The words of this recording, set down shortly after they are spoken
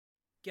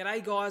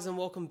G'day guys and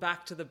welcome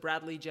back to the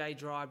Bradley J.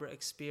 Dryber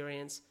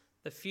Experience,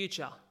 the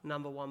future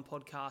 #1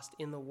 podcast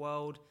in the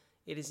world.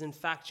 It is in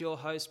fact your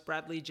host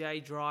Bradley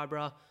J.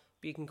 Dryber.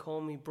 You can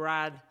call me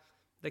Brad,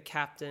 the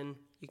captain.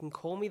 You can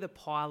call me the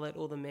pilot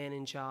or the man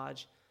in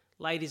charge.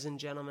 Ladies and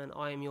gentlemen,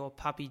 I am your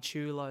puppy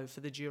chulo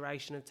for the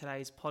duration of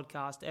today's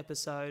podcast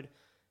episode.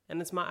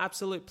 And it's my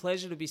absolute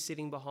pleasure to be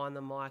sitting behind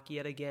the mic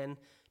yet again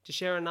to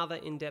share another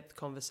in-depth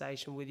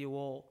conversation with you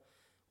all.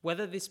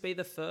 Whether this be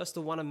the first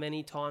or one of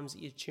many times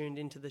that you've tuned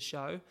into the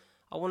show,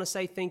 I want to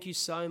say thank you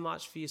so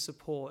much for your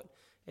support.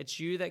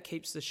 It's you that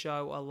keeps the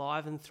show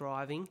alive and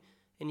thriving,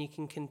 and you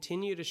can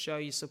continue to show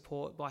your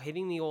support by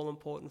hitting the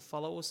all-important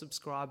follow or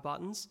subscribe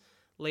buttons,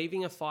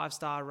 leaving a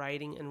 5-star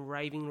rating and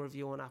raving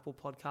review on Apple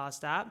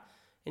Podcast app,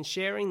 and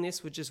sharing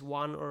this with just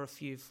one or a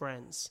few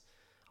friends.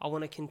 I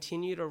want to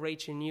continue to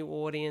reach a new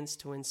audience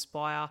to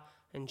inspire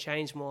and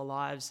change more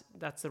lives.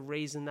 That's the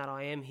reason that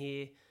I am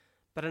here.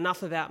 But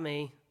enough about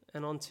me.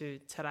 And on to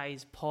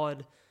today's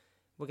pod.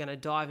 We're going to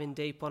dive in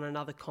deep on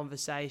another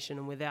conversation,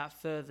 and without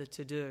further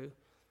ado,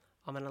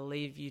 I'm going to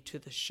leave you to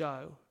the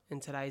show and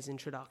today's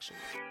introduction.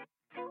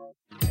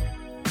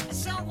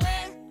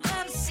 Somewhere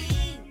on the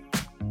sea,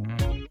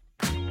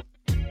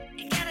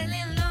 it got a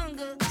little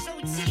longer, so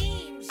it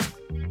seems.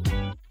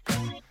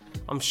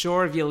 I'm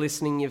sure if you're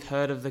listening, you've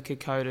heard of the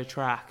Kokoda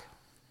track.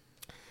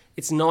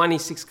 It's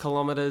 96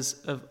 kilometers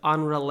of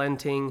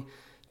unrelenting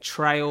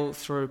trail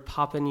through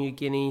Papua New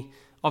Guinea,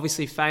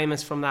 obviously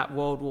famous from that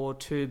World War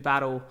II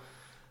battle.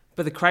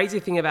 But the crazy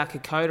thing about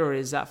Kokoda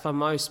is that for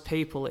most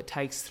people, it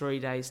takes 3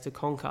 days to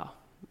conquer.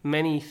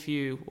 Only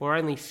few,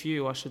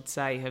 I should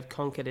say, have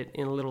conquered it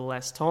in a little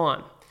less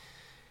time.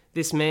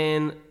 This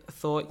man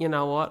thought, you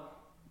know what?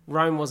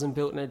 Rome wasn't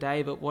built in a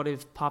day, but what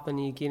if Papua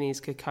New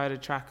Guinea's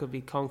Kokoda track could be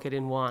conquered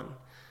in one?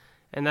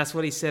 And that's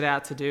what he set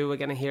out to do. We're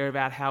going to hear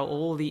about how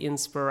all the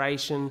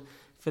inspiration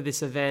for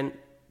this event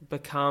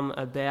become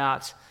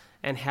about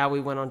and how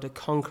we went on to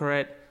conquer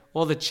it,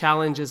 all the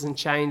challenges and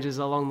changes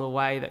along the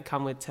way that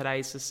come with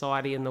today's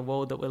society and the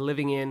world that we're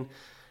living in.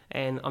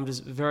 And I'm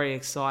just very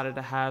excited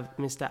to have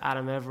Mr.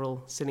 Adam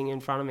Everill sitting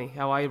in front of me.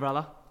 How are you,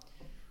 brother?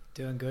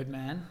 Doing good,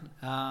 man.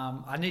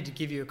 I need to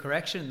give you a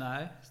correction,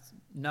 though.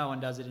 No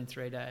one does it in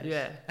 3 days.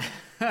 Yeah.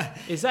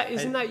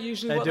 Isn't that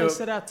usually what they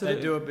set out to do?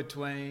 They do it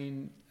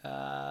between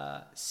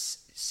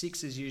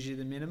 6 is usually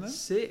the minimum.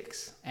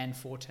 6? And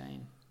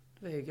 14.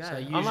 There you go. So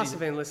I must have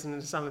been listening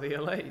to some of the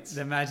elites.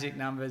 The magic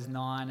numbers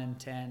 9 and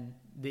 10.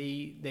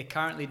 They're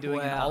currently doing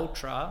an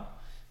ultra,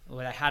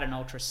 or they had an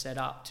ultra set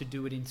up to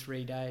do it in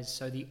 3 days.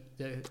 So the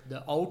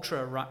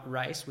ultra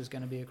race was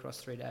going to be across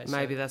 3 days.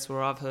 Maybe that's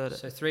where I've heard it.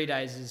 So 3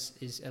 days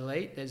is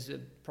elite. There's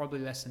probably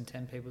less than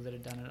 10 people that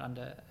have done it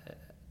under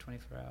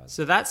 24 hours.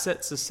 So that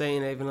sets the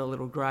scene even a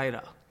little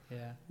greater.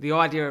 Yeah. The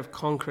idea of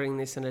conquering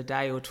this in a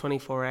day or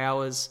 24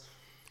 hours,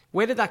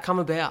 where did that come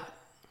about?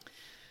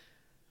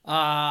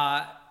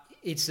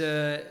 It's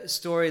a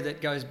story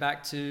that goes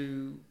back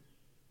to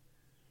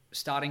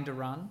starting to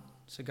run.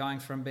 So going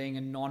from being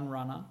a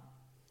non-runner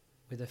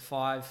with a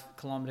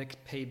 5-kilometre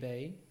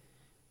PB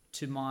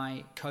to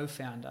my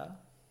co-founder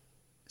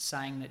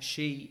saying that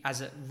she, as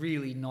a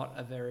really not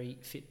a very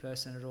fit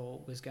person at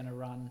all, was going to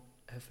run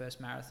her first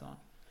marathon.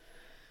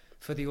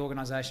 For the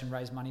organisation,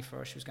 raise money for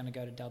her. She was going to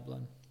go to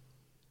Dublin.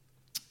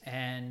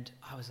 And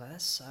I was like,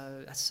 that's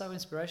so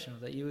inspirational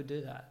that you would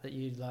do that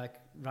you'd like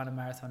run a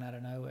marathon out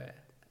of nowhere.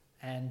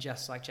 And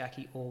just like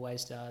Jackie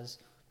always does,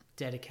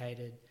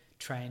 dedicated,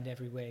 trained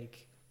every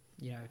week,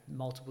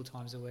 multiple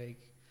times a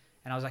week.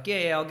 And I was like,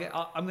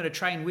 I'm going to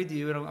train with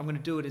you and I'm going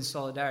to do it in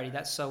solidarity.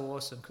 That's so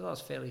awesome. Because I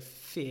was fairly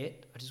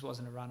fit. I just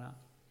wasn't a runner.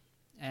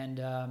 And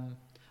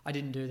I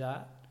didn't do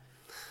that.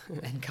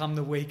 And come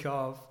the week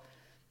of,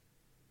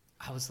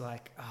 I was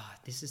like,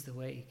 this is the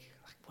week.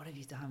 Like, what have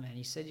you done, man?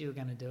 You said you were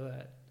going to do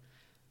it.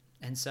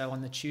 And so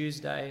on the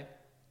Tuesday,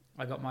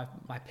 I got my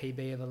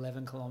PB of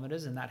 11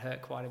 kilometres and that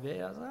hurt quite a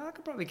bit. I was like, I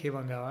could probably keep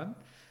on going.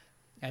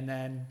 And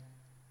then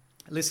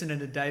listening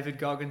to David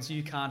Goggins'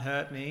 You Can't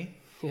Hurt Me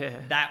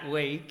that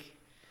week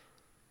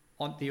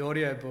on the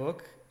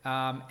audiobook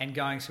and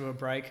going through a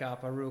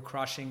breakup, a real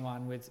crushing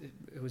one with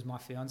who was my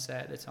fiance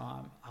at the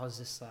time. I was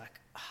just like,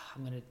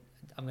 I'm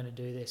gonna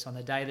do this. On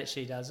the day that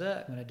she does it,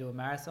 I'm going to do a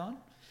marathon.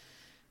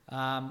 So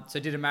I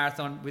did a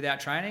marathon without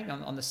training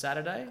on the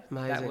Saturday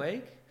that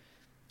week.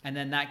 And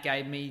then that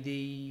gave me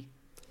the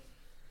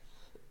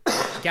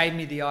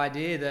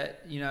idea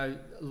that,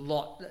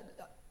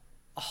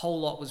 a whole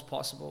lot was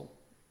possible.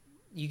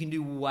 You can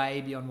do way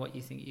beyond what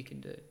you think you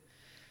can do.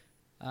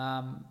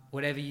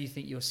 Whatever you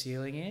think your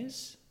ceiling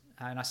is,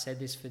 and I said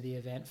this for the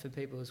event for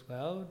people as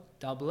well,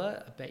 double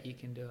it, I bet you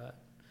can do it.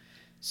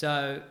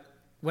 So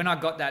when I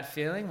got that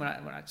feeling, when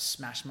I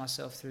smashed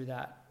myself through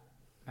that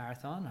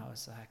marathon, I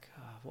was like,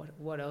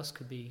 what else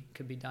could be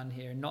done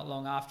here? And not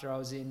long after, I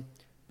was in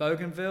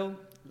Bougainville,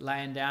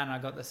 laying down, and I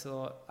got the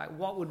thought, like,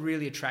 what would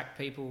really attract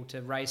people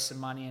to raise some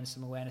money and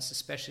some awareness,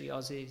 especially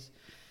Aussies?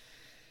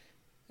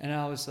 And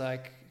I was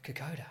like,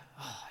 Kokoda.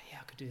 Oh, yeah,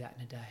 I could do that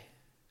in a day.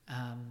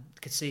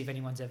 Could see if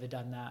anyone's ever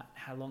done that.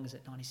 How long is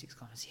it? 96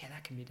 kilometers. Yeah,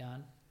 that can be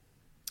done.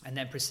 and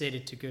then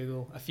proceeded to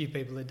Google. A few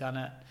people had done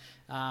it.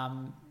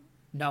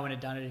 No one had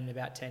done it in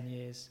about 10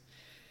 years.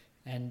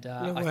 And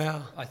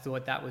wow. I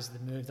thought that was the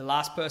move. The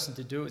last person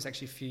to do it was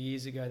actually a few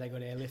years ago. They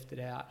got airlifted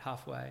out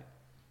halfway.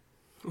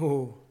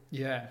 Oh.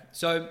 Yeah.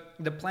 So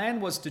the plan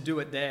was to do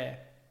it there.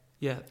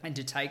 Yeah. And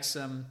to take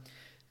some,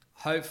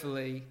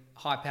 hopefully,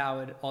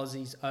 high-powered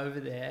Aussies over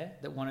there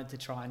that wanted to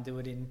try and do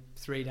it in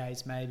 3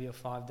 days maybe, or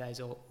 5 days.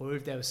 Or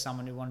if there was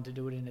someone who wanted to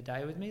do it in a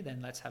day with me,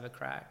 then let's have a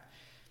crack.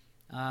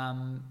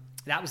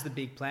 That was the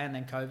big plan.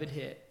 Then COVID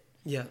hit.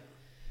 Yeah.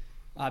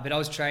 But I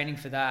was training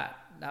for that.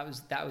 That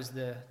was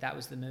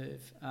the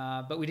move.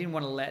 But we didn't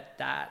want to let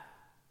that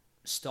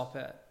stop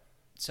it.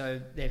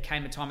 So there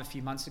came a time a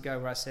few months ago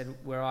where I said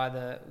we're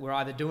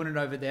either doing it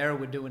over there or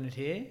we're doing it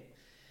here,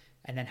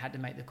 and then had to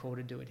make the call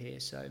to do it here.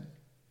 So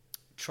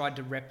tried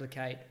to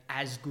replicate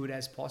as good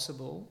as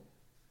possible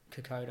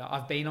Kokoda.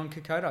 I've been on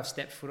Kokoda. I've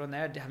stepped foot on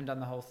there. I haven't done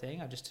the whole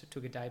thing. I just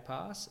took a day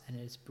pass, and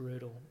it's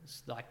brutal.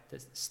 It's like the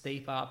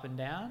steep up and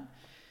down,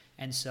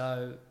 and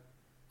so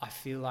I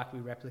feel like we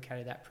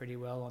replicated that pretty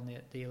well on the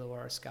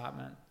Illawarra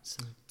Escarpment.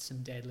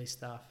 Some deadly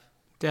stuff.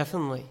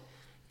 Definitely.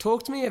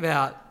 Talk to me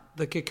about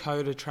the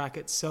Kokoda track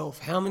itself.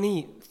 How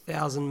many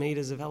 1,000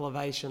 metres of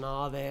elevation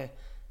are there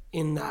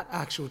in that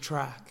actual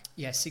track?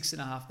 Yeah,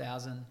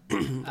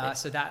 6,500.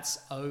 So that's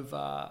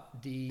over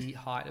the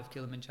height of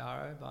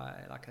Kilimanjaro by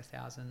like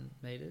 1,000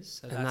 metres.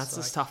 So that's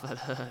the stuff that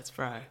hurts,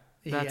 bro.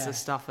 That's the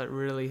stuff that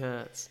really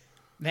hurts.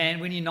 Man,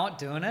 when you're not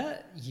doing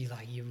it,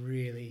 you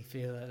really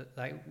feel it.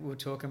 Like we were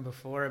talking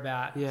before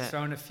about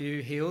throwing a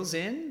few heels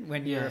in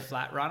when you're a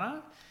flat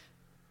runner,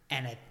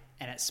 and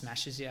it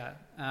smashes you.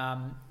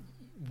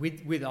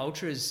 With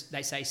ultras,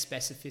 they say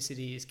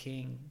specificity is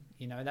king.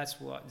 You know, that's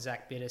what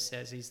Zach Bitter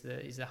says. He's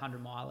the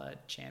 100-miler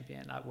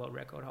champion, like world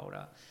record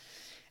holder.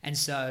 And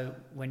so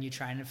when you're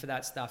training for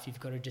that stuff, you've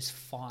got to just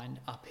find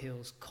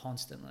uphills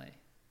constantly.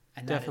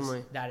 And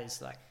that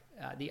is like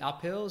the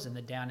uphills, and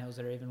the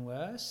downhills are even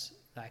worse.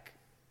 Like,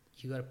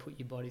 you got to put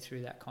your body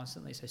through that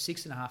constantly. So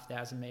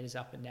 6,500 meters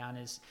up and down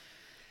is,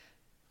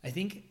 I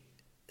think,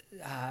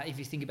 if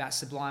you think about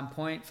Sublime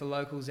Point for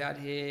locals out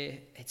here,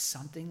 it's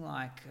something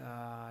like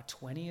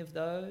 20 of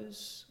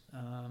those,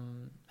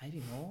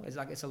 maybe more.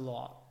 It's a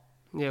lot.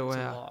 Yeah, wow. It's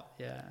a lot,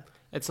 yeah.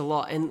 It's a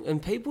lot.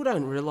 And people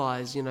don't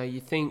realise,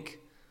 you think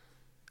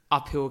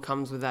uphill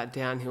comes with that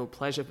downhill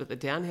pleasure, but the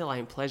downhill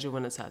ain't pleasure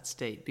when it's that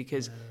steep,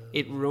 because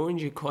it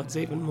ruins your quads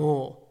even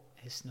more.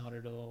 It's not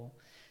at all.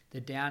 The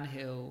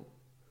downhill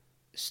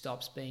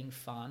stops being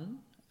fun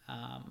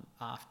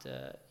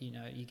after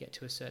you get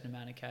to a certain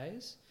amount of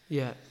Ks.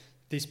 Yeah.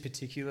 This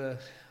particular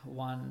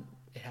one,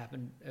 it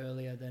happened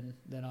earlier than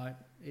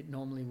it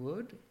normally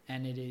would,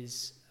 and it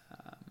is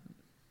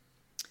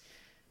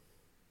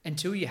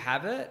until you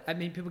have it. I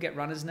mean, people get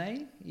runner's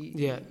knee.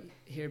 You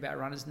hear about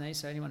runner's knee.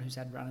 So anyone who's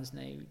had runner's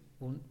knee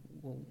will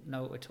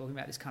know what we're talking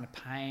about. This kind of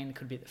pain. It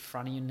could be at the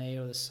front of your knee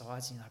or the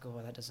sides. And you're like,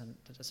 oh, that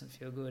doesn't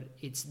feel good.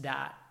 It's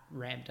that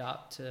ramped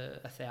up to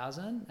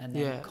 1,000 and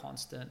then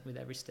constant with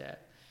every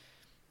step.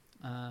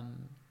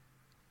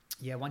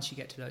 Once you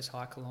get to those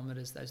high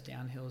kilometres, those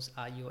downhills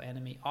are your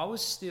enemy. I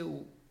was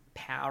still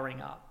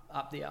powering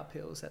up the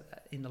uphills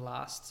in the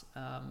last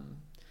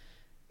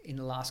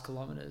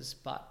kilometres,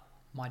 but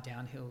my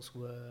downhills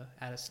were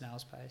at a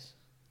snail's pace.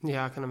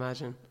 Yeah, I can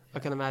imagine. Yeah. I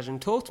can imagine.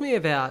 Talk to me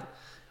about,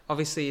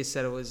 obviously you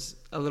said it was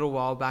a little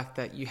while back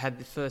that you had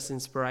the first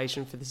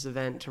inspiration for this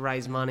event to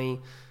raise money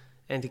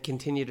and to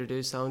continue to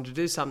do so, and to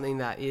do something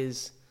that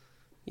is,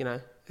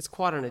 it's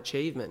quite an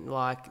achievement.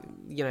 Like,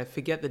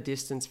 forget the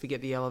distance,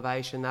 forget the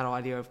elevation. That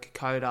idea of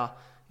Kokoda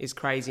is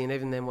crazy. And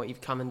even then what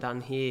you've come and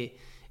done here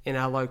in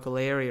our local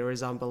area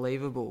is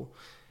unbelievable.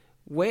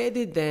 Where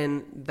did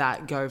then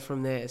that go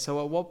from there? So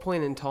at what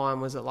point in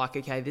time was it like,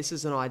 okay, this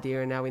is an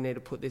idea and now we need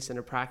to put this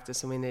into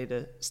practice and we need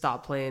to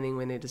start planning,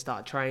 we need to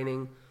start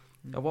training?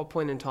 At what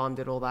point in time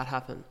did all that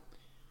happen?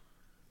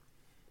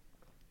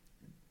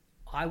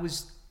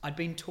 I'd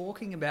been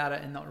talking about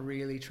it and not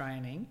really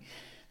training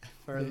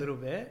for a little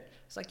bit.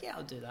 It's like, yeah,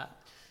 I'll do that.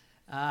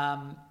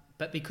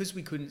 But because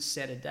we couldn't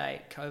set a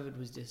date, COVID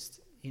was just,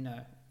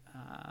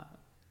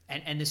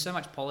 and there's so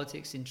much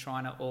politics in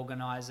trying to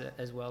organise it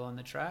as well on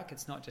the track.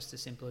 It's not just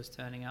as simple as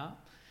turning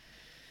up.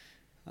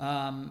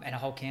 And a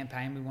whole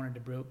campaign we wanted to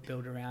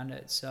build around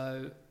it.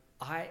 So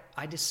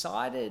I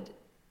decided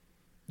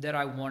that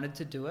I wanted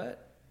to do it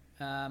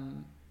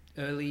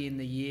early in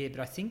the year,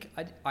 but I think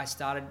I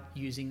started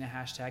using the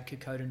hashtag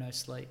Kokoda no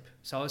sleep.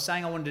 So I was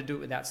saying I wanted to do it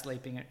without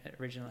sleeping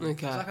originally.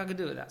 Okay. I was like, I could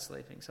do it without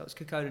sleeping. So it was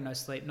Kokoda no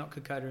sleep, not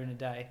Kokoda in a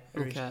day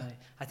originally. Okay.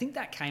 I think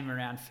that came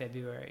around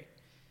February.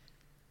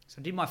 So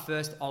I did my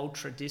first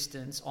ultra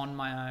distance on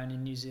my own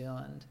in New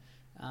Zealand,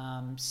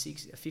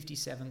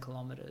 57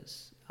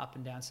 kilometres up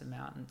and down some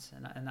mountains.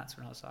 And that's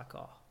when I was like,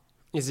 oh.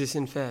 Is this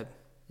in Feb?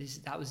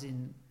 That was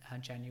in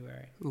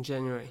January. In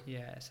January?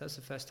 Yeah, so that's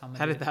the first time.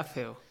 How did that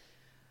feel?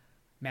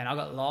 Man, I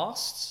got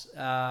lost.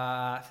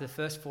 For the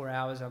first 4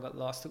 hours, I got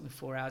lost. It took me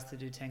 4 hours to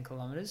do 10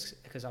 kilometres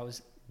because I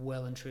was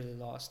well and truly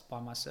lost by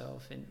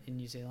myself in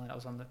New Zealand. I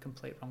was on the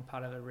complete wrong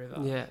part of a river.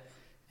 Yeah.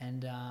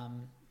 And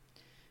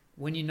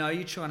when you know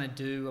you're trying to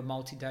do a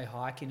multi-day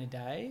hike in a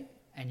day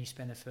and you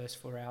spend the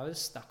first 4 hours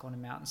stuck on a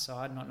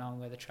mountainside not knowing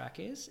where the track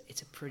is,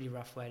 it's a pretty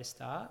rough way to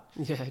start.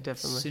 Yeah, definitely.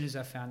 As soon as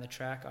I found the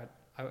track,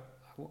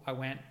 I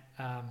went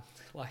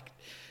like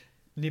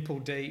nipple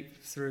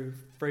deep through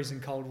freezing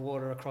cold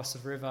water across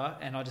the river,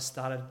 and I just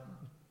started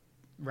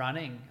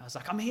running. I was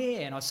like, I'm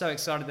here, and I was so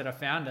excited that I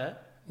found it.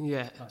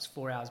 Yeah. I was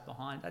 4 hours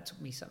behind. That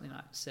took me something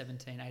like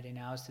 17, 18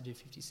 hours to do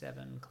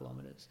 57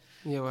 kilometres.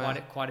 Yeah, wow.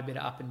 Quite a bit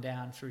of up and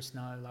down through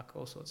snow, like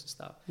all sorts of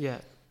stuff. Yeah.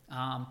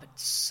 But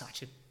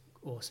such an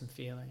awesome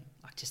feeling,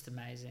 like just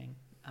amazing.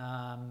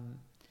 And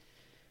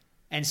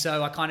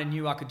so I kind of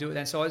knew I could do it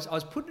then. So I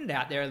was putting it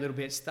out there a little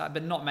bit,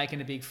 but not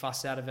making a big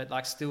fuss out of it,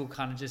 like still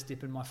kind of just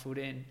dipping my foot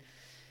in.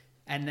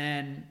 And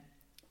then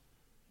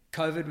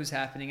COVID was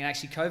happening, and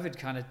actually COVID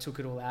kind of took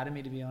it all out of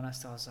me, to be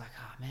honest. I was like,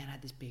 oh man, I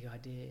had this big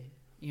idea.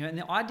 You know, and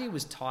the idea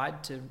was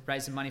tied to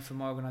raising money for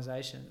my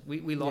organisation.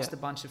 We lost a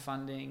bunch of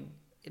funding.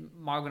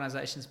 My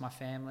organisation's my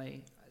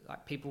family.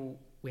 Like people,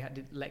 we had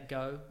to let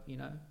go, you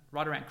know.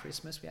 Right around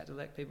Christmas, we had to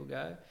let people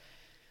go.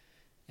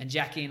 And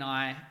Jackie and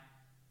I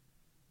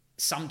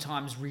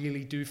sometimes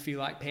really do feel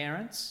like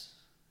parents.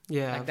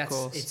 Yeah, like of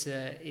course.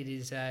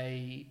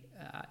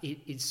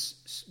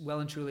 It's well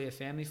and truly a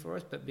family for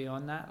us, but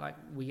beyond that, like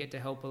we get to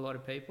help a lot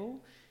of people.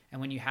 And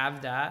when you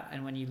have that,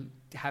 and when you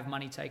have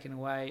money taken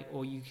away,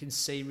 or you can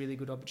see really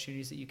good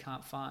opportunities that you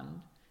can't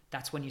fund,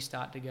 that's when you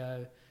start to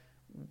go,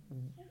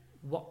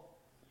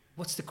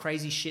 what's the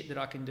crazy shit that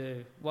I can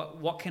do?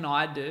 What can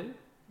I do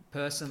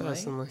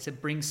personally to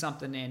bring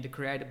something in, to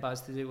create a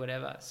buzz, to do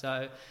whatever?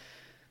 So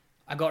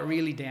I got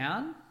really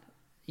down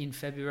in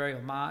February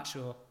or March,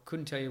 or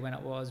couldn't tell you when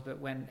it was, but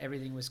when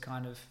everything was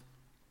kind of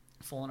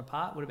falling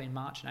apart, would have been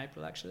March and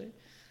April actually.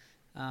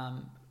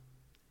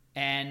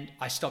 And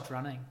I stopped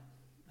running.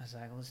 I was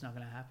like, well, it's not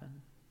going to happen.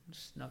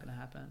 It's not going to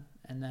happen.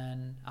 And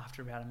then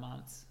after about a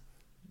month,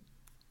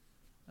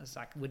 I was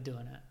like, we're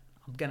doing it.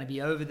 I'm going to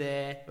be over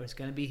there, or it's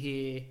going to be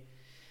here.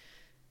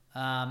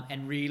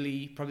 And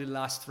really, probably the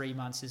last 3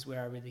 months is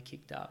where I really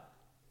kicked up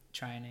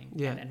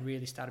training and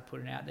really started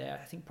putting it out there.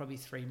 I think probably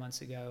 3 months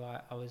ago,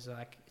 I was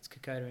like, it's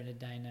Kokoda in a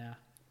day now.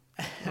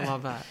 I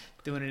love that.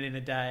 Doing it in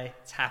a day.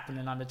 It's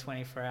happening under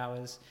 24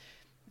 hours.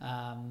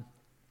 And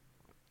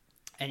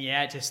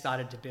yeah, it just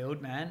started to build,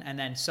 man. And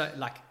then so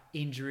like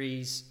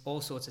injuries,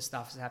 all sorts of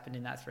stuff has happened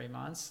in that 3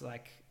 months,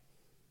 like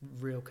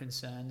real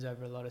concerns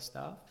over a lot of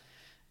stuff.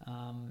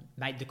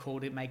 Made the call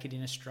to make it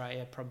in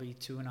Australia probably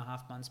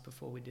 2.5 months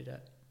before we did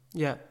it.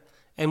 Yeah.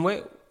 And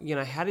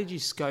how did you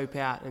scope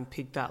out and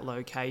pick that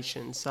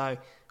location? So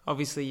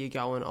obviously you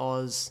go in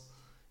Oz,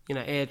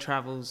 air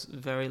travel's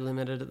very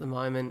limited at the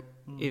moment,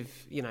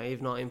 if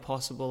not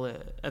impossible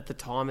at the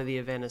time of the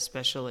event,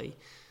 especially.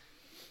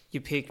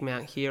 You pick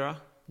Mount Kira.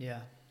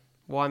 Yeah.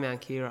 Why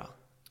Mount Kira?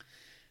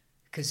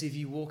 Because if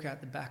you walk out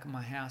the back of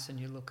my house and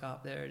you look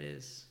up, there it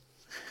is.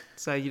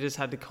 So you just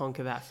had to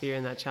conquer that fear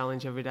and that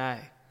challenge every day.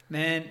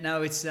 Man,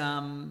 no, it's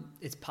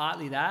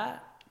partly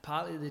that,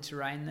 partly the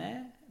terrain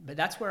there, but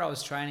that's where I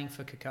was training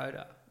for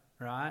Kokoda,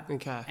 right?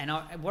 Okay. And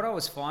what I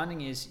was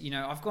finding is,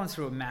 I've gone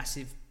through a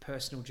massive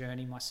personal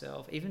journey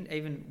myself,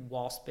 even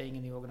whilst being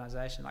in the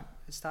organisation. Like,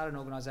 I started an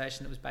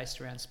organisation that was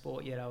based around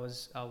sport, yet I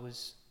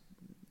was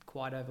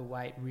quite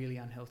overweight, really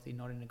unhealthy,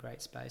 not in a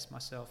great space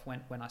myself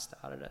when I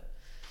started it.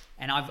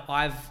 And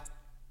I've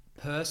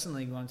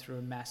personally gone through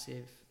a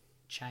massive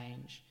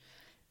change.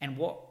 And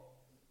what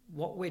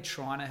we're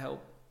trying to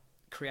help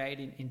create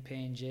in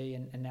PNG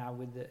and now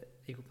with the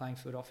Equal Playing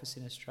Field office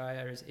in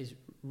Australia is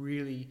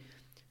really,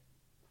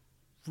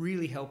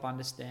 really help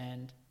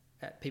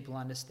people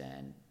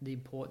understand the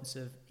importance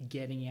of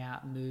getting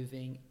out,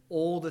 moving,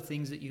 all the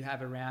things that you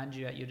have around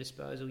you at your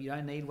disposal. You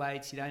don't need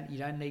weights, you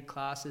don't need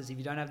classes. If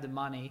you don't have the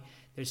money,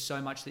 there's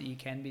so much that you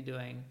can be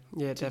doing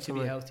to be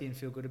healthy and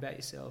feel good about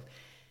yourself.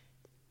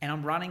 And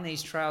I'm running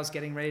these trails,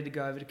 getting ready to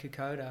go over to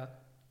Kokoda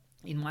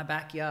in my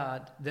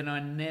backyard that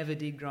I never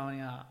did growing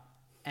up.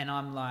 And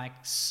I'm like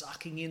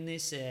sucking in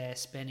this air,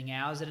 spending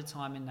hours at a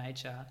time in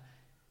nature.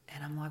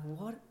 And I'm like,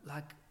 what?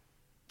 Like,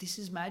 this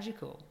is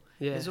magical.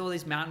 Yeah. There's all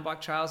these mountain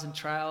bike trails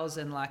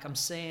and like I'm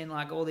seeing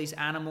like all these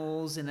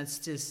animals, and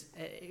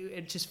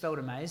it just felt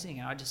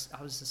amazing. And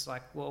I was just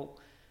like, well,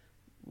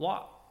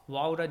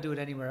 why would I do it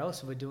anywhere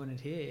else if we're doing it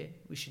here?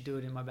 We should do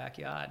it in my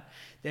backyard.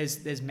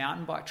 There's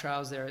mountain bike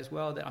trails there as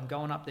well that I'm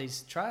going up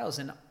these trails,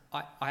 and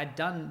I had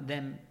done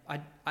them.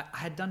 I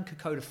had done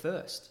Kokoda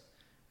first,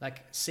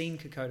 like seen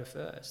Kokoda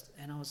first,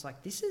 and I was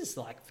like, this is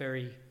like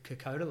very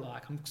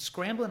Kokoda-like. I'm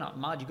scrambling up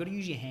mud. You've got to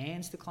use your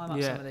hands to climb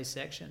up some of these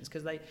sections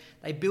because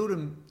they build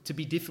them to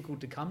be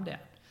difficult to come down.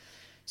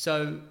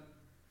 So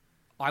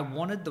I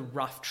wanted the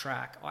rough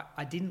track.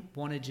 I didn't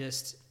want to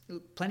just...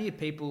 Plenty of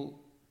people...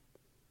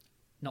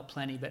 Not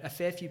plenty, but a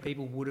fair few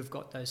people would have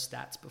got those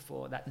stats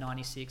before, that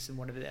 96 and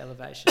whatever the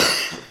elevation.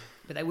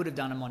 But they would have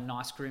done them on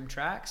nice groomed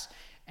tracks,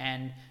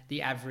 and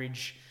the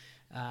average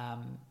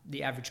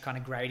kind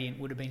of gradient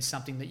would have been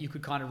something that you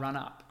could kind of run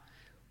up.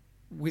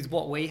 With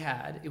what we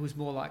had, it was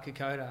more like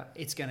Kokoda.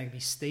 It's going to be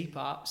steep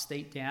up,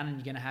 steep down, and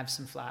you're going to have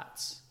some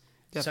flats.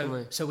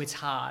 Definitely. So it's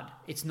hard.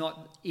 It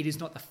is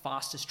not the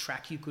fastest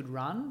track you could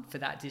run for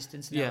that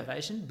distance and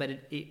elevation, but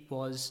it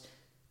was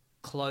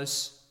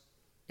close,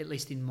 at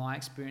least in my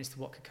experience, to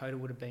what Kokoda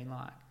would have been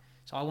like.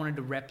 So I wanted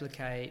to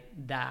replicate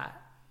that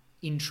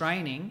in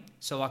training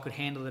so I could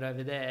handle it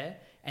over there.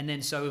 And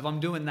then so if I'm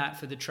doing that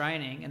for the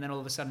training and then all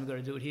of a sudden we've got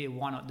to do it here,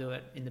 why not do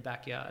it in the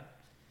backyard?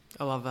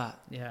 I love that.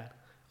 Yeah.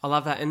 I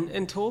love that.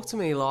 And talk to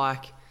me,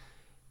 like,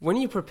 when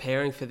you're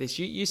preparing for this,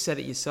 you said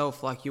it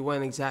yourself, like you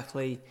weren't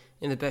exactly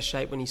in the best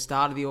shape when you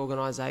started the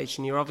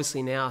organisation. You're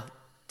obviously now,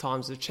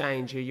 times have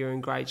changed, you're in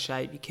great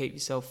shape, you keep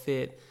yourself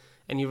fit,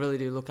 and you really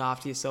do look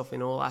after yourself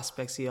in all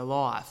aspects of your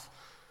life.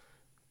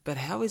 But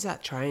how is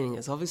that training?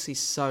 It's obviously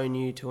so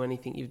new to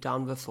anything you've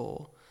done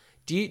before.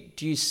 Do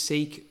you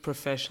seek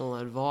professional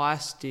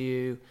advice? Do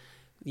you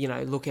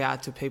look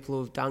out to people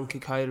who have done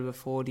Kokoda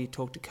before? Do you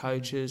talk to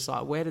coaches?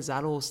 Like, where does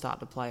that all start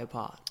to play a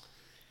part?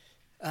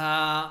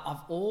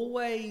 I've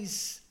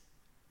always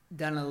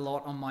done a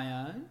lot on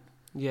my own.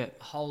 Yeah.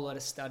 A whole lot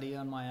of study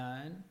on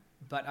my own.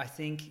 But I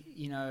think,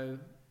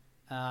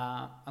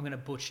 I'm going to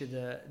butcher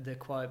the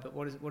quote, but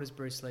what does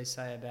Bruce Lee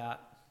say about,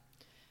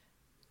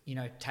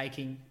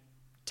 taking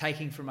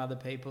from other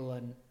people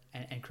and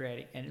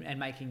creating and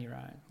making your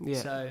own? Yeah.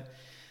 So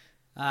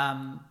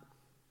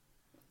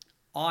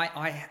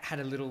I had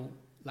a little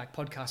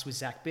podcast with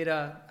Zach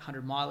Bitter,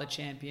 100-miler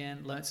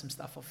champion, learned some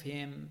stuff off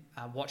him,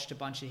 watched a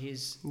bunch of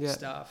his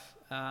stuff,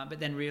 but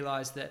then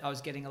realised that I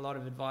was getting a lot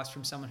of advice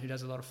from someone who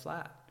does a lot of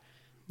flat.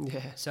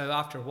 Yeah. So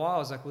after a while, I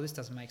was like, well, this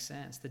doesn't make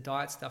sense. The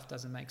diet stuff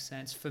doesn't make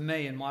sense for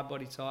me and my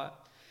body type.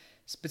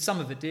 But some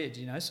of it did,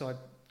 so I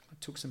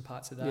took some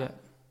parts of that.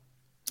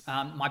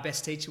 Yeah. My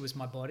best teacher was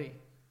my body,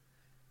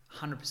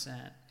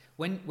 100%.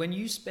 When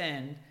you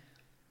spend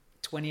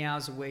 20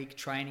 hours a week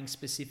training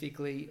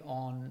specifically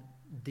on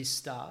this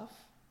stuff,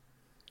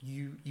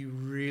 you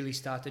really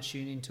start to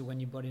tune into when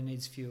your body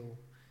needs fuel,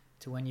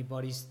 to when your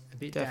body's a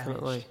bit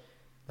damaged.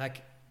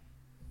 Like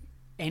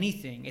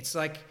anything. It's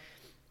like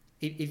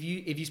if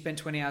you spend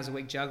 20 hours a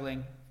week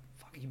juggling,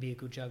 you'd be a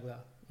good juggler.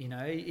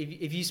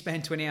 If you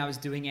spend 20 hours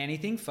doing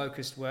anything,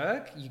 focused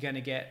work, you're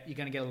gonna get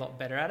a lot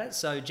better at it.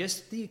 So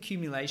just the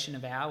accumulation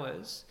of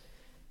hours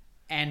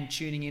and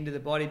tuning into the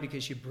body,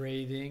 because you're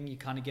breathing, you're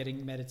kind of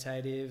getting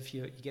meditative,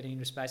 you're getting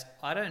into space.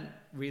 I don't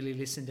really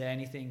listen to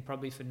anything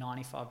probably for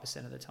 95%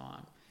 of the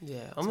time.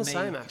 Yeah, I'm the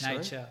same actually.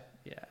 Nature,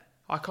 yeah.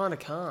 I kind of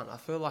can't. I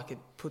feel like it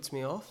puts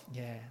me off.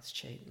 Yeah, it's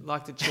cheating.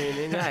 Like to tune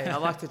in. I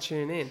like to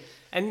tune in.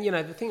 And,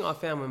 the thing I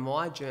found with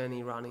my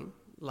journey running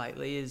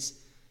lately is,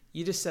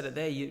 you just said it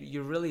there,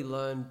 you really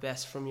learn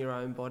best from your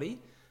own body.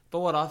 But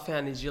what I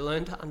found is you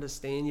learn to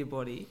understand your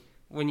body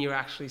when you're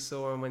actually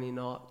sore and when you're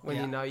not, when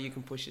you know you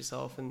can push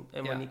yourself and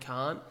when you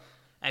can't.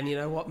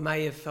 And what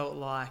may have felt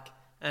like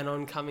an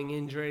oncoming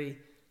injury,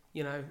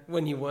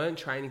 when you weren't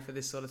training for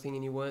this sort of thing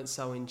and you weren't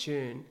so in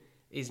tune,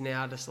 is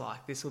now just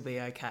like, this will be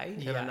okay,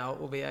 and I know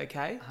it will be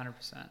okay.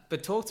 100%.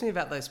 But talk to me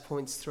about those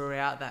points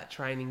throughout that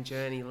training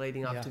journey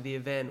leading up to the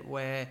event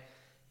where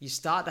you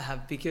start to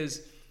have,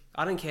 because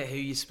I don't care who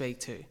you speak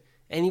to,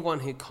 anyone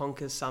who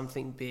conquers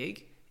something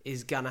big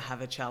is going to have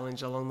a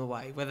challenge along the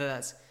way, whether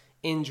that's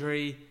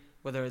injury,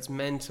 whether it's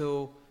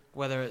mental,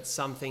 whether it's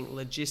something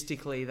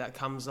logistically that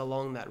comes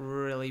along that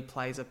really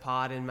plays a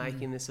part in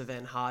making this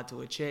event hard to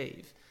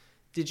achieve.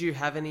 Did you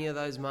have any of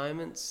those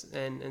moments,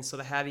 and sort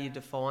of how do you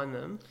define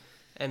them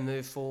and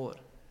move forward?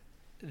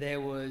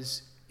 There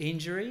was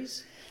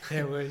injuries,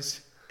 there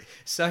was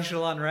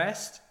social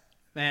unrest,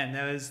 man,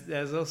 there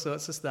was all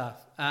sorts of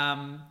stuff.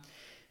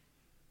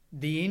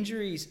 The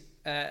injuries,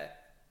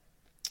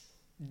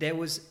 there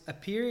was a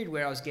period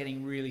where I was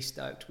getting really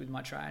stoked with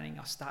my training.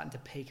 I was starting to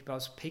peak, but I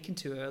was peaking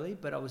too early.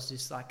 But I was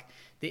just like,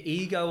 the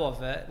ego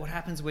of it. What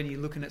happens when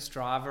you're looking at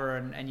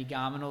Strava and your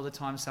Garmin all the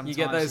time? Sometimes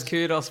you get those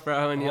kudos,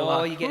 bro, and you're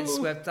like, you're getting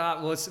swept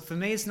up. Well, for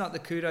me, it's not the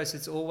kudos.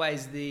 It's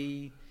always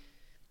there's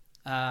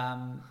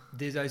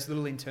those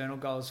little internal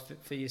goals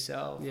for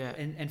yourself. Yeah.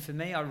 And for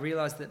me, I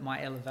realized that my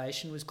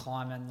elevation was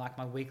climbing. Like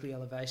my weekly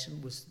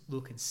elevation was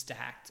looking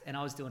stacked, and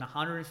I was doing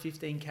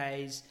 115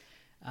 Ks.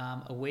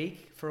 A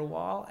week for a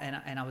while,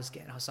 and I was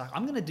like,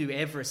 I'm going to do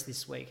Everest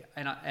this week,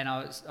 and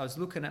I was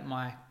looking at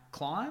my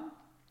climb.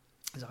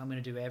 I was like, I'm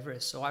going to do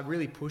Everest. So I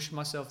really pushed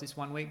myself this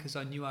one week because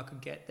I knew I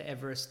could get the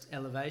Everest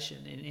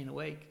elevation in a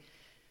week,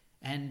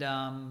 and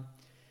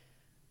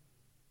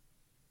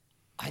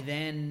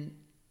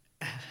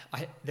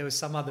there was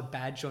some other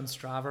badge on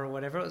Strava or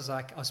whatever. It was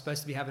like I was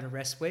supposed to be having a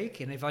rest week,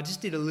 and if I just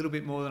did a little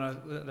bit more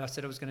than I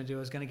said I was going to do, I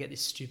was going to get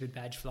this stupid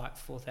badge for like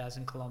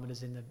 4,000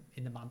 kilometers in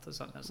the month or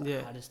something. I was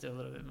like, I just do a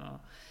little bit more.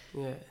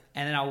 Yeah.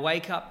 And then I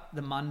wake up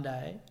the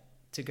Monday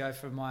to go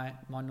for my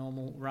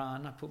normal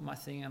run. I put my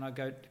thing and I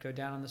go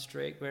down on the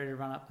street, ready to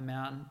run up the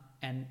mountain,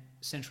 and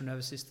central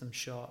nervous system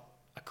shot.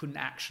 I couldn't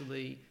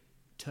actually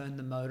turn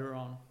the motor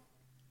on.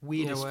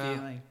 Weirdest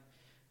feeling.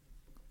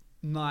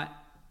 I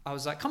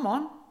was like, come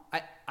on.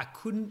 I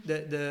couldn't,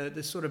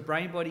 the sort of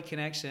brain-body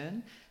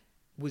connection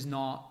was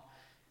not,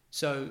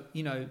 so,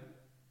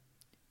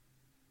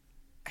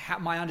 how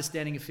my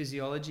understanding of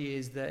physiology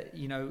is that,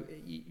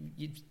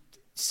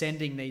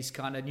 sending these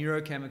kind of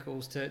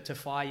neurochemicals to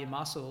fire your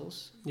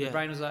muscles. Yeah. The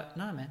brain was like,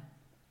 no, man,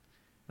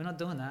 we're not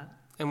doing that.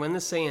 And when the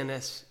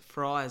CNS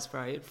fries,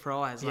 bro, it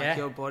fries. Like Yeah.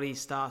 your body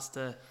starts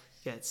to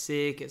get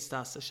sick. It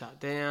starts to shut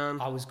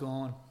down. I was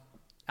gone.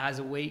 I was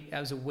a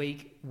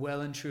week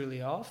well and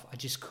truly off. I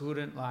just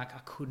couldn't, I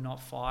could not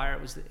fire.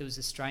 It was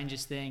the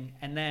strangest thing.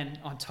 And then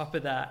on top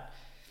of that,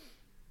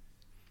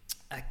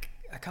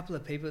 a couple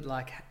of people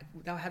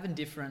they were having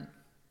different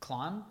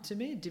climb to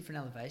me, different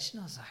elevation.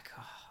 I was like,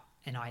 oh,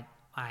 and I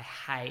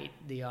hate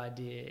the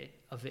idea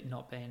of it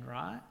not being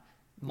right.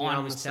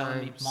 Mine was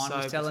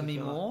telling me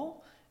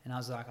more, and I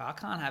was like, I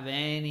can't have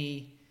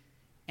any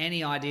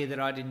idea that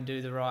I didn't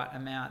do the right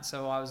amount.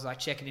 So I was like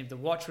checking if the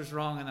watch was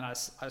wrong, and then I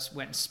just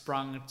went and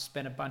sprung and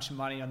spent a bunch of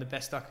money on the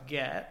best I could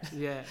get.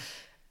 Yeah.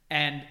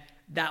 And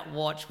that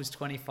watch was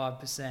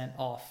 25%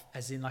 off,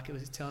 as in it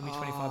was telling me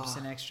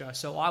 25% extra.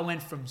 So I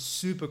went from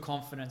super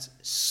confidence,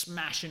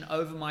 smashing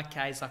over my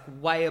Ks,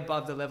 way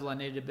above the level I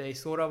needed to be,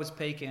 thought I was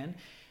peaking,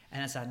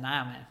 and it's like,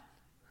 nah, man,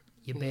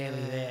 you're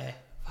barely there.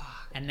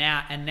 Fuck. And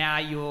now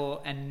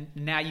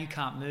you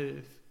can't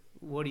move.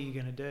 What are you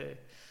gonna do?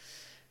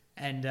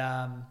 And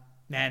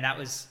man, that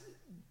was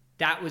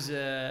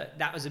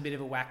a bit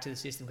of a whack to the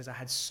system because I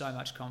had so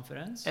much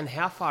confidence. And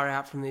how far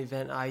out from the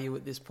event are you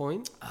at this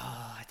point?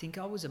 I think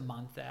I was a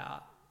month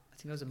out.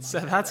 So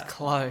that's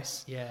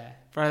close. Yeah,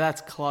 bro,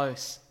 that's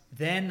close.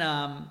 Then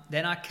I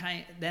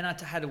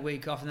had a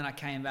week off, and then I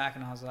came back,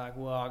 and I was like,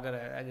 well, I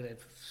gotta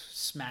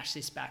smash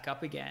this back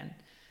up again.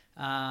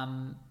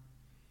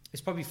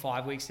 It's probably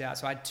 5 weeks out,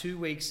 so I had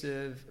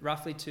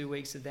roughly 2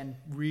 weeks of then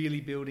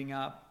really building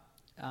up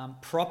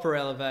proper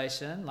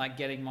elevation, like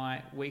getting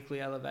my weekly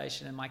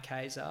elevation and my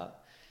Ks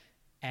up,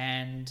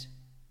 and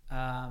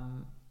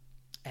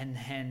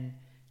then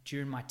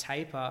during my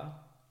taper,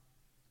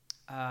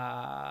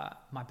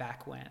 my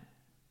back went.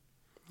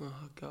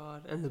 Oh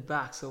God! And the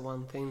back's the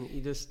one thing that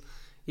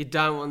you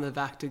don't want the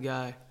back to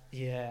go.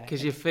 Yeah,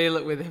 because you feel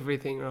it with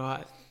everything,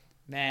 right?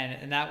 Man,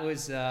 and that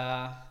was.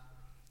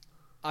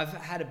 I've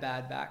had a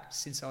bad back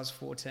since I was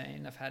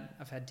 14.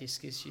 I've had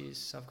disc issues.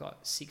 So I've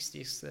got 6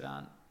 discs that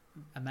aren't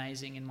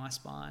amazing in my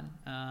spine.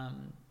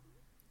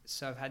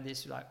 So I've had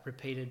this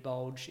repeated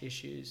bulge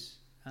issues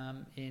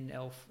in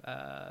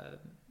L3,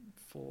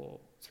 4,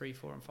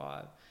 and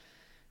 5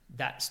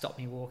 that stop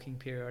me walking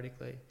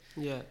periodically.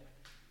 Yeah.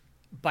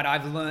 But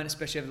I've learned,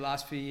 especially over the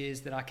last few years,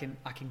 that I can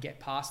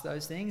get past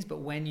those things. But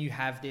when you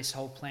have this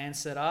whole plan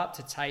set up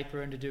to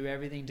taper and to do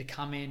everything to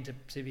come in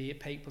to be at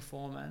peak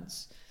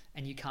performance,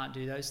 and you can't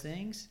do those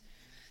things,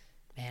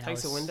 man,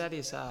 takes the wind out of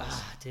your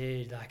sails.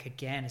 Dude,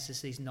 again, it's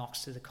just these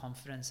knocks to the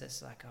confidence.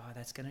 It's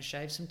that's going to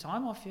shave some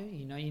time off you.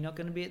 You know, you're not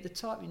going to be at the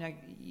top. You know,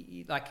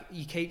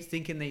 you keep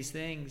thinking these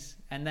things,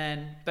 and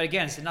then, but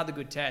again, it's another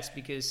good test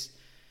because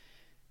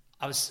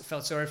I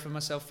felt sorry for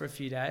myself for a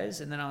few days,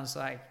 and then I was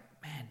like,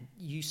 man,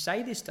 you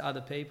say this to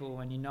other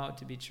people and you know it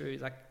to be true.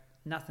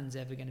 Nothing's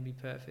ever going to be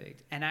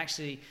perfect. And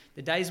actually,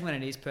 the days when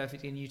it is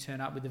perfect and you turn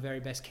up with the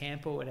very best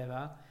camp or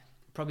whatever,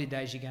 probably the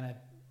days you're going to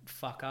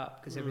fuck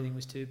up because everything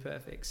was too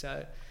perfect.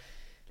 So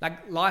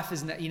life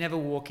is, you never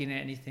walk into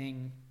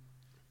anything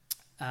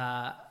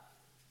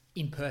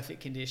in perfect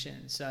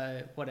condition.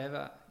 So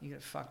whatever, you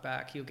got to fuck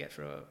back, you'll get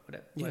through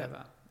it,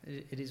 whatever.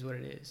 Yeah. It is what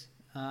it is.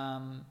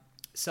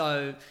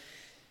 So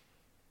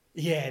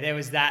yeah, there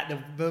was that.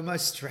 The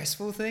most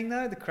stressful thing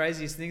though, the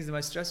craziest thing, the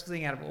most stressful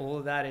thing out of all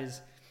of that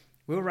is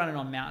we were running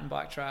on mountain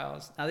bike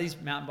trails. Now these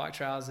mountain bike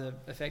trails are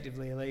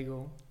effectively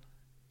illegal.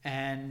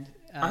 And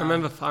I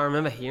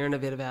remember hearing a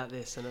bit about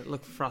this, and it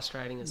looked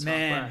frustrating as fuck,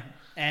 bro.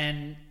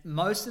 And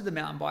most of the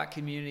mountain bike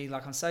community,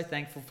 I'm so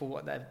thankful for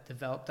what they've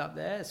developed up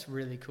there. It's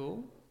really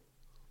cool.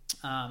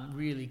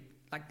 Really,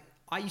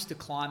 I used to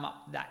climb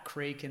up that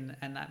creek and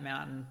that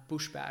mountain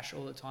bush bash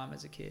all the time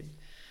as a kid.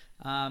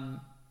 And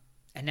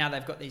now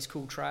they've got these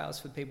cool trails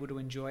for people to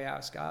enjoy our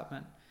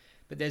escarpment.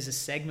 But there's a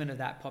segment of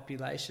that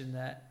population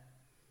that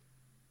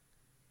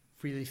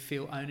really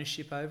feel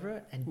ownership over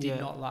it and did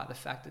not like the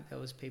fact that there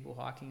was people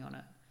hiking on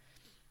it.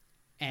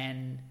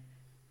 And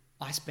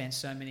I spent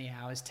so many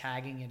hours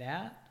tagging it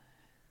out,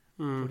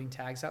 putting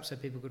tags up so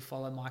people could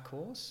follow my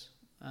course,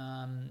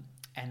 and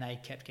they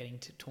kept getting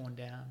torn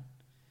down.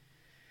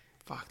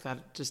 Fuck,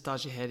 that just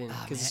does your head in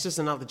because it's just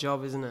another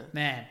job, isn't it?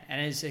 Man,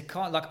 and it's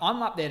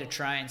I'm up there to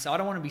train, so I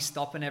don't want to be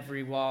stopping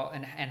every while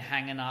and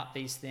hanging up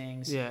these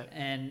things. Yeah.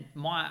 And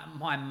my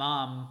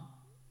mum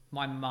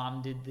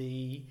did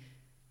the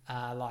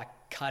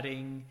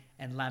cutting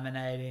and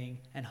laminating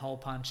and hole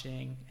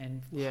punching,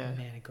 and man,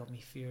 it got me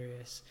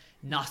furious.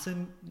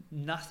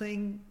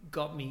 Nothing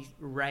got me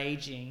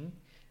raging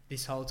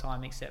this whole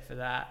time except for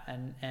that,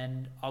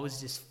 and I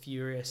was just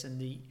furious, and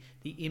the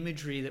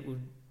imagery that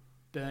would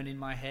burn in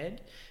my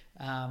head.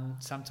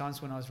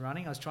 Sometimes when I was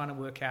running, I was trying to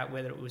work out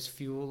whether it was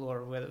fuel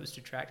or whether it was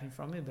detracting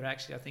from me, but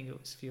actually I think it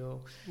was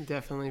fuel.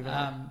 Definitely,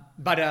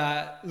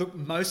 right. Look,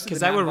 most of because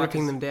they were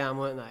ripping them down,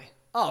 weren't they?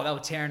 Oh, they were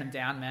tearing them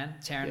down, man.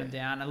 Them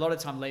down. A lot of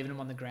time leaving them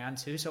on the ground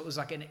too. So it was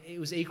it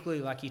was equally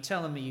you're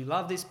telling me you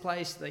love this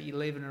place, that you're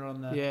leaving it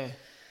on the... Yeah.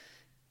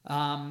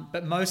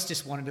 But most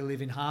just wanted to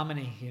live in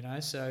harmony, you know.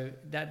 So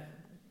that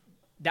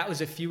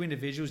was a few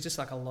individuals, just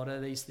like a lot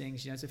of these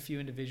things, you know. It's a few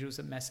individuals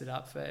that mess it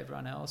up for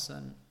everyone else,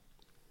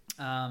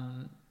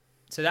 and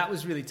so that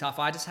was really tough.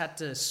 I just had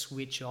to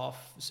switch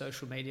off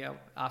social media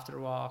after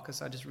a while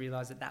because I just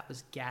realised that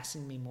was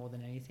gassing me more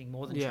than anything,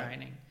 more than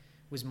training.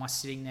 Was my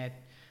sitting there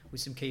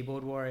with some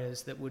keyboard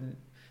warriors that wouldn't.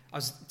 I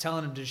was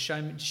telling them to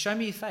show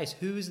me your face.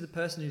 Who is the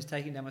person who's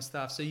taking down my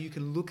stuff, so you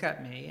can look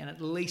at me and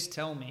at least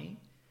tell me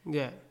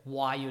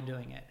why you're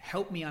doing it.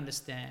 Help me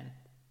understand,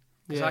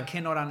 because I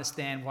cannot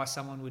understand why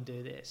someone would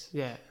do this.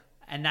 Yeah,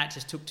 and that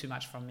just took too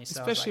much from me. So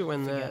especially I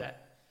was like,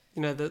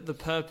 when the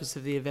purpose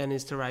of the event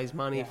is to raise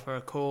money for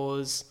a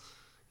cause.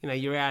 You know,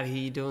 you're out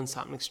here doing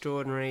something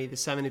extraordinary. There's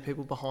so many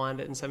people behind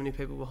it and so many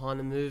people behind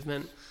the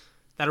movement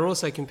that are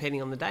also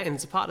competing on the day, and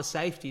it's a part of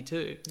safety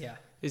too. Yeah.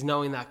 Is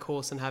knowing that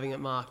course and having it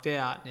marked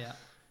out. Yeah.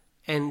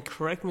 And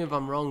correct me if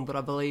I'm wrong, but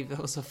I believe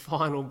there was a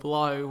final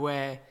blow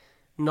where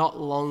not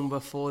long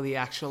before the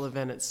actual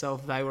event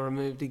itself, they were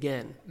removed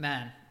again.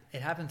 Man,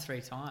 it happened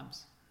 3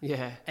 times.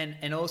 Yeah.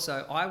 And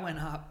also I went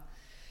up.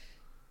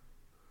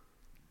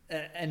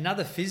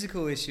 Another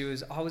physical issue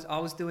is I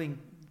was doing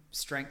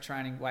strength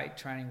training, weight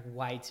training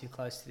way too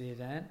close to the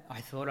event.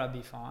 I thought I'd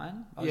be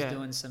fine. I was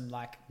doing some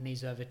like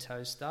knees over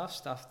toes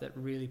stuff that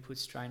really puts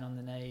strain on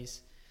the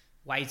knees.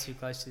 Way too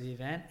close to the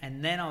event.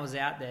 And then I was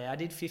out there. I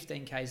did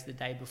 15 Ks the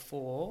day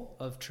before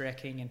of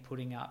trekking and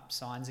putting up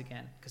signs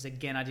again. Because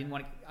again, I didn't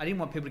want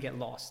people to get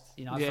lost.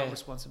 You know, I felt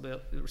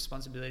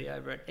responsibility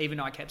over it. Even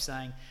though I kept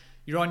saying,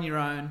 you're on your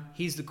own,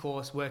 here's the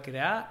course, work it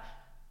out.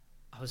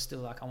 I was still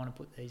like, I want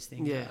to put these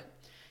things up.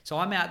 So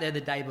I'm out there the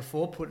day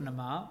before putting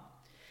them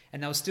up.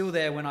 And they were still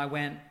there when I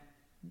went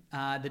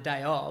the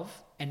day of.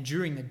 And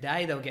during the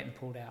day, they were getting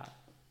pulled out.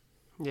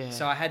 Yeah.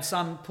 So I had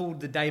some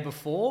pulled the day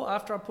before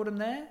after I put them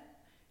there.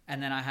 And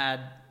then I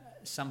had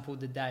some pulled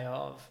the day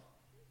of.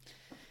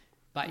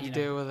 But, you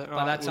know,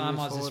 by that time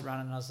I was just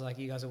running and I was like,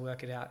 you guys will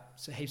work it out.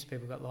 So heaps of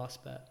people got lost,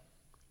 but...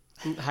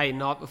 Hey,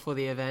 night before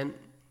the event,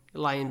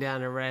 laying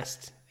down to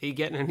rest. Are you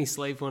getting any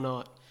sleep or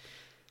not?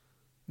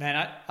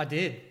 Man, I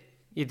did.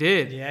 You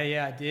did?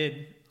 Yeah, I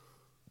did.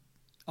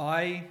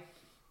 Because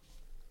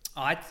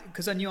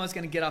I knew I was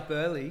going to get up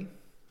early.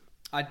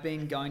 I'd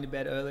been going to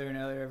bed earlier and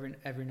earlier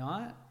every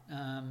night.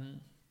 And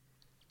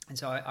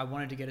so I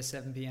wanted to get a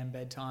 7 p.m.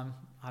 bedtime.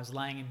 I was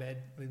laying in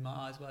bed with my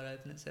eyes wide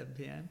open at 7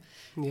 p.m.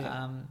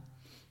 Yeah.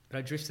 But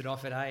I drifted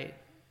off at 8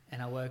 and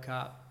I woke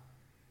up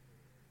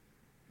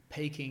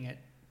peaking at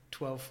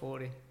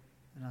 12:40.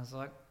 And I was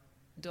like,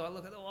 do I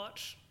look at the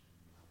watch?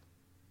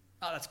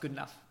 Oh, that's good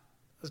enough.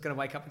 I was going to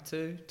wake up at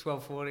 2,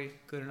 12:40,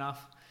 good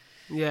enough.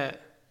 Yeah.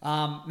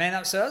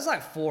 Man, so that was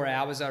like 4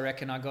 hours, I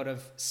reckon, I got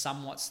of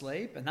somewhat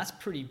sleep, and that's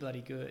pretty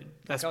bloody good.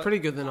 That's pretty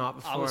good the night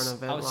before an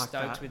event like that. I was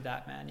stoked with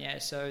that, man. Yeah,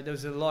 so there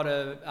was a lot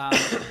of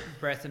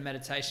breath and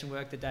meditation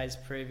work the days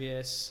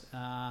previous.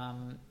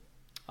 I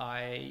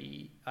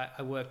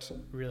worked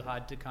real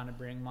hard to kind of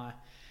bring my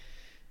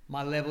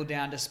level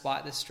down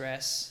despite the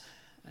stress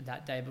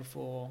that day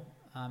before,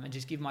 and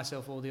just give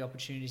myself all the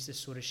opportunities to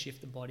sort of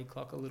shift the body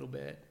clock a little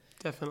bit.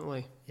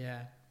 Definitely.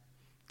 Yeah.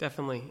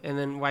 Definitely. And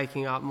then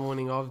waking up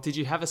morning of, did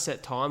you have a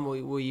set time?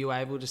 Were you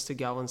able just to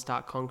go and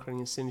start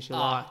conquering as soon as you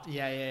liked?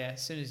 Yeah.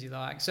 As soon as you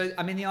like. So,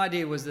 I mean, the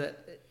idea was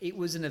that it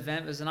was an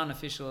event, it was an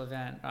unofficial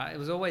event, right? It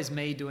was always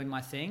me doing my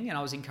thing, and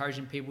I was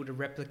encouraging people to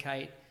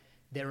replicate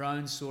their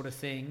own sort of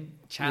thing,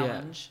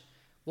 challenge. Yeah.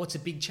 What's a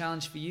big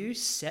challenge for you?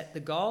 Set the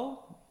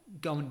goal,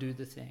 go and do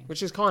the thing.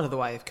 Which is kind of the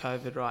way of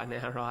COVID right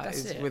now, right?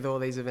 That's it. With all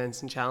these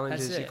events and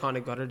challenges, you kind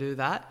of got to do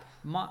that.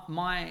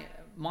 My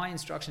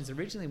instructions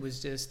originally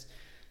was just...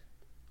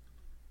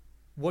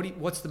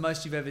 What's the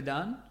most you've ever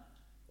done?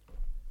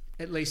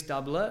 At least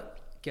double it.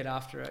 Get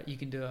after it. You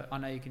can do it. I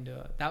know you can do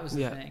it. That was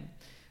the thing.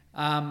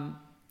 And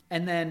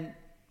then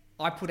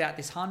I put out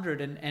this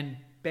 100 and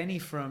Benny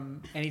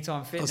from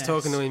Anytime Fitness. I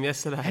was talking to him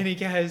yesterday. And he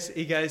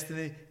goes to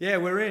me, yeah,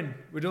 we're in.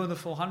 We're doing the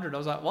 400. I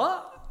was like,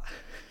 what?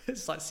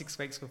 It's like 6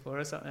 weeks before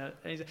or something. And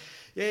he's like,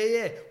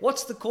 yeah.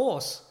 What's the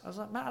course? I was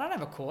like, man, I don't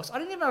have a course. I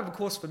didn't even have a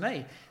course for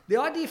me. The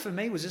idea for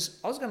me was just,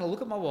 I was going to look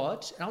at my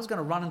watch and I was going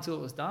to run until it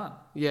was done.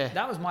 Yeah.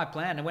 That was my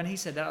plan. And when he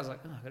said that, I was like,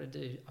 oh, I've got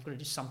to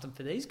do something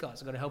for these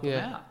guys. I've got to help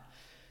them out.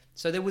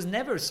 So there was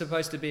never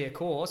supposed to be a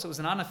course. It was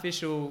an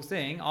unofficial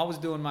thing. I was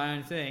doing my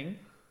own thing.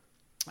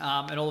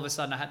 And all of a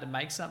sudden I had to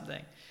make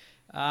something.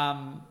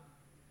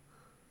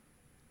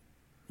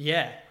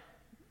 Yeah.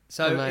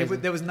 So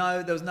there was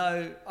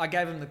no. I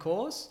gave them the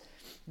course.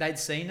 They'd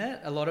seen it,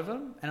 a lot of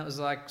them, and it was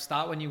like,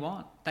 start when you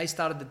want. They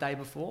started the day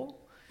before.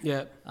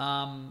 Yeah.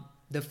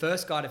 The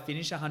first guy to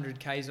finish 100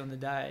 Ks on the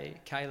day,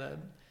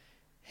 Caleb,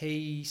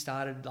 he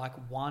started like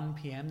 1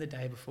 p.m. the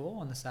day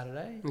before on the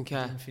Saturday.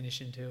 Okay. He didn't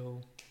finish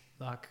until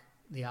like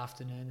the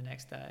afternoon the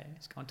next day.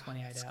 It's gone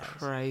 28 hours.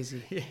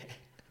 Crazy. Yeah.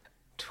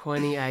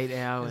 28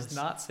 hours. It's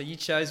nuts. So you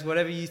chose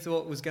whatever you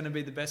thought was going to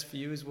be the best for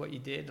you is what you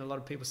did. A lot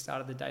of people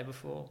started the day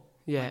before.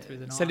 Yeah.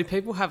 So do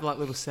people have like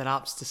little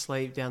setups to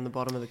sleep down the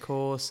bottom of the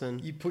course?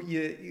 And you put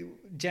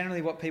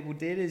generally what people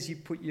did is you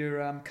put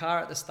your car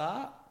at the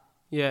start.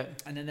 Yeah.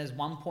 And then there's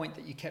one point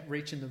that you kept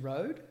reaching the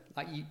road.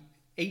 Like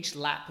each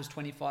lap was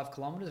 25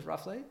 kilometers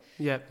roughly.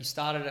 Yeah. You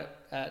started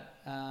at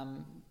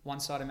one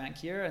side of Mount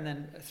Keira, and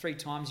then 3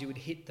 times you would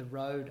hit the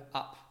road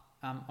up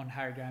on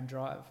Harry Graham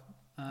Drive.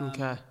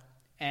 Okay.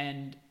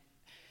 And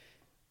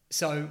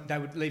so they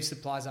would leave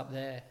supplies up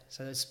there.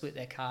 So they'd split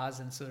their cars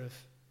and sort of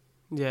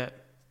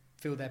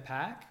fill their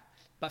pack.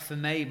 But for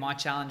me, my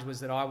challenge was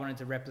that I wanted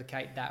to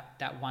replicate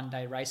that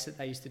one-day race that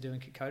they used to do in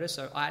Kokoda.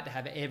 So I had to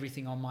have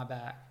everything on my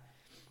back.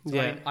 So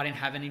I didn't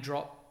have any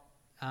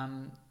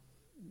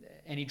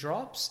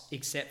drops,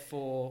 except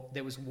for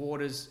there was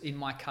waters in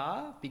my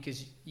car,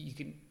 because you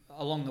can,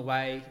 along the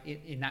way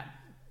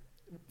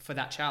for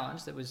that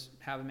challenge that was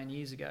however many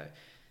years ago,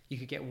 you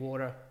could get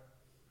water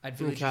at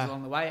villages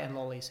along the way, and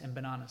lollies and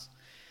bananas.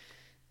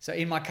 So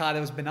in my car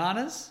there was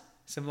bananas,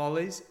 some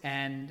lollies,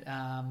 and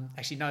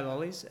actually no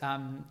lollies,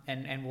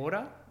 and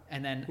water,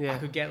 and then I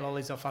could get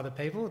lollies off other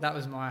people. That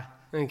was my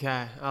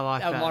that.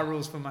 My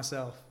rules for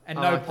myself, and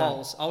no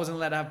poles. I wasn't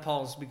allowed to have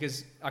poles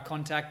because I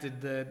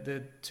contacted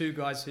the 2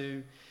 guys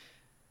who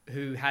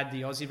had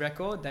the Aussie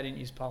record. They didn't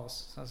use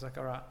poles, so I was like,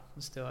 all right,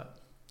 let's do it.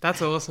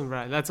 That's awesome,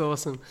 bro. That's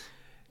awesome.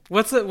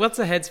 What's the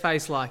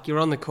headspace like? You're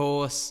on the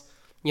course.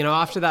 You know,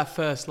 after that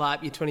first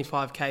lap, you're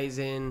 25 Ks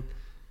in,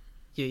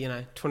 you're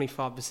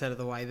 25% of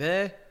the way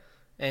there.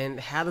 And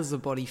how does the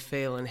body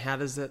feel, and how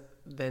does it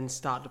then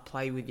start to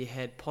play with your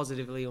head,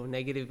 positively or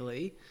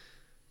negatively?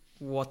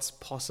 What's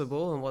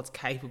possible and what's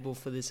capable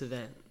for this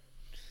event?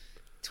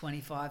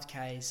 25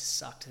 Ks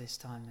sucked this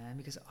time, man,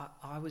 because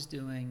I was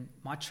doing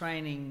my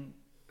training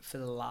for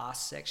the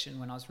last section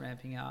when I was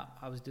ramping up.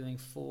 I was doing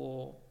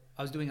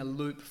a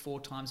loop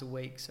 4 times a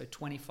week. So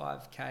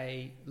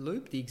 25K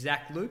loop, the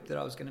exact loop that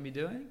I was going to be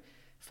doing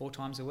 4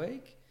 times a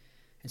week.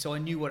 And so I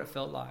knew what it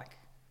felt like,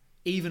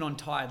 even on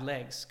tired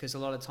legs, because a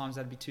lot of times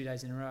that'd be 2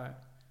 days in a row.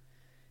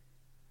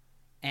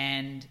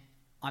 And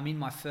I'm in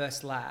my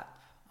first lap.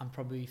 I'm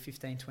probably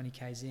 15, 20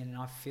 Ks in, and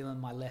I'm feeling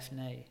my left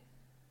knee.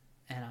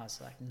 And I was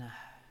like, nah,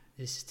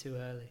 this is too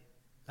early.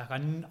 Like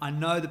I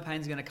know the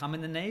pain's going to come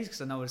in the knees,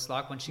 because I know what it's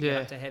like once you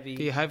get up to heavy.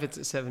 You hope it's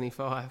at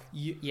 75.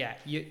 You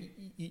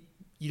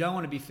don't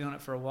want to be feeling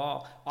it for a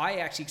while. I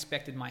actually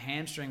expected my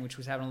hamstring, which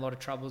was having a lot of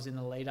troubles in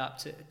the lead up,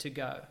 to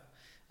go.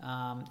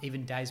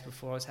 Even days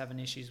before, I was having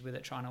issues with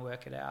it, trying to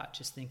work it out,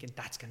 just thinking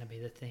that's going to be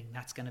the thing.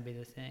 That's going to be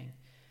the thing.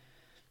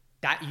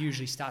 That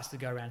usually starts to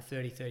go around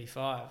 30,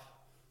 35.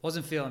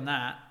 Wasn't feeling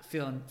that.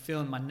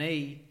 Feeling my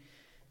knee,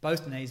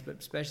 both knees, but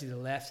especially the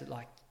left at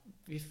like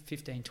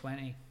 15,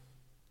 20.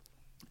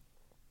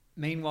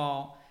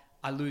 Meanwhile,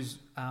 I lose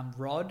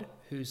Rod,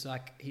 who's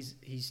like,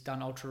 he's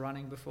done ultra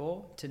running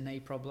before, to knee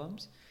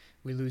problems.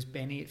 We lose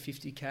Benny at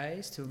 50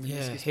 Ks to a meniscus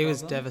problem. He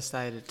was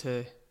devastated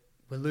too.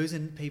 We're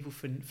losing people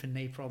for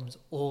knee problems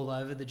all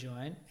over the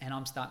joint, and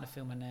I'm starting to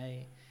feel my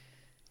knee.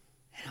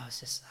 And I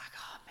was just like,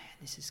 oh man,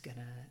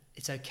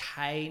 it's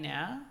okay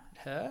now. It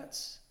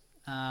hurts.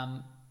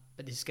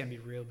 But this is going to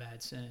be real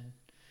bad soon.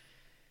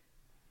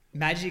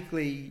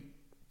 Magically,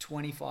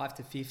 25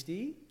 to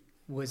 50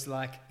 was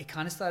like, it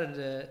kind of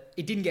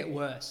it didn't get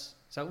worse.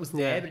 So it was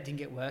there, but it didn't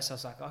get worse. I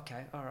was like,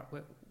 okay, all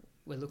right,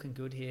 we're looking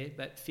good here.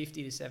 But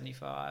 50 to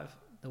 75,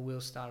 the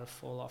wheels started to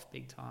fall off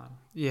big time.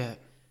 Yeah.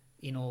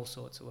 In all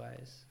sorts of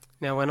ways.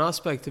 Now, when I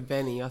spoke to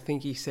Benny, I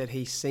think he said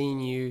he's seen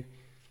you,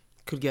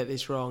 could get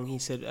this wrong, he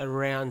said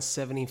around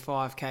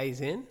 75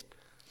 Ks in.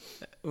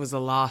 It was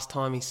the last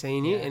time he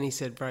seen you, and he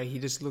said, bro, he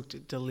just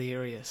looked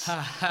delirious.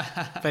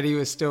 But he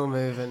was still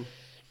moving.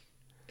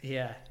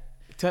 Yeah.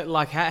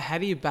 Like, how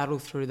do you battle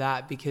through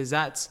that? Because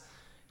that's,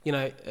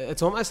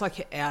 it's almost like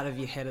you're out of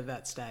your head at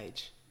that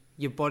stage.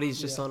 Your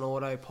body's just on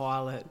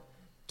autopilot,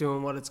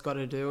 doing what it's got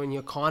to do, and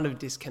you're kind of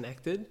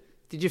disconnected.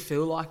 Did you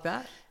feel like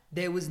that?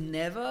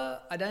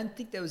 I don't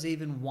think there was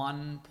even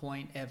one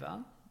point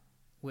ever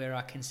where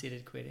I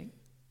considered quitting.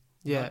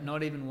 Yeah.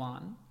 Not even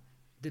one.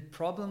 The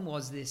problem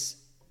was this,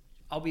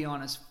 I'll be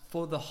honest,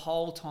 for the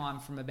whole time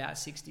from about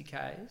 60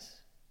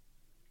 Ks,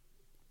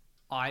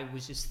 I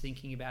was just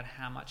thinking about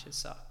how much it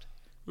sucked.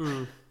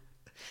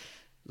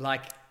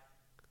 Like,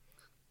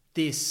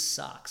 this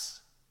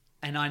sucks.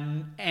 And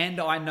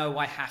I know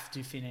I have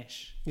to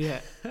finish.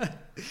 Yeah.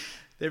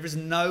 There is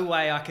no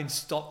way I can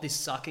stop this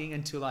sucking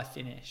until I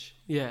finish.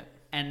 Yeah.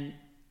 And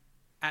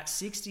at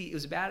 60, it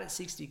was about at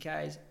 60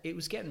 Ks, it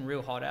was getting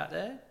real hot out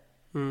there.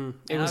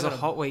 It was a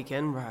hot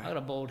weekend, bro. I got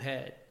a bald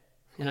head.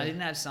 And I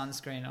didn't have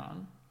sunscreen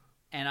on.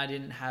 And I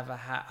didn't have a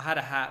hat. I had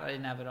a hat, I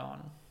didn't have it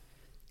on.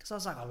 Because I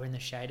was like, we're in the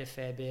shade a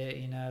fair bit,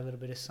 a little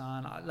bit of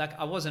sun.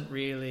 I wasn't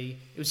really,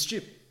 it was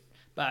stupid.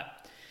 But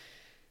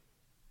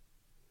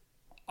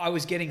I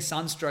was getting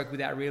sunstroke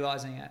without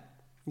realising it.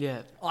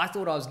 Yeah. I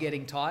thought I was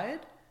getting tired.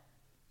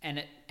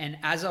 And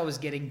as I was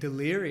getting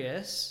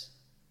delirious,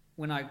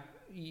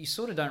 you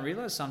sort of don't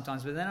realise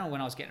sometimes, but then when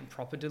I was getting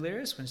proper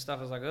delirious, when stuff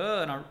was like,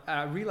 oh, and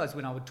I realised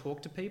when I would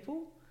talk to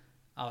people,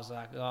 I was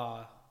like,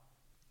 oh,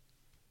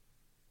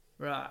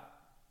 right,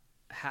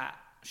 hat,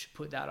 I should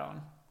put that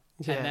on.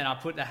 Yeah. And then I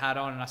put the hat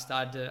on and I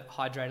started to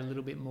hydrate a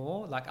little bit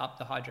more, like up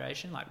the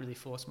hydration, like really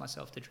force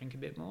myself to drink a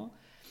bit more.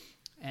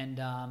 and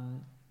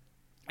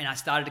I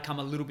started to come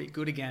a little bit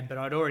good again, but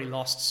I'd already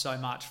lost so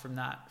much from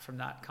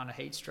that kind of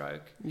heat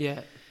stroke.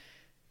 Yeah.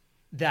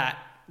 That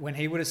when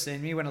he would have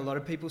seen me, when a lot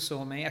of people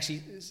saw me,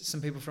 actually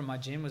some people from my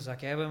gym was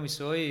like, yeah, when we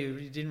saw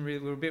you, we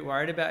were a bit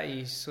worried about you.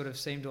 You sort of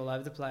seemed all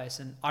over the place.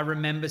 And I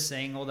remember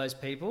seeing all those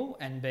people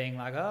and being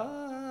like,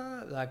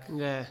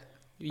 yeah,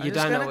 you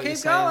don't know what you're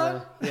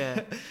saying.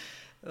 Yeah.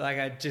 Like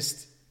I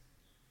just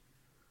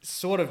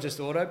sort of just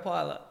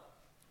autopilot.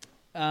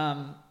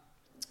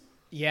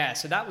 Yeah,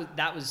 so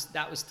that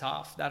was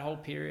tough. That whole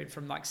period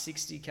from like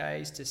 60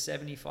 Ks to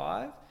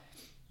 75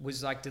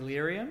 was like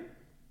delirium.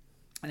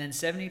 And then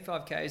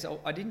 75 Ks,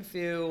 I didn't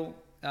feel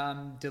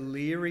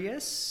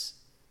delirious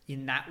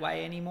in that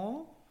way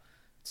anymore.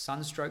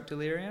 Sunstroke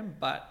delirium,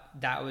 but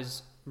that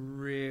was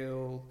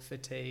real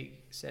fatigue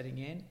setting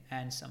in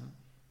and some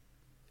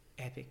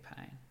epic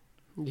pain.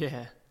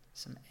 Yeah.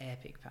 Some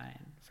epic pain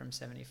from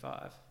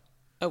 75.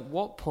 At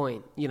what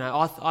point,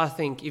 I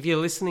think if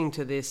you're listening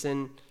to this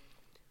and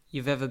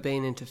you've ever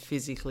been into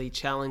physically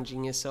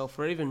challenging yourself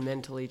or even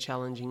mentally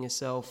challenging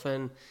yourself,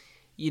 and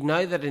you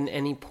know that in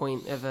any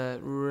point of a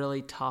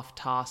really tough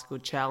task or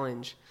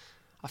challenge,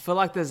 I feel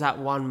like there's that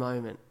one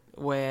moment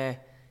where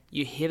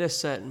you hit a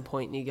certain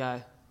point and you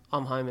go,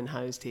 I'm home and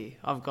hosed here.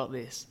 I've got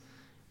this.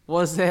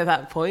 Was there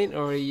that point,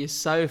 or are you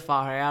so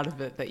far out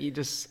of it that you're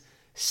just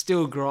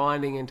still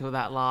grinding until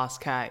that last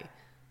K?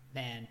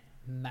 Man,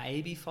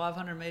 maybe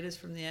 500 meters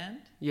from the end.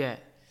 Yeah.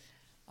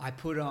 I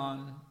put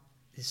on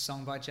this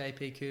song by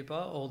JP Cooper,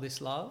 All This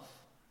Love.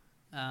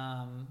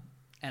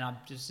 And I'm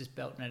just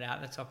belting it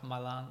out at the top of my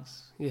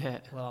lungs. Yeah.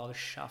 While I was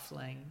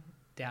shuffling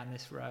down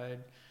this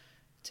road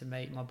to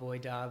meet my boy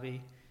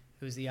Darby,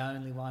 who was the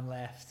only one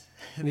left,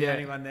 the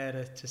only one there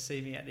to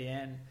see me at the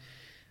end.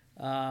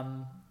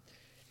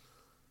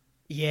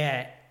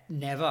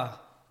 Never.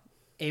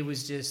 It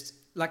was just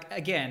like,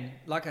 again,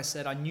 like I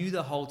said, I knew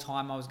the whole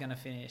time I was going to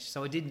finish.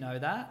 So I did know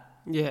that.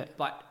 Yeah.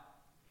 But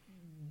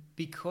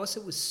because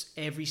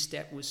every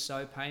step was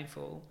so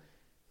painful,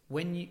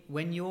 when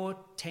you're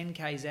 10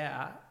 Ks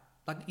out,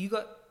 like you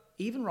got,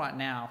 even right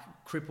now,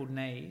 crippled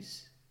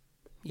knees.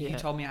 You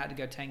told me I had to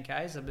go 10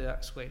 Ks, I'd be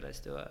like, sweet, let's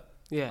do it.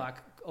 Yeah. Like,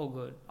 all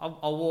good.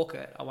 I'll walk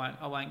it. I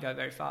won't go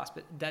very fast,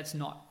 but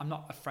I'm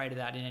not afraid of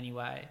that in any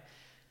way.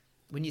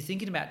 When you're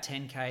thinking about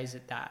 10 Ks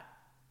at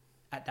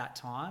that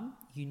time,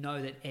 you know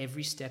that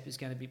every step is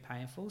going to be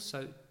painful.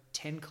 So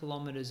 10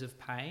 kilometers of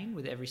pain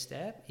with every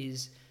step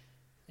is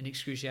an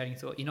excruciating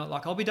thought. You're not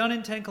like, I'll be done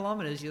in 10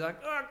 kilometers. You're like,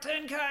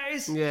 10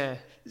 Ks. Yeah.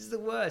 This is the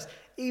worst.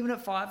 Even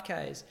at 5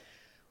 Ks.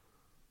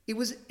 It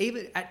was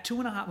even at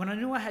 2.5, when I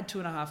knew I had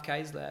 2.5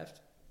 Ks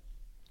left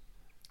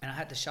and I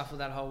had to shuffle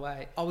that whole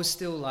way, I was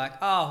still like,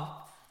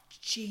 oh,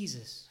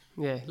 Jesus.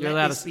 Yeah, you're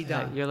allowed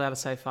to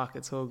say fuck,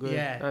 it's all good.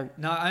 Yeah,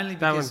 no, only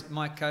because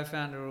my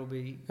co-founder will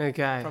be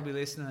probably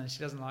listening and she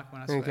doesn't like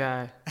when I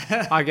swear.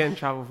 Okay, I get in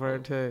trouble for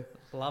it too.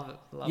 Love it,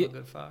 a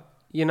good fuck.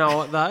 You know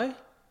what though?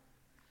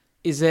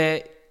 Is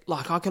there,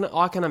 like, I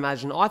can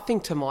imagine, I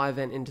think to my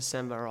event in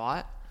December,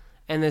 right?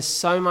 And there's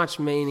so much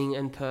meaning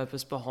and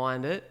purpose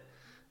behind it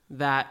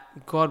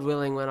that, God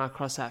willing, when I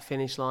cross that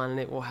finish line and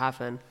it will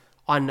happen,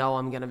 I know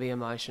I'm going to be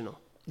emotional.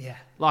 Yeah.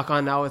 Like,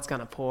 I know it's going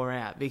to pour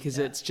out because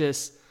it's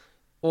just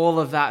all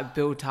of that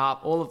built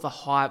up, all of the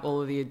hype,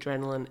 all of the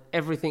adrenaline,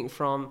 everything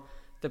from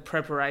the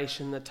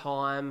preparation, the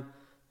time,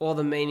 all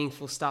the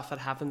meaningful stuff that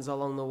happens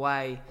along the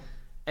way,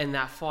 and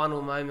that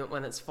final moment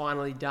when it's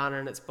finally done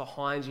and it's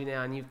behind you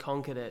now and you've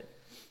conquered it.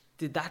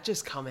 Did that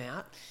just come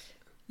out?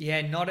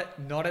 Yeah, not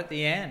at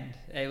the end.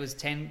 It was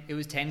 10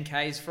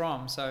 Ks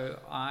from. So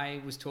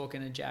I was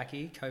talking to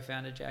Jackie,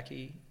 co-founder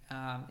Jackie,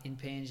 in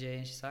PNG,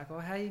 and she's like, "Oh,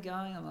 how are you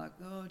going?" I'm like,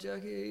 "Oh,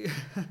 Jackie."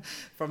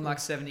 From like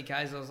 70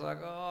 Ks, I was like,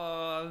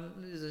 "Oh,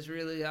 this is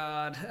really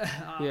hard.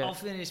 I'll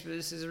finish, but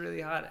this is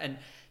really hard." And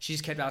she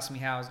just kept asking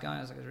me how I was going.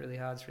 I was like, "It's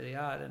really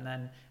hard." And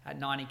then at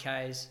 90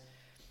 Ks,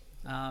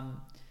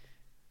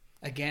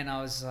 again,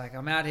 I was like,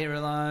 "I'm out here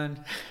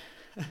alone.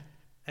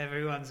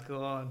 Everyone's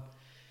gone."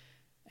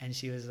 And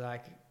she was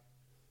like,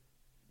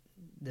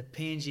 "The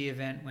PNG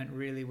event went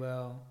really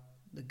well.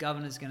 The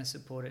governor's going to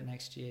support it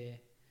next year.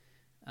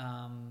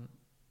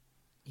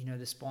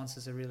 The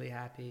sponsors are really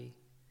happy.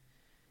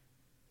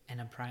 And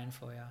I'm praying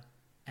for you."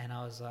 And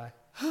I was like,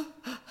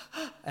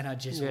 and I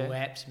just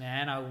wept,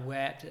 man. I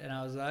wept and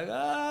I was like,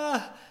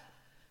 ah.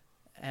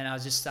 And I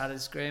just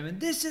started screaming,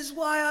 "This is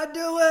why I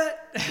do it,"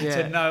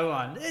 to no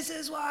one. "This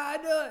is why I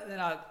do it."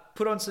 And I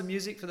put on some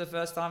music for the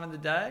first time in the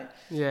day.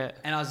 Yeah.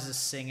 And I was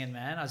just singing,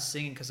 man. I was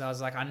singing because I was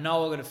like, I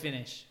know I've got to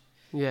finish.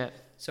 Yeah.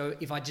 So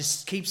if I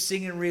just keep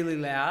singing really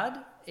loud,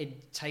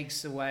 it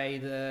takes away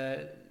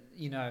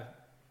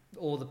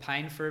all the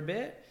pain for a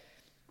bit.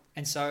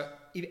 And so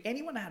if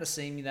anyone had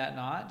seen me that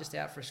night, just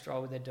out for a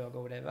stroll with their dog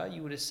or whatever,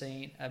 you would have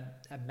seen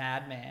a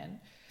madman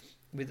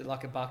with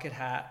like a bucket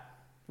hat,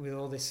 with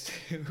all this,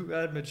 who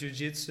had my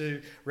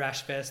jiu-jitsu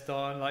rash vest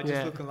on, like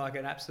just looking like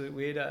an absolute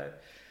weirdo.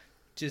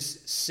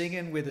 Just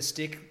singing with a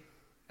stick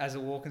as a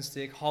walking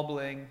stick,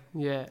 hobbling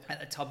at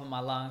the top of my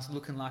lungs,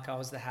 looking like I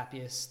was the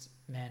happiest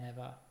man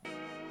ever.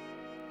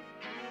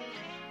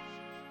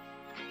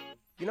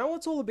 You know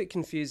what's all a bit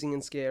confusing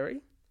and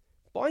scary?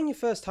 Buying your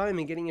first home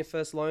and getting your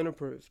first loan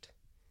approved.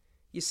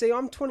 You see,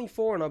 I'm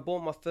 24 and I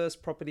bought my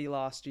first property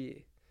last year.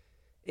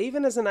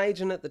 Even as an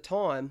agent at the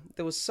time,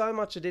 there was so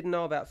much I didn't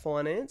know about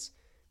finance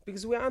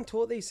because we aren't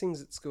taught these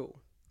things at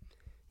school.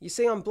 You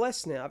see, I'm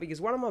blessed now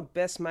because one of my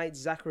best mates,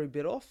 Zachary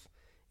Bidoff,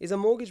 is a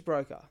mortgage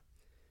broker.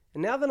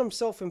 And now that I'm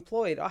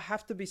self-employed, I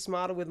have to be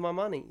smarter with my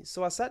money.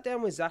 So I sat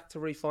down with Zach to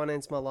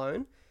refinance my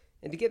loan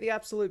and to get the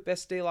absolute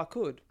best deal I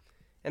could.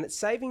 And it's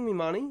saving me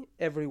money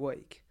every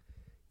week.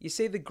 You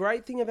see, the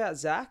great thing about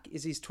Zach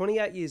is he's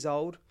 28 years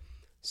old,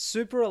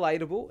 super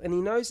relatable, and he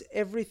knows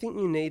everything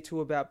you need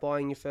to about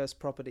buying your first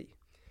property.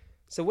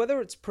 So whether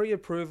it's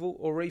pre-approval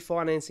or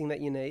refinancing that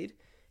you need,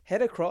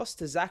 head across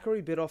to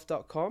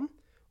zacharybidoff.com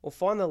or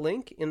find the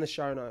link in the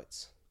show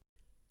notes.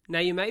 Now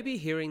you may be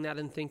hearing that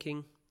and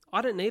thinking,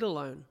 I don't need a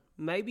loan.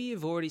 Maybe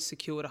you've already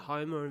secured a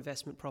home or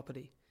investment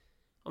property.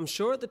 I'm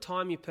sure at the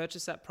time you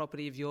purchased that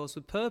property of yours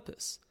with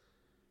purpose.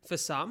 For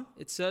some,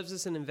 it serves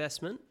as an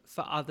investment.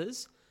 For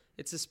others,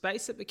 it's a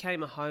space that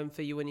became a home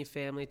for you and your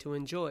family to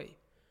enjoy.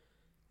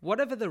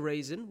 Whatever the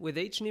reason, with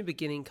each new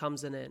beginning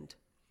comes an end.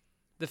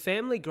 The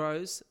family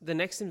grows, the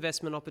next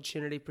investment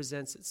opportunity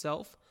presents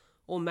itself,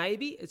 or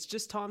maybe it's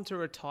just time to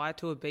retire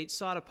to a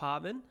beachside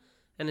apartment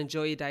and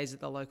enjoy your days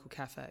at the local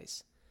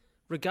cafes.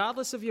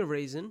 Regardless of your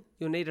reason,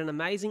 you'll need an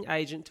amazing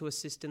agent to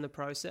assist in the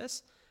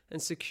process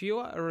and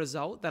secure a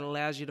result that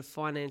allows you to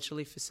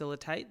financially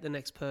facilitate the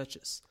next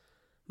purchase.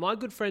 My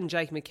good friend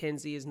Jake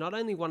McKenzie is not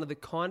only one of the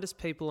kindest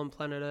people on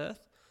planet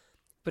Earth,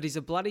 but he's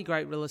a bloody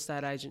great real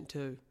estate agent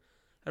too.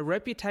 A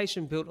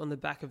reputation built on the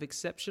back of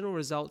exceptional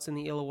results in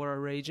the Illawarra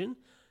region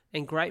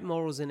and great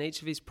morals in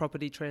each of his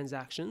property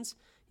transactions,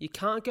 you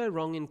can't go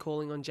wrong in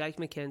calling on Jake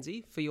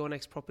McKenzie for your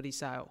next property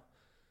sale.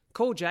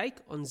 Call Jake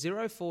on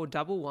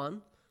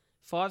 0411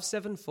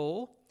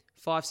 574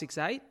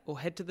 568 or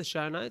head to the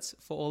show notes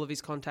for all of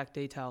his contact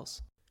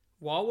details.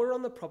 While we're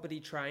on the property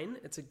train,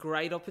 it's a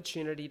great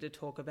opportunity to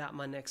talk about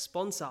my next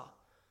sponsor.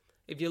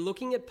 If you're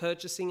looking at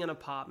purchasing an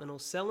apartment or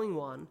selling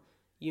one,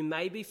 you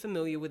may be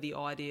familiar with the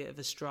idea of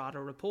a strata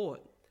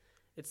report.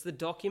 It's the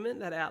document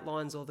that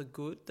outlines all the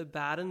good, the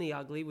bad and the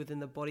ugly within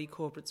the body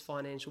corporate's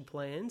financial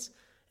plans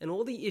and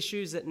all the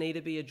issues that need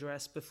to be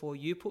addressed before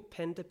you put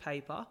pen to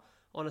paper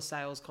on a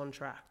sales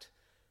contract.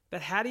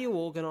 But how do you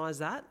organise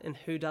that and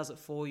who does it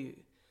for you?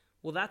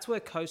 Well, that's where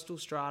Coastal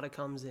Strata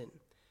comes in.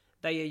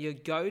 They are your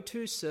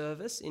go-to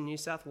service in New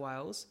South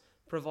Wales,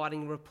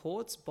 providing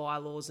reports,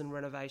 bylaws and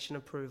renovation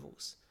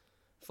approvals.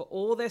 For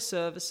all their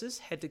services,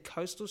 head to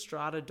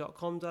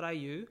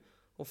coastalstrata.com.au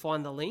or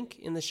find the link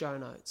in the show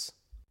notes.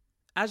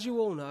 As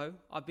you all know,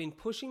 I've been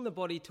pushing the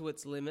body to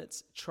its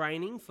limits,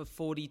 training for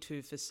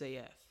 42 for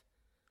CF.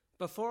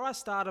 Before I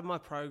started my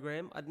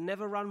program, I'd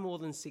never run more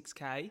than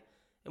 6K,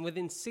 and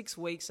within 6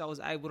 weeks I was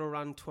able to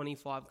run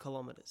 25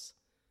 kilometres.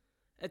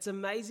 It's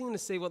amazing to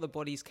see what the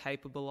body's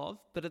capable of,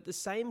 but at the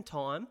same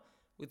time,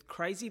 with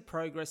crazy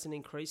progress and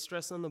increased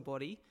stress on the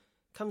body,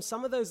 come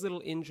some of those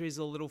little injuries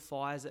or little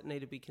fires that need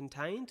to be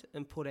contained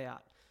and put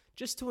out,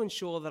 just to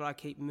ensure that I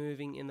keep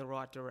moving in the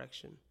right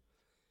direction.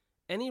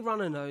 Any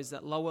runner knows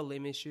that lower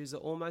limb issues are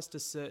almost a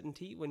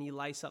certainty when you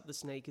lace up the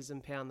sneakers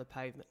and pound the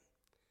pavement.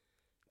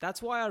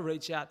 That's why I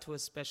reach out to a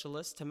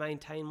specialist to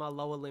maintain my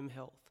lower limb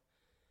health.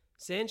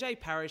 Sanjay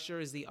Parisher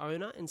is the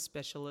owner and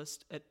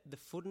specialist at the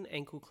Foot and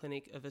Ankle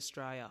Clinic of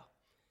Australia.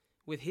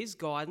 With his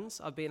guidance,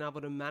 I've been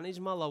able to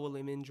manage my lower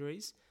limb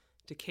injuries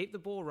to keep the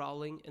ball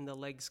rolling and the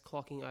legs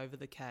clocking over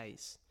the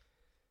Ks.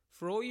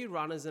 For all you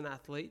runners and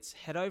athletes,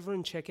 head over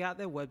and check out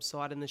their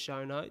website in the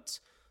show notes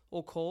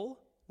or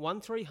call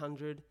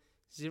 1300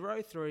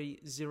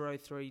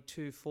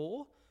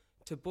 030324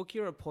 to book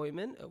your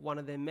appointment at one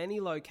of their many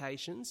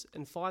locations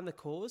and find the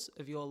cause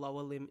of your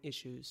lower limb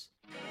issues.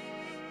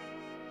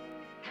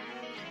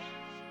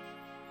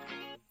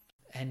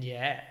 And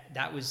yeah,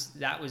 that was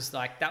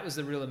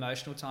the real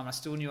emotional time. I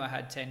still knew I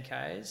had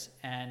 10Ks,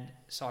 and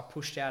so I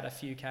pushed out a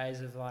few Ks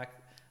of like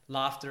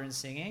laughter and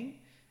singing,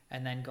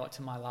 and then got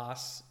to my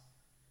last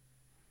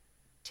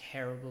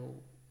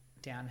terrible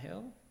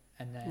downhill,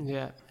 and then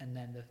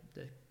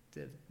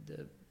the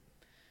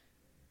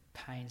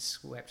pain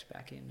swept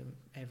back into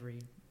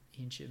every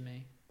inch of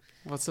me.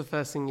 What's the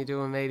first thing you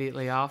do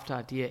immediately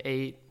after? Do you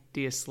eat? Do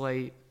you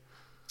sleep?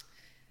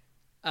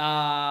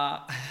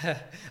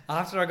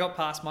 After I got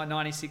past my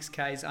 96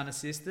 Ks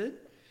unassisted,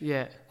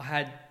 I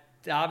had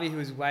Darby who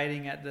was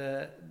waiting at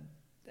the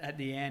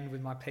end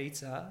with my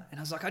pizza, and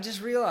I was like, I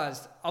just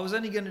realised I was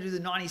only going to do the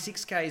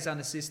 96 Ks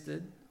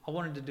unassisted. I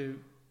wanted to do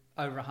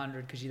over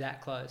 100 because you're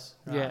that close,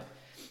 right? Yeah.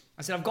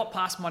 I said, I've got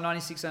past my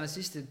 96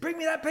 unassisted. Bring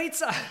me that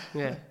pizza.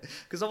 Yeah.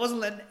 Because I wasn't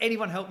letting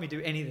anyone help me do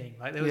anything.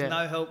 Like there was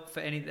no help for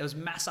any. There was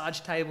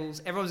massage tables.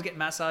 Everyone was getting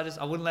massages.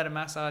 I wouldn't let them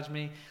massage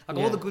me. Like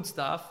all the good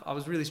stuff. I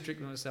was really strict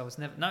with myself. It's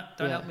never, no,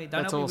 don't help me.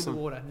 Don't help me with the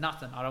water.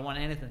 Nothing. I don't want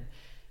anything.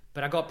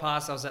 But I got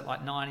past. I was at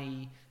like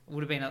 90.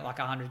 Would have been at like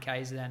 100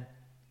 Ks then.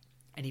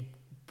 And he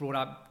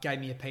gave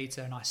me a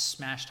pizza, and I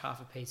smashed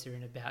half a pizza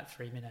in about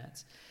 3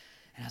 minutes.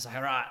 And I was like,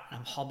 all right. And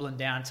I'm hobbling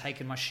down,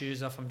 taking my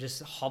shoes off. I'm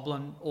just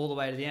hobbling all the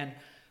way to the end.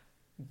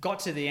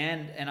 Got to the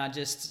end and I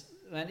just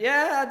went,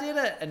 yeah, I did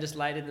it. And just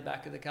laid in the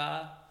back of the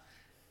car.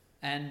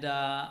 And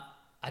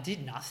I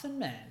did nothing,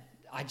 man.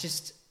 I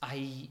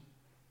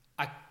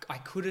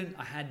couldn't,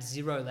 I had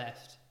zero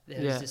left.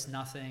 There was just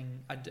nothing.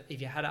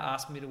 If you had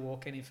asked me to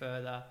walk any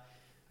further,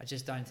 I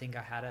just don't think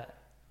I had it.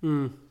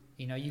 Mm.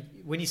 You know,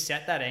 when you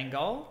set that end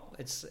goal,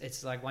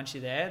 it's like once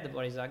you're there, the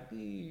body's like,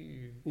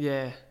 ew.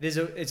 Yeah.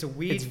 It's a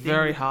weird. It's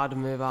very hard to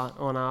move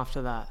on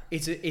after that.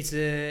 It's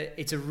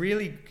a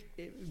really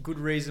good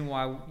reason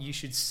why you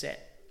should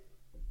set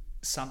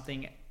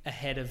something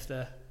ahead of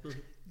the,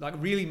 like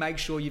really make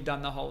sure you've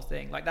done the whole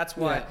thing. Like that's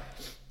why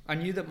I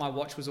knew that my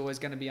watch was always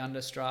going to be under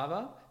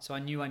Strava, so I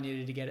knew I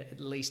needed to get at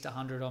least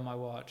 100 on my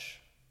watch.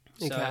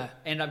 So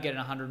end up getting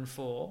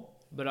 104.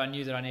 But I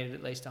knew that I needed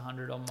at least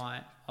 100 on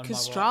my watch.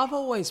 Because Strava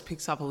always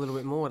picks up a little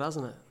bit more,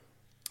 doesn't it?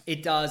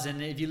 It does,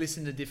 and if you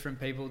listen to different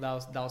people,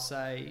 they'll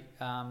say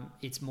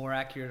it's more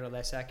accurate or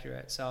less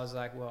accurate. So I was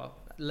like, well,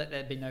 let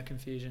there be no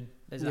confusion.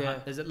 There's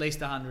at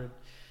least 100.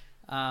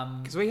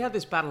 Because we had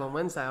this battle on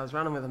Wednesday. I was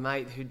running with a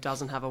mate who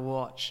doesn't have a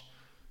watch,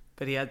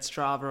 but he had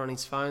Strava on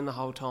his phone the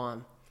whole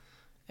time.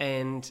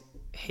 And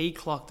he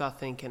clocked, I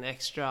think, an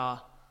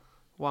extra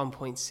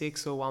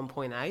 1.6 or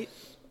 1.8.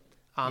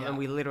 And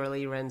we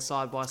literally ran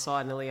side by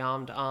side, nearly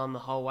arm to arm the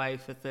whole way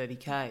for 30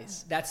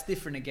 Ks. That's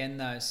different again,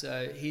 though.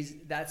 So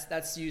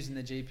that's using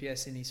the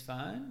GPS in his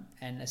phone.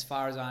 And as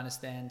far as I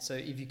understand, so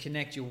if you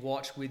connect your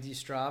watch with your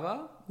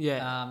Strava,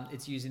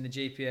 it's using the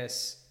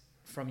GPS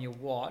from your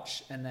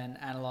watch and then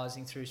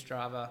analysing through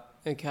Strava.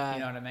 Okay.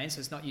 You know what I mean? So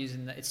it's not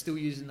using it's still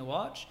using the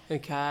watch.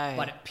 Okay.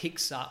 But it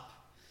picks up.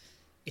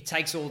 It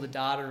takes all the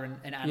data and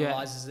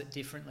analyses it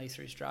differently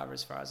through Strava,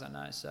 as far as I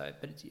know. So,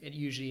 but it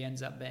usually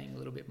ends up being a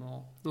little bit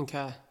more.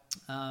 Okay.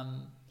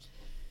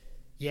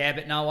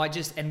 But no, we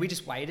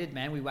just waited,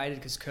 man. We waited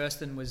because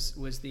Kirsten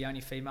was the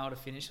only female to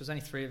finish. There was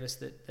only 3 of us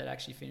that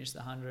actually finished the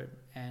 100,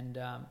 and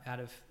out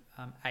of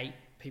 8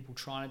 people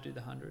trying to do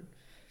the 100,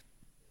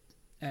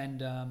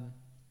 and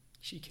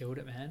she killed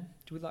it, man.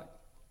 With like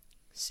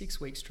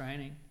 6 weeks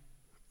training.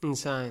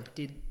 Insane.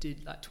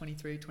 Did like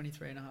 23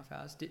 and a half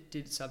hours.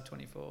 Did sub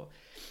 24.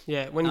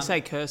 Yeah. When you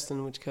say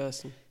Kirsten, which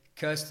Kirsten?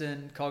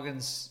 Kirsten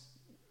Coggins.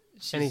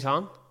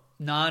 Anytime?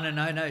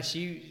 No.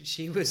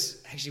 She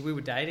was actually, we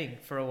were dating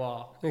for a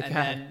while.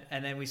 Okay.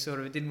 And then we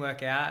sort of, it didn't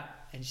work out.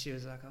 And she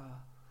was like, oh,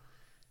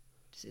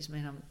 does this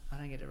mean I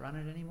don't get to run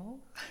it anymore?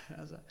 And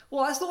I was like,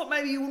 well, I thought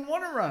maybe you wouldn't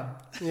want to run.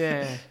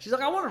 Yeah. She's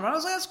like, I want to run. I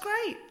was like, that's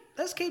great.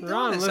 Let's keep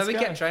doing it. So we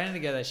kept training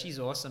together. She's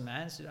awesome,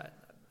 man. She's an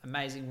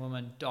amazing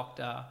woman,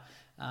 doctor.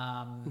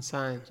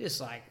 Insane. Just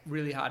like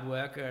really hard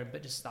worker,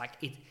 but just like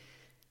it.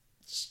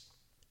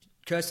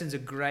 Kirsten's a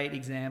great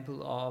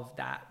example of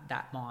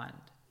that mind.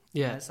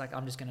 Yeah. You know, it's like,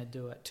 I'm just going to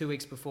do it. 2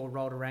 weeks before,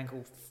 rolled her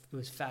ankle,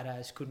 was fat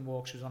as, couldn't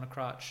walk, she was on a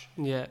crutch.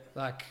 Yeah.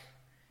 Like,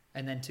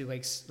 and then 2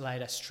 weeks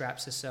later,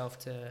 straps herself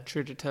to...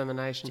 True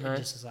determination, hey?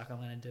 Just was like, I'm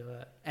going to do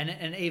it.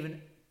 And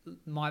even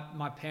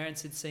my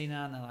parents had seen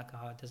her and they're like,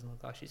 oh, it doesn't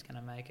look like she's going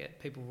to make it.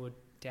 People were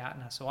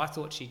doubting her. So I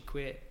thought she'd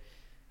quit.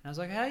 And I was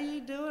like, how are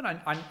you doing?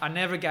 I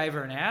never gave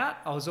her an out.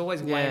 I was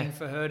always waiting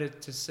for her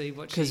to see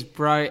what she... Because,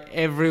 bro,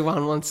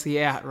 everyone wants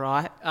the out,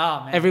 right?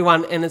 Oh, man.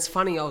 Everyone. And it's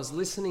funny, I was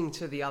listening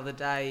to the other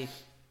day,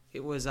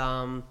 it was,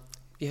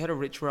 you heard of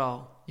Rich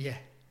Roll? Yeah.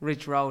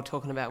 Rich Roll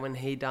talking about when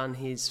he done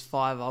his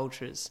 5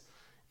 ultras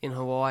in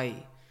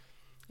Hawaii.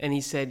 And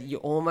he said, you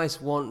almost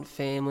want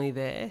family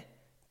there,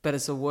 but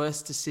it's the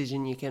worst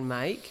decision you can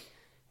make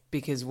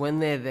because when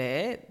they're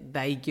there,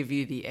 they give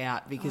you the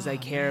out because they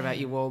care about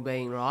your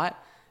well-being, right?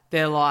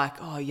 They're like,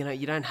 oh, you know,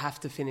 you don't have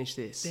to finish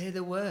this. They're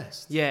the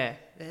worst. Yeah.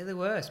 They're the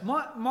worst.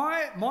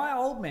 My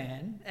old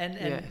man, and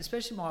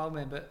especially my old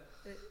man, but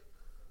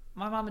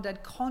my mum and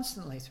dad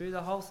constantly through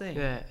the whole thing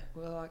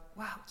were like,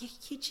 wow,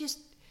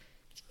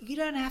 you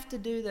don't have to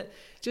do that.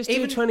 Just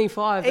do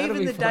 25. That'll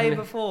even be the fine. Day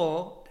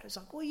before, it was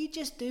like, well, you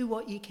just do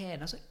what you can.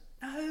 I was like,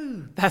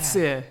 no. That's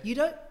it. You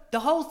don't. The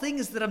whole thing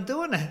is that I'm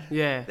doing it.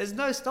 Yeah. There's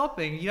no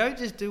stopping. You don't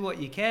just do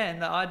what you can.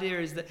 The idea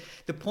is that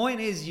the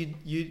point is you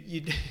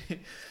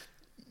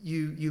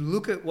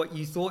look at what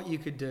you thought you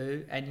could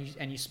do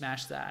and you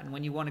smash that. And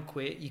when you want to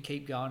quit, you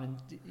keep going and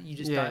you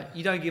just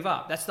don't give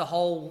up. That's the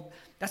whole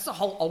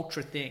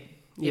ultra thing.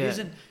 It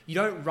isn't, you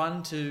don't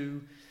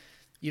go,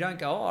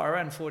 oh, I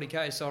ran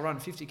 40Ks, so I'll run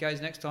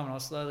 50Ks next time and I'll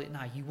slowly.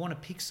 No, you want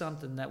to pick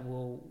something that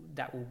will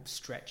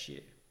stretch you.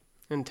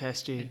 And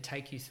test you. And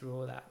take you through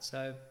all that.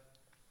 So,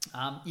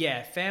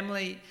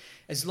 family,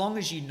 as long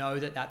as you know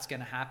that that's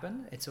going to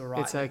happen, it's all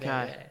right. It's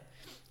okay.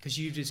 Because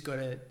you've just got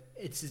to,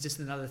 it's just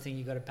another thing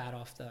you got to bat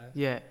off though.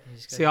 Yeah.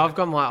 See, I've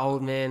got my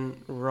old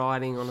man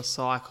riding on a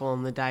cycle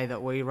on the day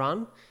that we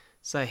run.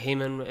 So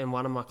him and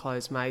one of my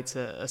close mates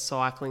are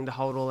cycling to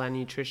hold all our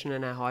nutrition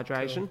and our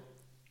hydration. Cool.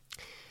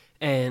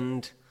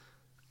 And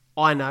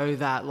I know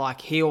that, like,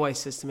 he always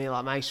says to me,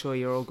 like, make sure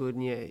you're all good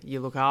and you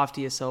look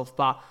after yourself.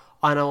 But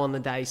I know on the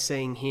day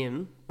seeing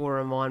him will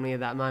remind me of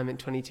that moment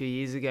 22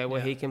 years ago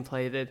where he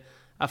completed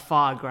a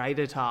far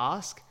greater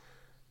task.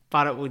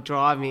 but it would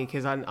drive me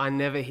because I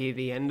never hear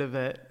the end of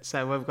it.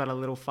 So we've got a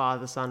little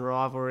father-son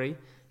rivalry.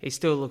 He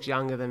still looks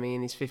younger than me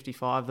and he's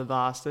 55, the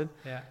bastard.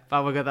 Yeah.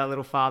 But we've got that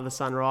little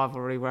father-son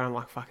rivalry where I'm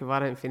like, fuck, if I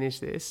don't finish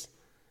this,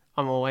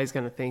 I'm always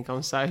going to think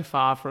I'm so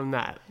far from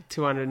that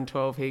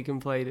 212 he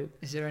completed.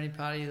 Is there any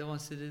part of you that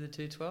wants to do the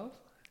 212?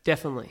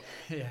 Definitely.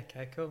 Yeah,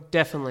 okay, cool.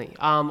 Definitely.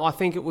 I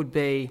think it would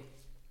be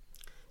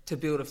to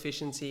build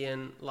efficiency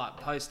and like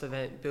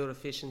post-event, build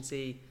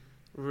efficiency,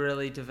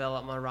 really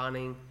develop my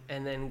running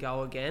and then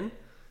go again.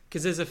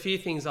 Because there's a few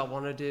things I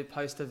want to do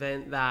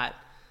post-event that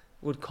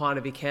would kind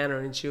of be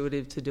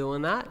counterintuitive to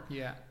doing that.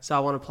 Yeah. So I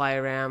want to play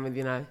around with,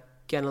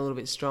 getting a little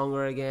bit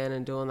stronger again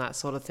and doing that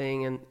sort of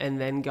thing and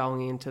then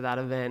going into that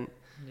event.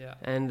 Yeah.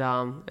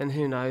 And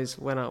who knows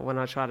when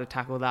I try to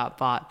tackle that.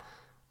 But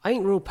I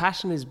think real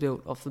passion is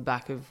built off the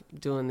back of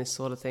doing this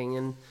sort of thing.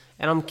 And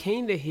I'm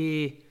keen to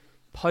hear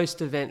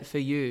post-event for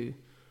you.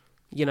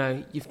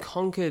 You've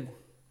conquered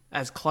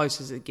as close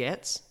as it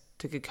gets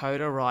to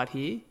Kokoda right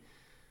here.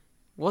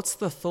 What's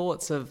the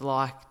thoughts of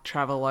like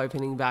travel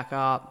opening back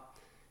up,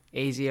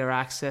 easier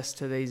access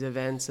to these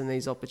events and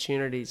these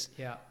opportunities?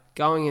 Yeah.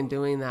 Going and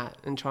doing that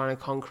and trying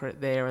to conquer it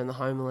there in the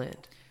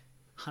homeland.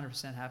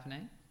 100%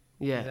 happening.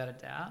 Yeah. Without a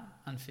doubt.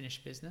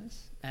 Unfinished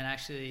business. And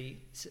actually,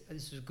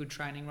 this was a good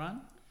training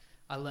run.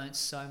 I learned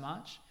so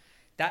much.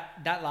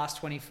 That last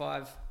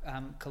 25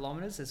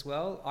 kilometres as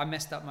well, I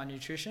messed up my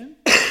nutrition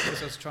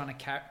because I was trying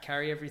to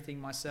carry everything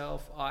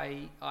myself.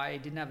 I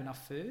didn't have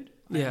enough food.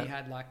 I only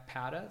had like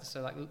powder,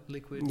 so like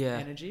liquid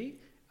energy.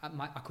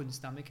 I couldn't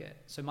stomach it.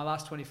 So my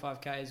last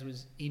 25 Ks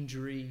was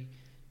injury,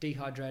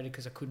 dehydrated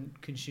because I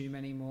couldn't consume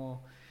anymore.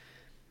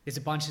 There's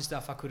a bunch of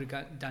stuff I could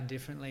have done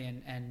differently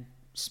and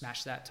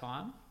smashed that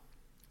time.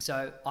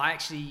 So I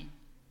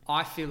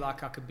feel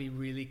like I could be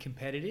really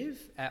competitive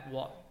at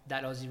what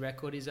that Aussie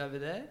record is over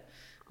there,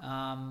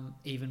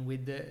 even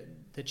with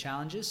the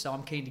challenges. So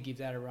I'm keen to give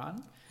that a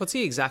run. What's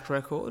the exact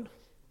record?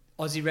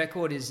 Aussie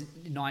record is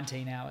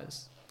 19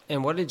 hours.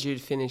 And what did you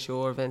finish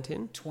your event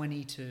in?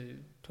 22.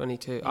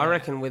 22. Yeah. I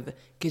reckon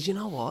because you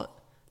know what?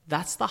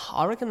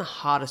 I reckon the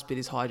hardest bit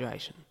is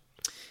hydration.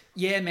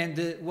 Yeah, man.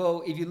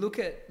 If you look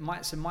at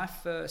my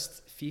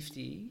first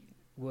 50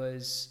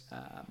 was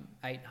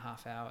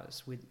 8.5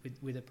 hours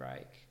with a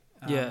break.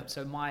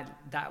 So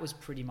that was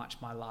pretty much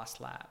my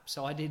last lap.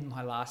 So I did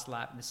my last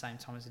lap at the same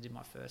time as I did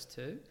my first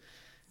two.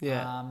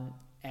 Yeah.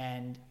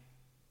 And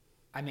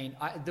I mean,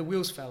 the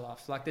wheels fell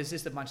off. Like there's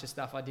just a bunch of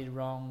stuff I did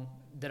wrong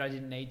that I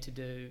didn't need to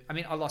do. I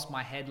mean, I lost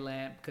my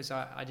headlamp because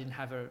I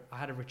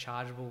had a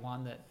rechargeable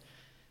one that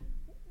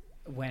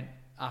went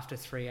after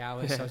 3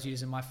 hours. So I was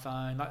using my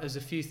phone. Like there's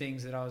a few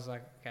things that I was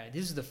like, okay,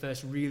 this is the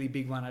first really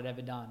big one I'd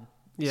ever done.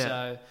 Yeah.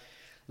 So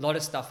a lot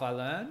of stuff I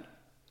learned.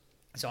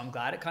 So I'm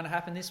glad it kind of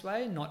happened this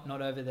way, not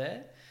over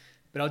there.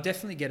 But I'll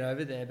definitely get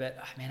over there. But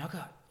man, I've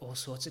got all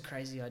sorts of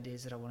crazy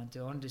ideas that I want to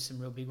do. I want to do some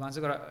real big ones.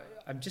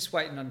 I'm just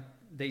waiting on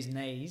these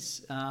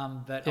knees.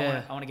 But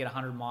I want to get a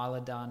 100-miler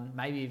done,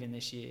 maybe even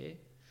this year.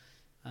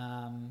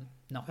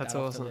 Knock that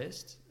off the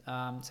list.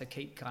 So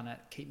keep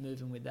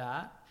moving with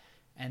that.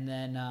 And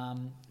then,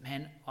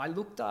 man, I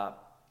looked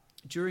up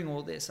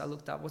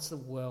what's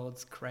the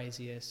world's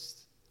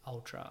craziest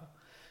ultra.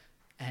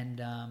 And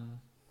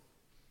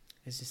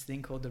there's this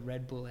thing called the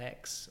Red Bull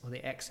X or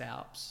the X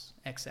Alps.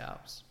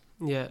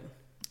 Yeah.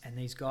 And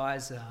these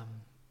guys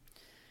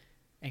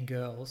and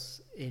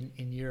girls in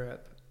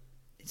Europe,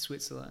 in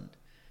Switzerland,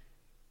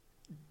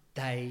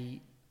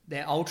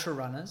 they're ultra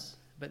runners,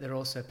 but they're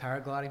also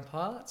paragliding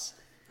pilots.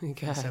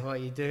 Okay. So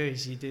what you do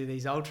is you do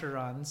these ultra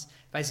runs.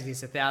 Basically,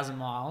 it's 1,000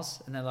 miles,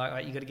 and they're like,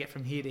 right, you got to get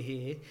from here to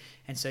here.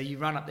 And so you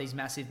run up these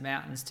massive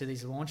mountains to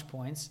these launch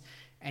points,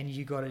 and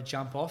you got to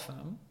jump off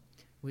them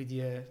with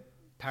your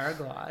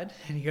paraglide,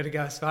 and you got to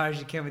go as far as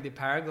you can with your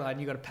paraglide,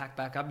 and you got to pack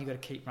back up, and you got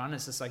to keep running.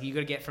 So it's like you got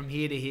to get from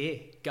here to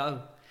here,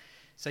 go.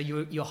 So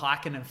you're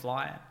hiking and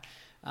flying.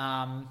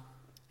 And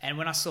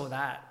when I saw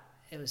that,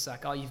 it was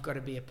like, oh, you've got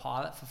to be a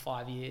pilot for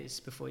 5 years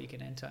before you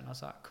can enter. And I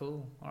was like,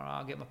 cool, all right,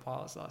 I'll get my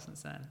pilot's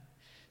license then.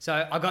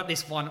 So I got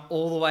this one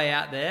all the way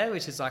out there,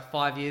 which is like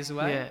 5 years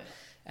away. Yeah.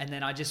 And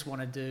then I just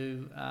want to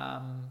do,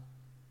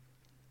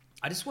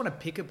 I just want to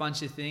pick a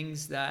bunch of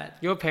things that...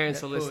 Your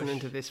parents are listening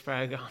to this,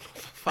 bro, going,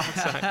 for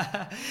fuck's sake.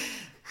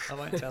 I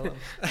won't tell them.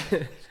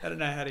 I don't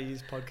know how to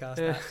use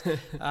podcast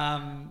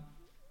apps.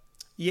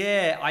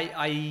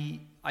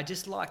 I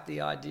just like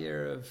the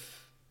idea of,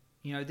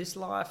 this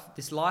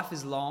life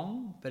is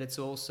long, but it's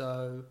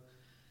also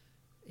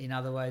in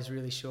other ways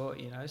really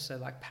short, so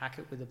like pack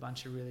it with a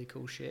bunch of really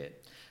cool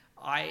shit.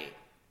 I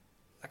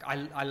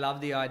love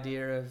the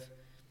idea of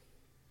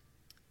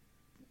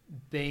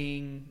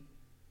being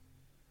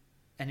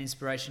an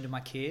inspiration to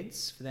my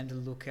kids, for them to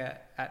look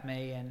at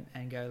me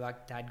and go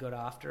like, Dad got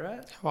after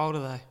it. How old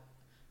are they?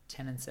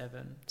 10 and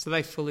 7. So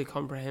they fully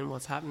comprehend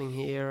what's happening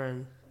here.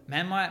 And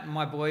man,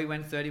 my boy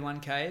went 31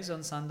 Ks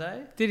on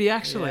Sunday. Did he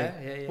actually?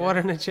 Yeah. What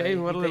an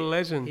achievement! What a little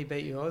legend. He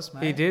beat yours,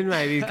 mate. He did,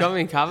 mate. He's got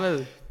me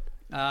covered.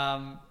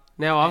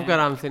 Now I've got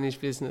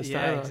unfinished business.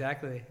 Yeah,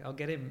 exactly. I'll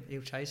get him.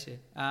 He'll chase you.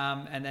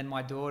 And then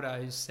my daughter,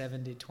 who's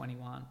 7, did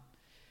 21.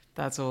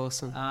 That's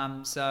awesome.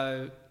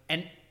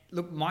 And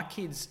look, my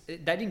kids, they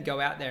didn't go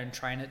out there and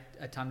train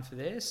a ton for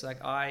this.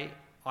 Like I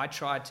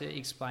tried to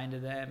explain to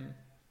them,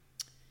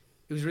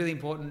 it was really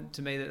important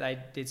to me that they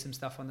did some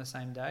stuff on the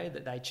same day,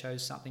 that they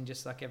chose something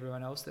just like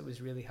everyone else that was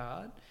really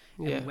hard.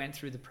 And we went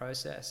through the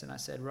process, and I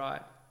said,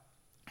 right,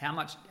 how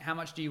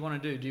much do you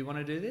want to do? Do you want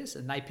to do this?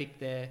 And they picked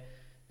their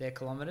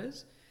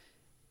kilometers.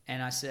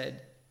 And I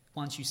said,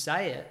 once you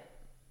say it,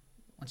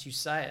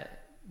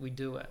 we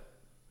do it.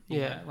 You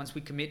know, once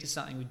we commit to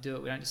something, we do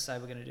it. We don't just say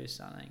we're going to do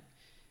something.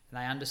 And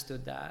they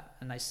understood that,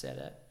 and they said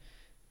it.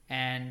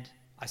 And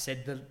I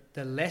said,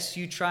 the less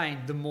you train,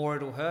 the more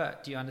it'll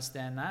hurt. Do you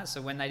understand that?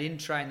 So when they didn't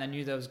train, they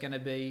knew there was going to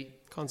be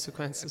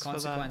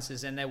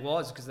consequences. And there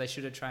was, because they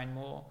should have trained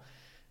more.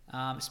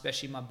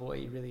 Especially my boy,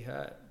 he really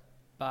hurt.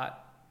 But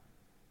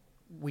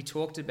we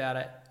talked about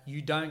it.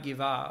 You don't give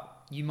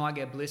up. You might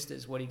get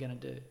blisters. What are you going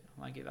to do?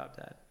 I won't give up,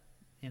 Dad.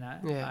 You know,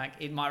 like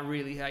it might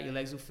really hurt. Your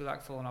legs will feel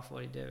like falling off. What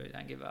do you do?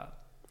 Don't give up.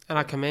 And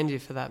I commend you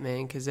for that,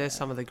 man, because they're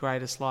some of the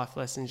greatest life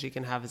lessons you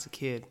can have as a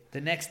kid. The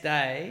next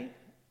day,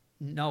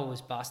 Noah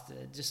was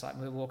busted, just like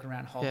we were walking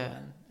around hobbling.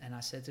 Yeah. And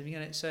I said to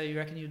him, so you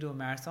reckon you'll do a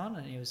marathon?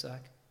 And he was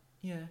like,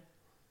 yeah. And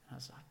I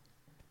was like,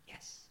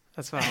 yes.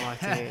 That's what I like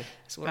to hear.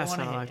 That's what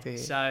I like to hear.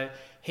 So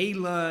he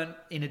learned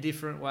in a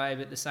different way,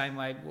 but the same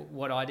way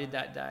what I did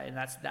that day. And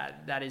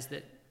that is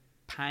that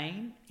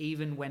pain,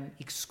 even when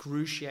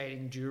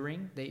excruciating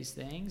during these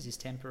things, is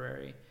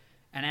temporary.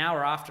 An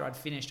hour after I'd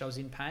finished, I was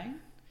in pain.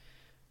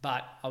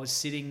 But I was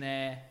sitting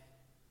there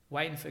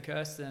waiting for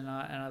Kirsten, and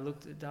I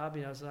looked at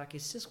Darby, and I was like,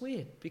 it's just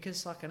weird,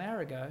 because like an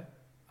hour ago,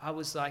 I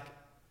was like,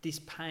 this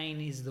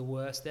pain is the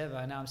worst ever.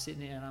 And now I'm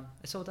sitting here and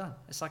it's all done.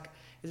 It's like,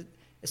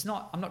 it's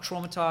not, I'm not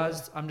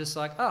traumatized. I'm just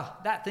like,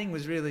 that thing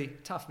was really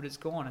tough, but it's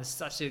gone. It's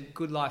such a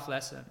good life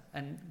lesson.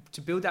 And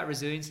to build that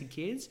resilience in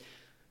kids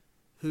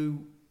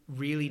who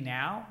really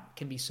now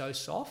can be so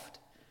soft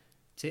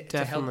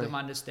to help them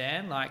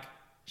understand, like,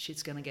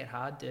 shit's going to get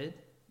hard, dude.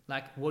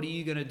 Like, what are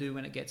you going to do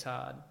when it gets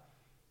hard?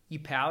 You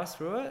power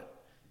through it,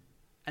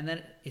 and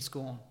then it's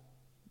gone.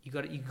 You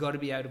got to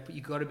be able to.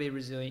 You got to be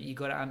resilient. You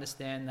got to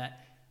understand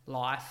that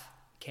life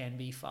can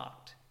be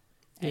fucked,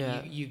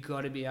 and you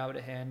got to be able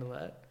to handle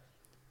it.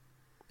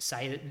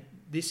 Say that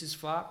this is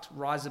fucked.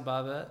 Rise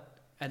above it,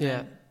 and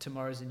then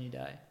tomorrow's a new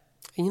day.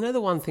 And you know, the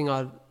one thing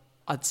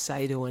I'd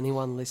say to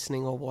anyone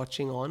listening or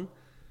watching on,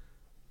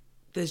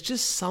 there's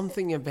just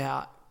something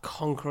about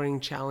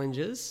conquering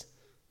challenges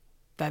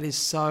that is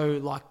so,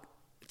 like,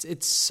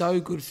 it's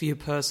so good for your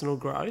personal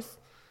growth.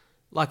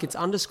 Like, it's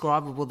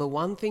undescribable. The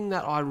one thing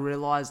that I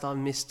realised I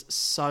missed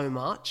so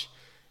much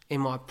in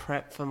my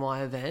prep for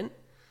my event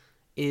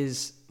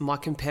is my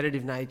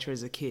competitive nature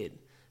as a kid.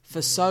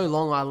 For so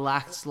long, I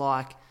lacked,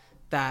 like,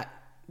 that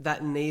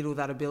needle,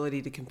 that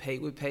ability to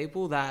compete with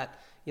people that,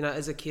 you know,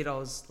 as a kid, I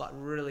was, like,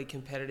 really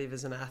competitive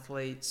as an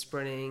athlete,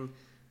 sprinting,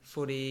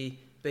 footy,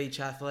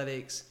 beach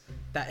athletics,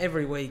 that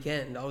every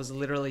weekend I was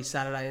literally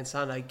Saturday and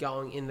Sunday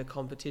going in the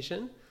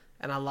competition,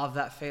 and I love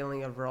that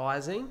feeling of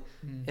rising.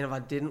 And if I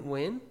didn't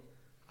win,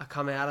 I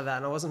come out of that,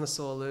 and I wasn't a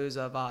sore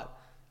loser, but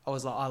I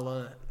was like, I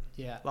learned.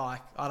 Yeah.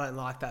 Like, I don't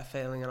like that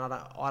feeling, and I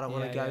don't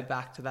want to go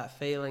back to that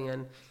feeling.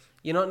 And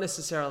you're not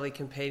necessarily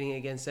competing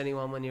against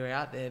anyone when you're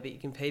out there, but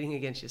you're competing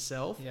against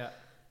yourself. Yeah.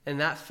 And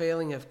that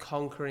feeling of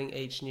conquering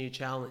each new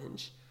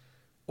challenge,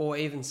 or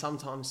even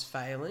sometimes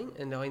failing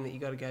and knowing that you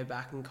got to go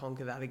back and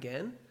conquer that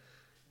again,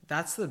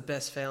 that's the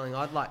best feeling.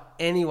 I'd like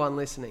anyone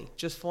listening,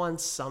 just find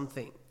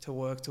something to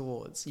work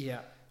towards. Yeah.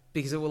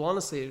 Because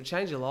it'll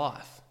change your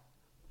life.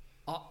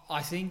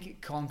 I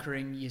think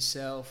conquering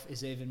yourself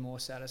is even more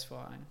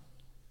satisfying.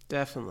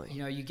 Definitely.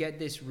 You know, you get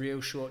this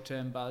real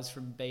short-term buzz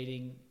from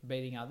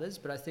beating others,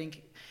 but I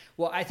think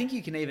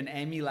you can even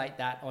emulate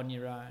that on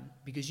your own,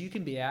 because you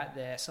can be out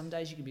there. Some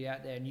days you can be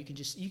out there and you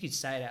could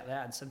say it out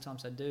loud, and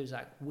sometimes I do. It's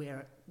like,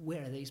 where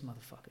are these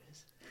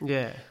motherfuckers?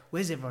 Yeah.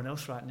 Where's everyone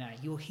else right now?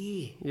 You're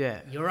here.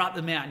 Yeah. You're up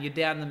the mountain. You're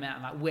down the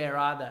mountain. Like, where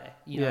are they?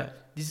 You know,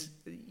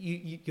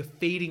 you're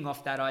feeding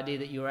off that idea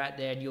that you're out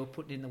there and you're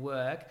putting in the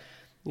work.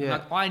 Yeah.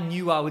 Like, I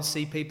knew I would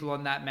see people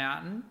on that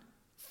mountain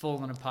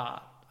falling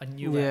apart. I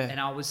knew it, and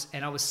I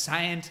was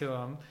saying to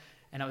them,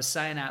 and I was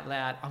saying out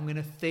loud, I'm going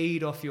to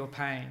feed off your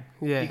pain,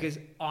 because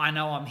I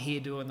know I'm here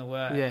doing the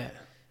work,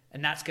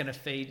 and that's going to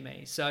feed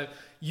me. So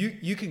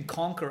you can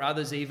conquer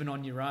others even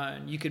on your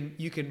own. You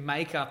can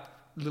make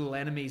up little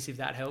enemies if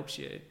that helps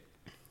you,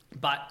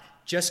 but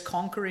just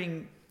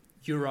conquering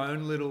your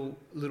own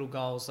little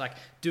goals, like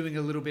doing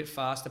a little bit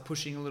faster,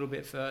 pushing a little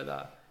bit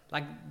further,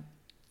 like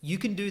you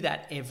can do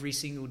that every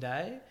single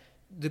day.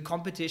 The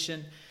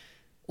competition.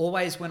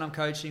 Always when I'm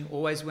coaching,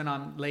 always when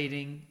I'm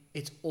leading,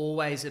 it's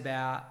always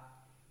about,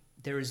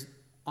 there is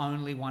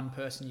only one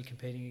person you're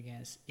competing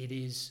against.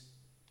 There's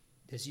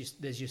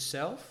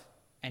yourself,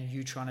 and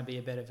you trying to be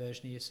a better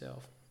version of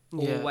yourself.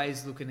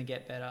 Always looking to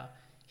get better.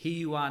 Here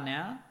you are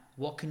now.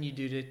 What can you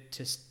do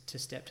to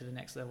step to the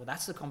next level?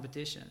 That's the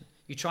competition.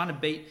 You're trying to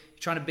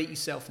beat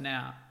yourself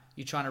now.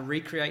 You're trying to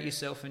recreate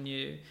yourself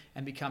anew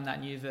and become that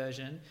new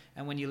version.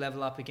 And when you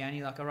level up again,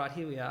 you're like, all right,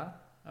 here we are.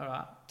 All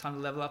right, time to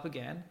level up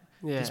again.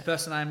 Yeah. This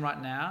person I am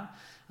right now,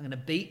 I'm going to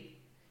beat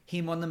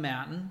him on the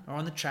mountain or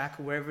on the track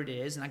or wherever it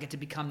is, and I get to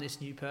become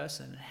this new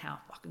person. How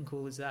fucking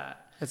cool is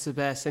that? It's the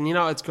best. And,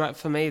 it's great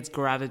for me. It's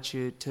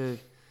gratitude too.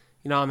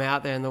 I'm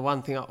out there, and the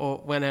one thing,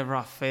 whenever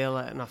I feel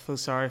it and I feel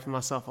sorry for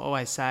myself, I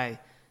always say,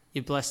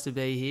 you're blessed to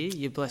be here.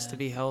 You're blessed to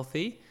be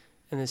healthy.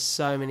 And there's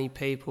so many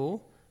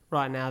people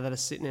right now that are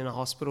sitting in a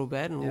hospital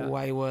bed and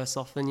way worse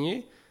off than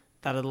you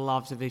that would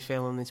love to be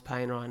feeling this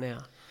pain right now.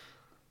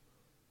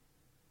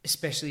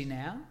 Especially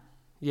now.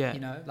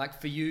 Yeah. Like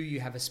for you, you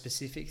have a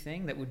specific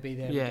thing that would be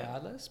there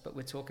regardless. But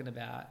we're talking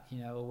about,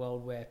 a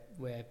world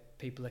where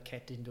people are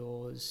kept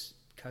indoors,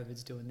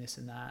 COVID's doing this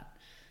and that.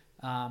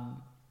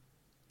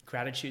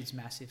 Gratitude's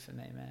massive for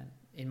me, man.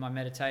 In my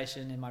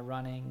meditation, in my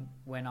running,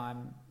 when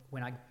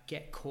I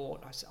get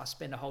caught, I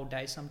spend a whole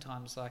day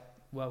sometimes like,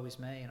 woe is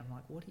me. And I'm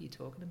like, what are you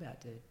talking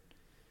about, dude?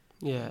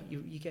 Yeah.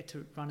 You get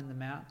to run in the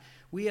mountain.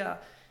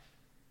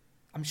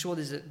 I'm sure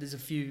there's a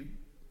few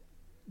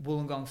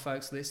Wollongong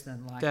folks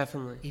listening. Like,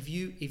 definitely. If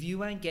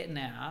you ain't getting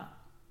out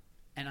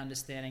and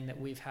understanding that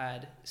we've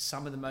had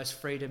some of the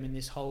most freedom in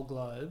this whole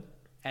globe,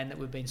 and that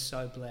we've been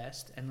so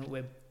blessed, and that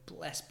we're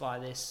blessed by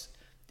this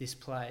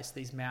place,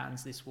 these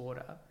mountains, this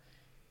water,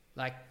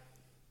 like,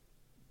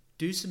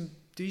 do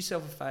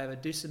yourself a favor,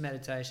 do some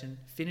meditation,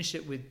 finish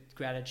it with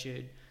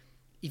gratitude.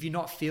 If you're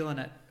not feeling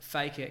it,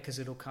 fake it, because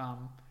it'll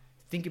come.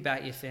 Think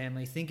about your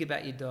family, think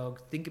about your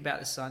dog, think about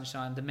the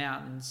sunshine, the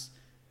mountains,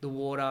 the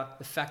water,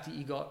 the fact that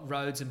you got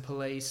roads and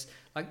police.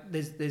 Like,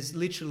 there's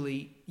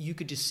literally, you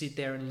could just sit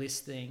there and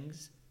list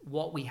things.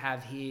 What we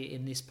have here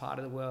in this part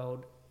of the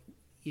world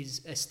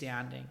is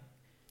astounding.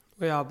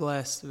 We are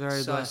blessed,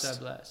 very blessed. So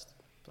blessed.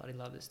 Bloody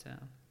love this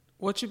town.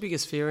 What's your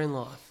biggest fear in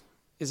life?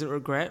 Is it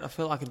regret? I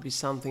feel like it'd be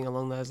something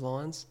along those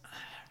lines.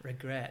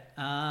 Regret.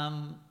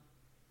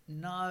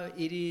 No,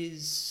 it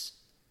is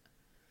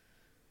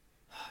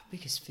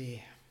biggest fear.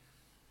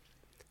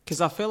 Because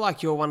I feel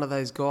like you're one of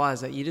those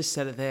guys that you just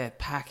said it there,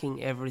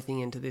 packing everything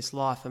into this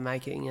life and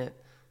making it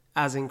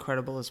as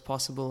incredible as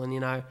possible.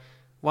 And,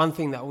 one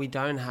thing that we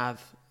don't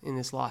have in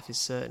this life is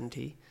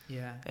certainty.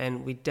 Yeah.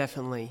 And we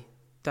definitely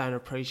don't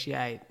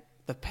appreciate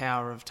the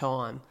power of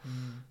time.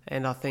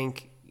 And I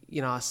think,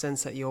 I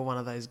sense that you're one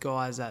of those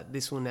guys that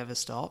this will never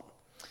stop.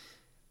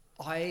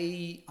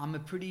 I'm a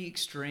pretty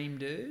extreme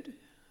dude.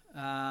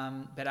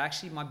 But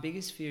actually my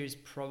biggest fear is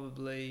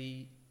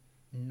probably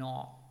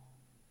not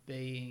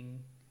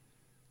being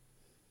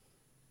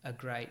a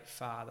great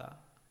father,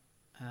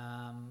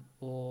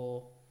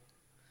 or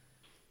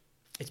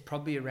it's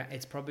probably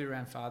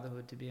around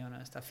fatherhood, to be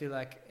honest. I feel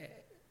like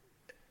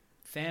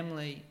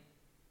family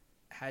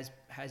has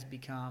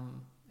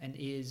become and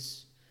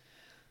is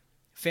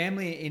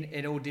family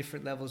at all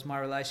different levels. My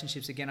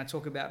relationships, again, I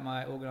talk about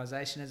my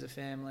organisation as a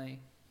family.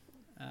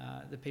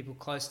 The people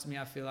close to me,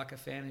 I feel like a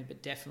family,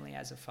 but definitely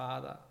as a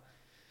father.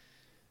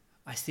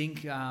 I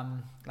think,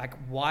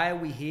 why are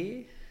we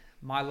here?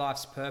 My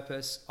life's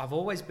purpose. I've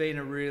always been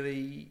a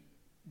really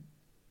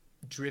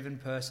driven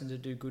person to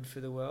do good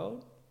for the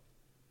world.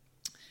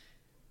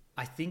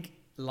 I think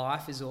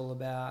life is all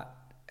about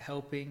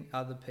helping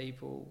other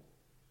people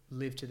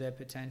live to their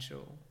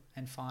potential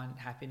and find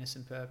happiness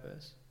and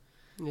purpose.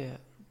 Yeah.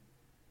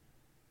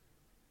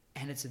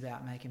 And it's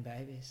about making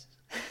babies.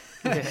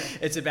 Yeah.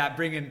 It's about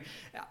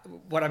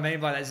what I mean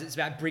by that is it's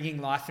about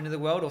bringing life into the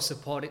world, or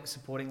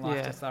supporting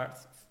life to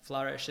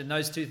flourish. And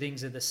those two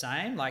things are the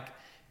same. Like,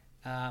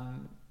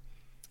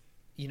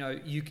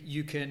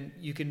 you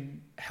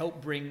can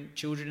help bring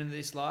children into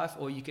this life,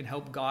 or you can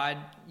help guide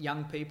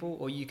young people,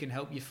 or you can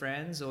help your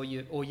friends or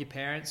your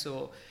parents,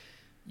 or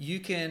you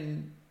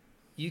can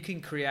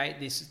create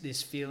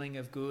this feeling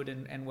of good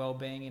and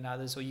well-being in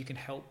others, or you can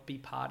help be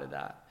part of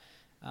that.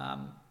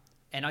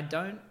 And I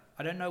don't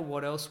know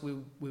what else we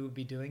would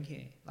be doing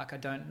here. Like, I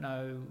don't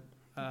know.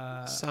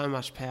 So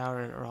much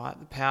power in it, right?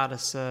 The power to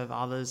serve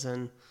others.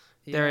 And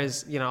there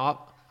is,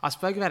 I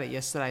spoke about it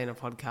yesterday in a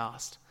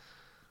podcast.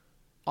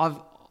 I've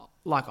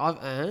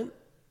earned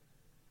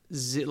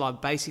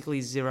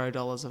basically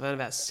 $0. I've earned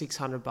about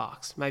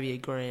 $600, maybe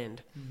 $1,000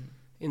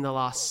 in the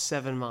last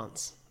 7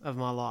 months of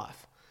my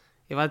life.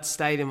 If I'd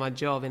stayed in my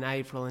job in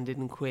April and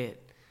didn't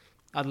quit,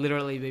 I'd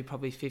literally be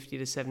probably 50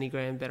 to 70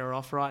 grand better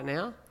off right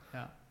now.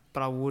 Yeah.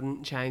 But I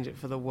wouldn't change it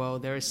for the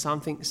world. There is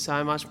something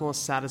so much more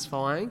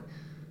satisfying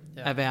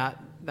about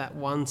that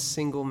one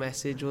single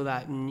message, or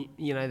that,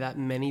 that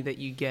many that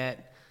you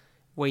get,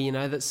 where you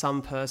know that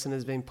some person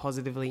has been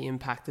positively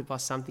impacted by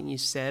something you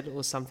said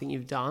or something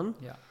you've done,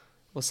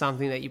 or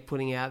something that you're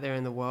putting out there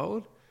in the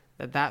world,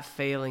 that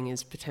feeling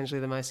is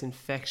potentially the most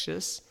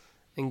infectious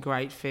and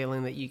great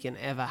feeling that you can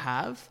ever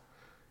have.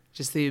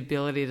 Just the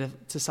ability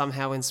to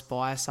somehow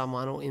inspire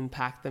someone or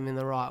impact them in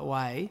the right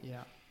way.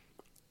 Yeah.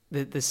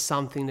 There's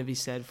something to be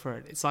said for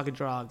it. It's like a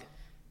drug.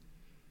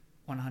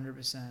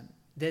 100%.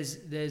 There's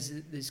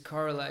this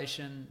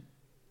correlation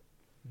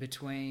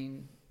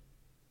between,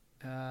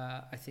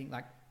 I think,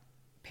 like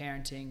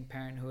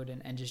parenthood,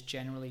 and just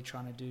generally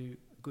trying to do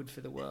good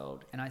for the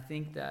world. And I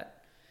think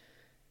that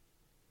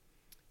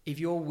if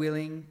you're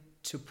willing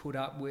to put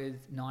up with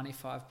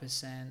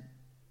 95%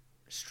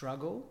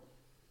 struggle,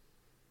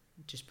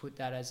 just put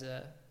that as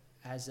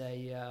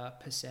a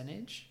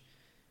percentage,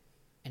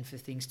 and for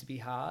things to be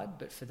hard,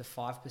 but for the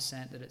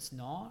 5% that it's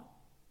not,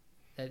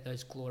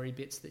 those glory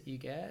bits that you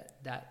get,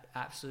 that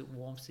absolute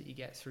warmth that you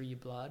get through your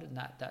blood, and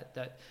that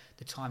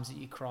the times that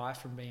you cry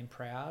from being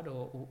proud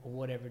or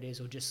whatever it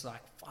is, or just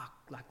like, fuck,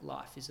 like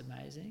life is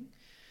amazing.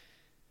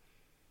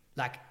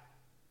 Like,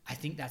 I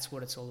think that's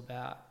what it's all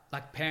about.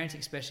 Like parenting,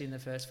 especially in the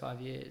first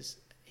 5 years,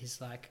 is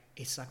like,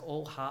 it's like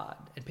all hard,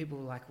 and people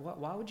are like,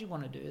 why would you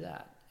want to do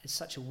that? It's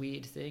such a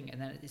weird thing.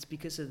 And then it's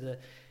because of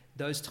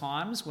those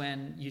times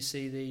when you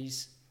see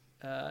these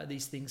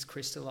things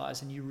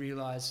crystallize and you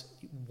realize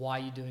why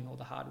you're doing all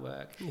the hard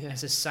work. Yeah.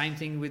 It's the same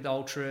thing with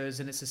ultras,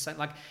 and it's the same,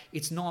 like,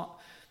 it's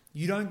not,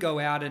 you don't go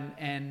out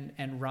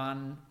and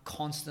run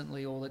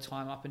constantly all the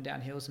time up and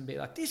down hills and be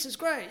like, this is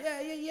great,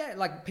 yeah.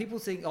 Like, people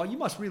think, oh, you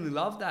must really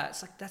love that.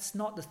 It's like, that's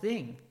not the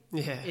thing.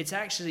 Yeah. It's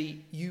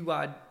actually, you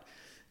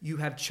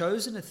have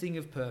chosen a thing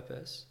of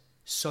purpose,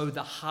 so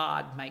the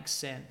hard makes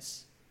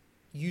sense.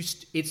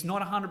 It's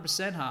not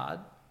 100% hard.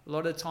 A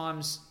lot of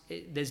times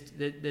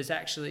there's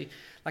actually,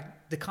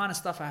 like, the kind of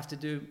stuff I have to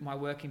do, my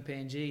work in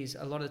PNG is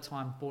a lot of the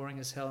time boring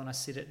as hell, and I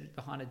sit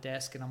behind a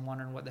desk and I'm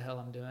wondering what the hell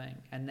I'm doing.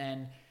 And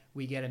then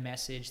we get a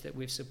message that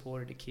we've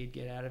supported a kid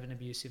get out of an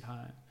abusive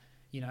home,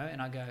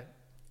 and I go,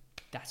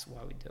 that's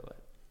why we do it.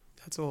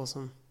 That's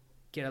awesome.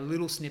 Get a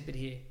little snippet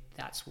here.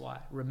 That's why.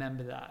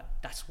 Remember that.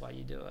 That's why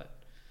you do it.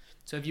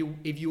 So if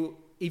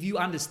you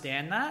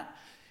understand that,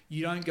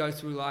 you don't go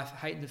through life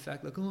hating the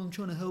fact, like, oh, I'm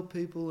trying to help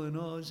people, and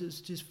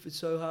it's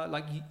so hard.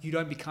 Like, you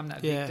don't become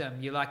that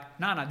victim. You're like,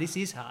 no, this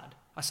is hard.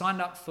 I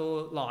signed up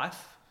for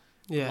life.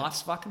 Yeah.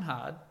 Life's fucking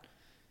hard.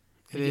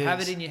 You have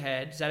it in your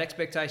head. It's that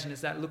expectation.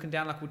 It's that looking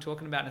down, like we're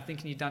talking about, and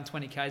thinking you've done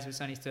 20 Ks, but it's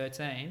only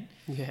 13.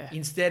 Yeah.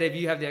 Instead, if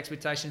you have the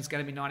expectation it's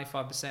going to be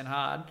 95%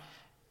 hard,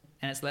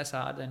 and it's less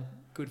hard, then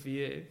good for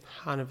you.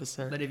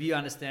 100%. But if you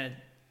understand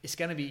it's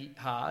going to be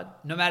hard,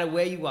 no matter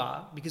where you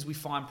are, because we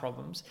find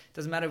problems. It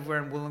doesn't matter if we're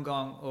in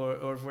Wollongong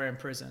or if we're in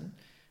prison.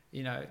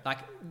 Like,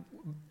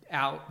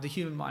 the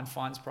human mind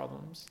finds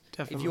problems.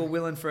 Definitely. If you're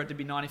willing for it to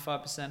be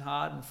 95%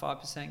 hard and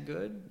 5%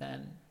 good,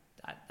 then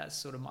that's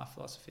sort of my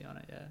philosophy on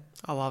it, yeah.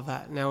 I love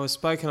that. Now, we've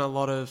spoken a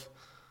lot of,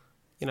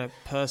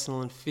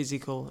 personal and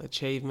physical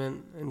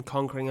achievement and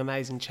conquering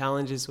amazing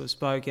challenges. We've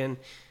spoken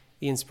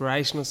the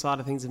inspirational side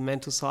of things, the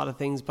mental side of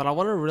things, but I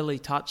want to really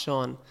touch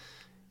on,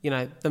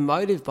 the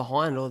motive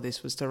behind all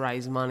this was to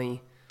raise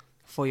money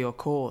for your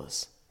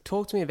cause.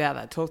 Talk to me about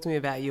that. Talk to me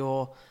about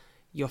your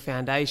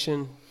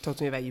foundation. Talk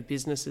to me about your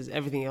businesses,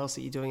 everything else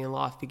that you're doing in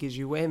life, because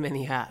you wear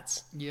many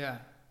hats.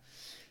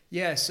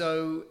 Yeah,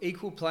 so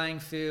Equal Playing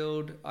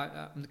Field,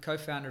 I'm the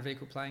co-founder of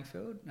Equal Playing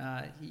Field.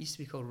 It used to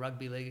be called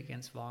Rugby League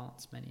Against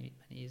Violence many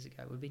years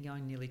ago. We've been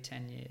going nearly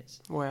 10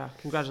 years. Wow,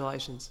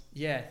 congratulations.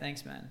 Yeah,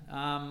 thanks,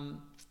 man.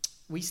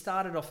 We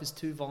started off as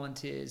two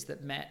volunteers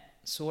that met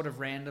sort of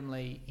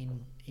randomly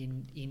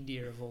in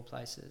India, of all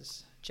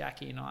places.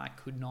 Jackie and I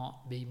could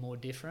not be more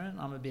different.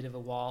 I'm a bit of a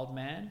wild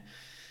man,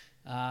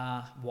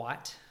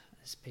 white,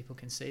 as people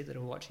can see that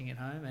are watching at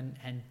home,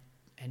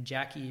 and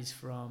Jackie is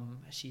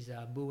she's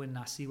a Buin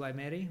Nasiwai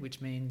Meri,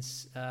 which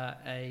means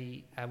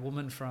a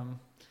woman from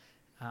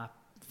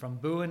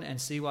Buin and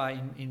Siwai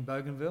in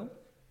Bougainville,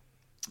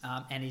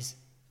 and is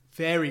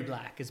very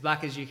black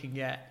as you can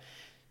get,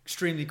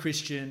 extremely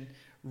Christian,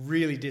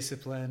 really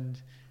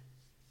disciplined,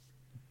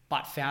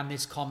 but found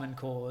this common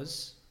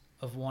cause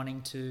of wanting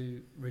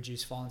to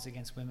reduce violence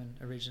against women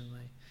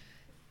originally.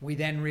 We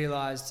then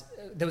realised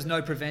there was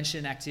no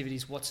prevention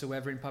activities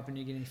whatsoever in Papua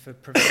New Guinea for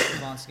prevention of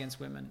violence against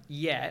women,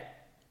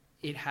 yet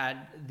it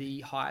had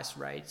the highest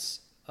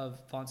rates of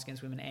violence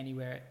against women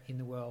anywhere in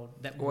the world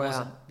that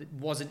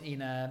wasn't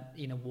in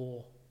a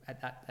war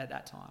at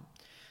that time.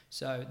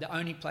 So the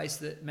only place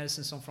that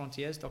Médecins Sans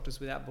Frontières, Doctors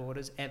Without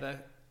Borders, ever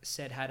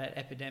said had an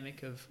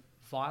epidemic of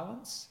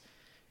violence,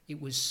 it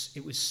was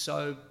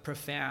so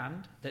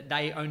profound that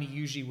they only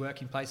usually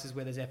work in places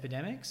where there's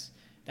epidemics.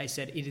 They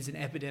said, it is an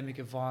epidemic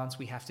of violence,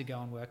 we have to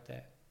go and work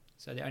there.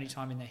 So the only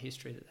time in their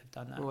history that they've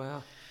done that.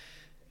 Wow.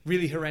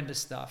 Really horrendous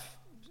stuff.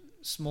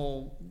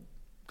 Small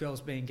girls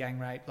being gang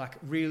raped, like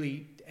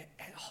really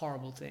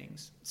horrible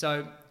things.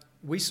 So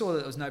we saw that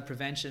there was no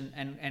prevention,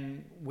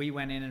 and we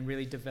went in and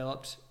really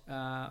developed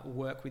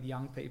work with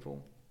young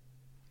people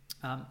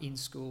in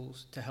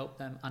schools to help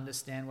them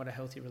understand what a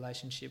healthy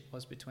relationship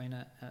was between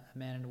a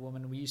man and a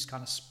woman. We used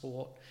kind of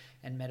sport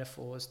and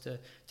metaphors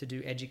to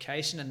do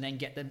education, and then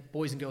get the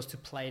boys and girls to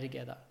play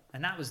together.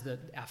 And that was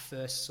our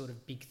first sort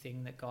of big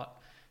thing that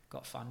got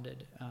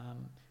funded.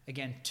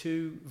 Again,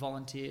 two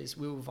volunteers.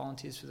 We were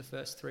volunteers for the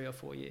first 3 or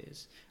 4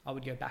 years. I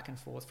would go back and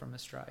forth from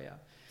Australia,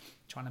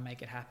 trying to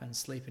make it happen,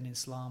 sleeping in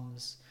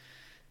slums,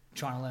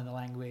 trying to learn the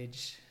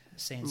language,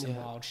 seeing some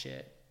wild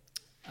shit.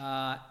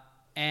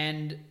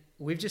 And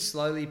we've just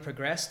slowly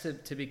progressed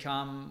to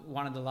become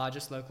one of the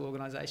largest local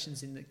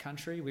organisations in the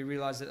country. We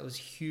realised that there was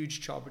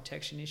huge child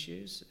protection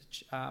issues.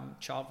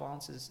 Child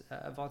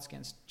violence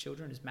against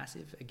children is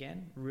massive,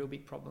 again, real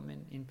big problem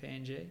in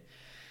PNG.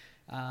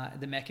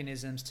 the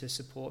mechanisms to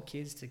support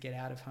kids to get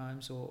out of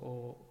homes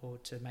or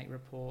to make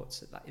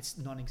reports, it's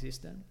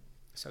non-existent.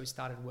 So we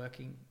started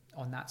working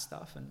on that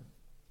stuff, and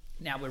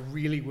now we're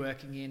really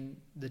working in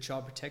the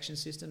child protection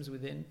systems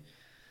within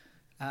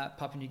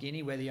Papua New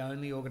Guinea. We're the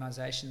only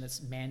organisation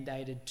that's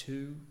mandated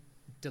to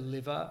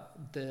deliver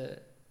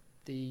the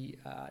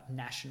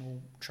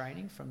national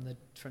training from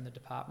the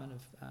Department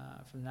of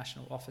from the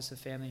National Office of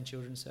Family and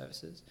Children's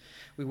Services.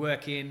 We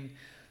work in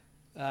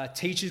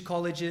teachers'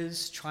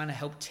 colleges, trying to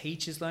help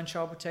teachers learn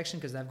child protection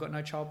because they've got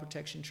no child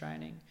protection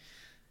training.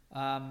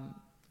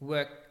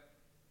 Work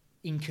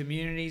in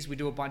communities. We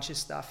do a bunch of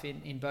stuff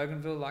in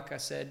Bougainville, like I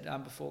said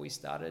before we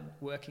started,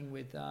 working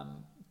with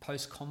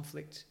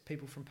post-conflict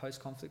people from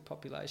post-conflict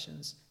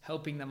populations,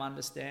 helping them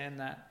understand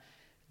that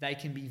they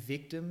can be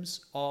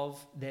victims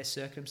of their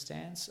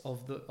circumstance,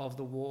 of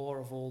the war,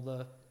 of all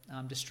the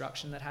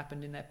destruction that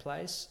happened in their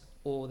place,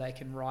 or they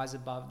can rise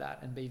above that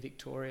and be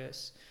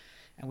victorious.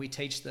 And we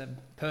teach them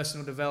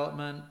personal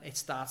development. It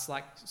starts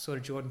like sort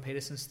of Jordan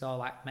Peterson style,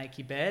 like make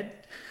your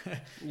bed,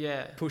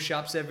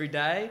 push-ups every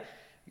day.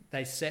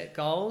 They set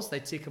goals, they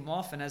tick them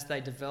off, and as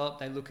they develop,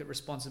 they look at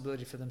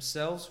responsibility for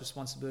themselves,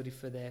 responsibility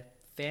for their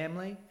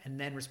family, and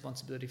then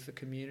responsibility for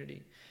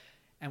community.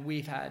 And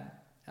we've had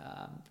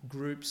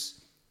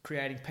groups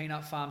creating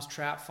peanut farms,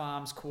 trout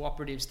farms,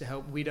 cooperatives to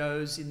help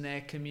widows in their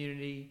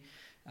community,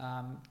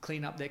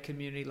 clean up their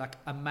community, like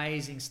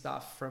amazing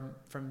stuff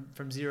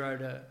from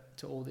zero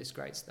to all this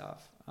great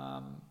stuff.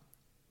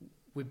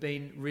 We've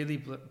been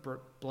really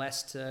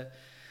blessed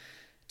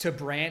to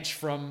branch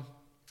from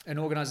an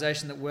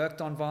organisation that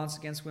worked on violence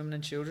against women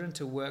and children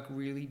to work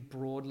really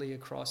broadly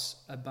across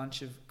a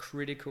bunch of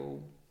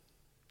critical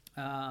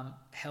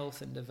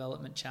health and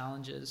development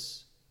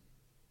challenges,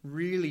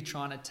 really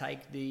trying to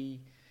take the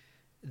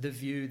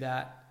view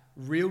that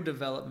real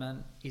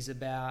development is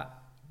about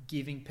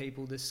giving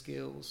people the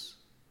skills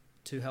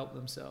to help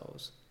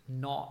themselves,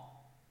 not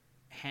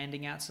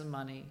handing out some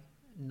money,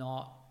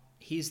 not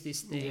here's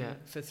this thing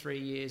for 3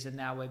 years and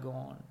now we're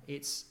gone.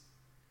 It's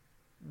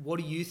what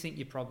do you think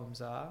your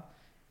problems are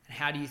and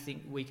how do you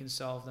think we can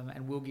solve them,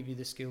 and we'll give you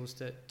the skills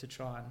to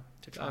try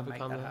and make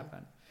that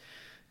happen.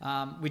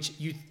 Which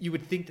you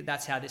would think that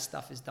that's how this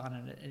stuff is done,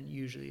 and it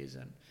usually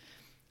isn't.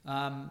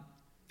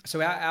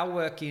 So our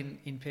work in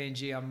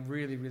PNG, I'm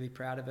really, really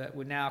proud of it.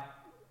 We're now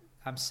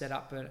set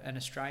up an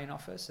Australian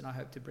office, and I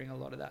hope to bring a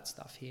lot of that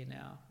stuff here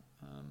now.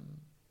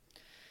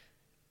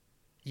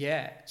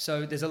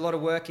 So there's a lot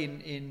of work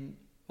in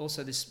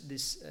also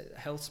this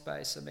health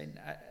space. I mean,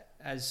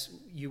 as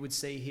you would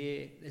see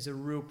here, there's a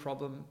real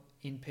problem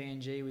in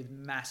PNG with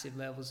massive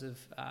levels of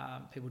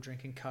people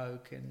drinking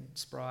Coke and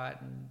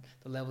Sprite, and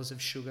the levels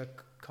of sugar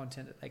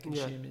content that they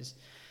consume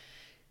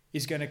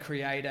is going to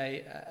create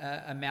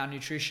a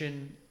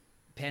malnutrition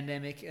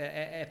pandemic,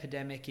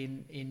 epidemic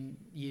in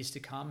years to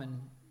come, and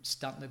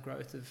stunt the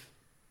growth of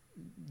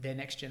their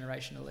next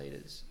generation of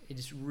leaders. It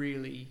is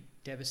really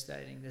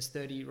devastating. There's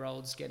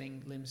 30-year-olds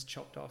getting limbs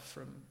chopped off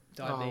from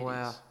diabetes. Oh,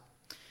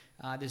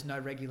 wow. There's no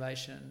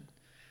regulation.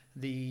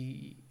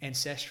 The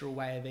ancestral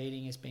way of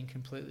eating has been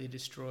completely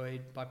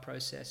destroyed by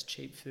processed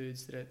cheap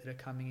foods that are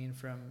coming in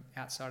from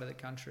outside of the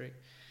country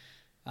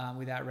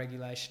without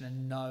regulation,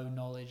 and no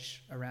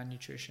knowledge around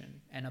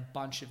nutrition, and a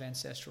bunch of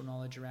ancestral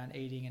knowledge around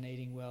eating and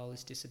eating well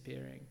is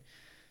disappearing.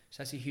 So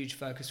that's a huge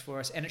focus for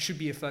us, and it should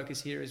be a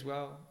focus here as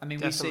well. I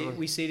mean,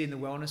 we see it in the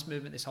wellness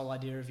movement, this whole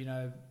idea of,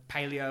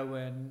 paleo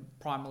and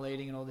primal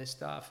eating and all this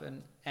stuff,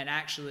 and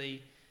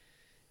actually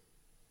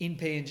in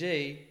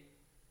PNG,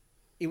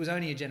 it was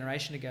only a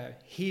generation ago.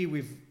 Here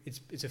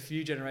it's a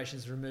few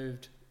generations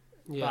removed,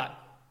 but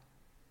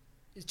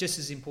it's just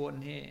as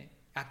important here.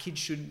 Our kids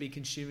shouldn't be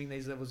consuming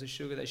these levels of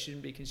sugar. They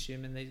shouldn't be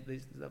consuming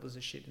these levels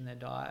of shit in their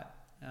diet.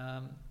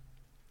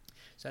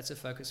 So that's a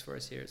focus for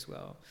us here as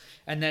well.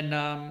 And then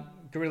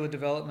guerrilla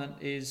development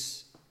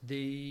is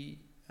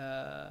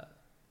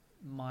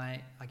my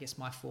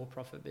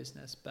for-profit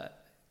business,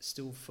 but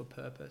still for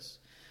purpose,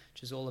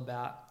 which is all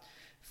about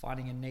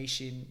finding a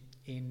niche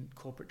in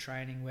corporate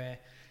training where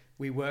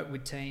we work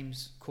with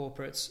teams,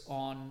 corporates,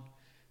 on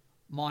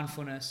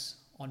mindfulness,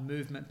 on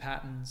movement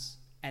patterns,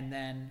 and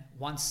then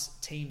once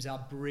teams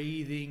are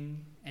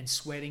breathing and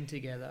sweating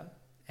together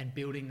and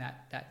building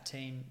that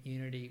team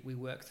unity, we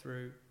work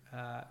through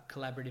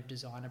collaborative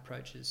design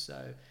approaches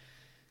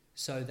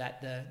so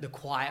that the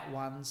quiet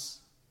ones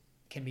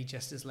can be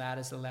just as loud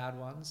as the loud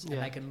ones, and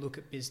they can look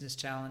at business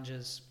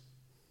challenges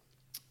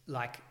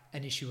like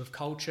an issue of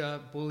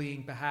culture,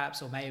 bullying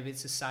perhaps, or maybe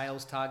it's a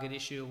sales target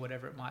issue or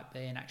whatever it might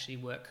be, and actually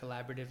work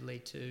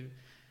collaboratively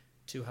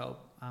to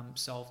help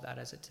solve that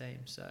as a team.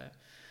 So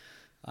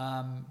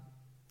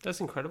that's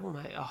incredible,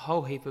 mate. A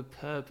whole heap of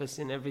purpose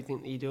in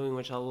everything that you're doing,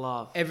 which I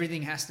love.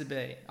 Everything has to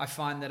be. I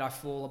find that I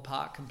fall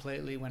apart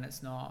completely when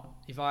it's not.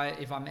 If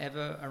I'm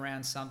ever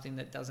around something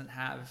that doesn't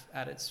have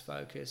at its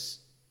focus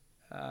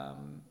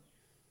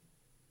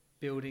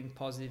building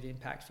positive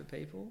impact for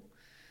people,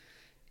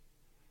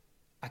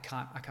 I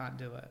can't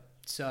do it.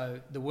 So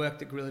the work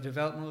that guerrilla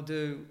development will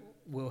do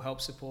will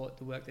help support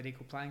the work that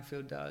Equal Playing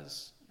Field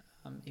does.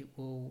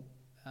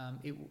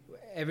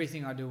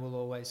 everything I do will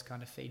always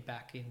kind of feed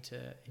back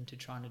into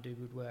trying to do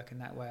good work,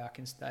 and that way I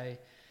can stay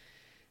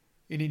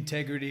in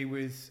integrity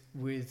with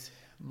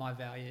my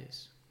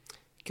values.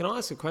 Can I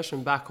ask a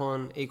question back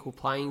on equal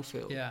playing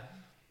field? Yeah.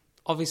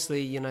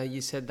 Obviously,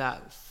 you said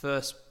that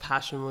first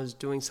passion was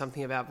doing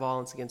something about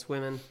violence against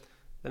women.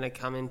 Then it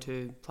come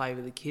into play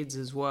with the kids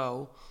as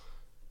well.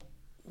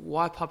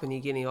 Why Papua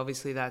New Guinea?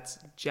 Obviously, that's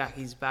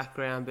Jackie's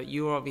background, but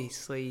you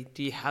obviously,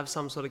 do you have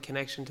some sort of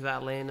connection to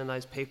that land and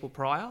those people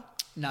prior?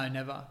 No,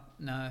 never.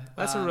 No.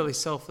 That's a really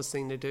selfless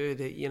thing to do,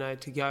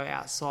 that, to go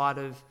outside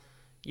of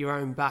your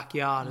own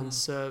backyard and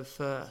serve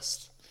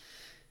first.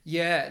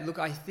 Yeah, look,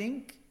 I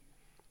think,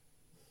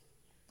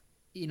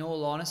 in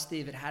all honesty,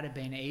 if it had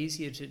been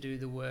easier to do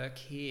the work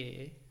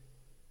here,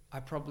 I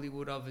probably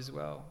would have as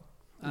well.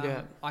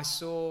 I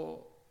saw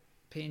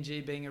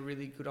PNG being a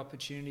really good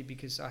opportunity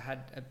because I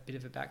had a bit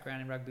of a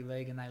background in rugby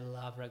league, and they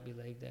love rugby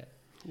league there.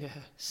 Yeah,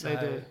 so they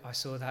do. I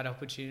saw that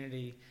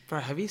opportunity. Bro,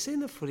 have you seen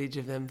the footage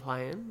of them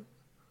playing?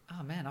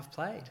 Oh man, I've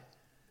played.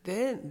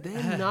 They're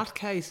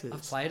nutcases.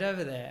 I've played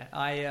over there.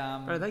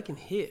 Bro, they can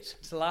hit.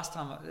 It's the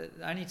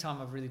only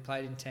time I've really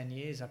played in 10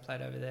 years. I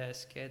played over there.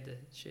 Scared the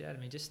shit out of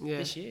me just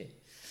this year.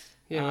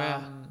 Yeah,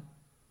 wow.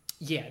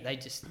 Yeah,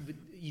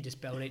 you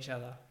just belt each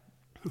other.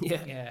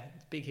 Yeah,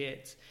 big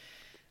hits.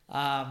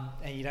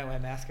 And you don't wear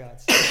mouth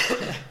guards.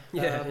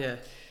 Yeah.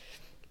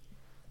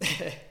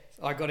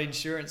 I got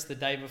insurance the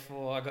day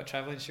before. I got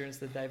travel insurance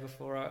the day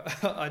before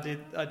I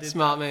did.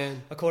 Smart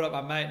man. I called up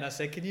my mate and I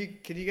said, "Can you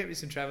get me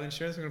some travel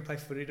insurance? I'm going to play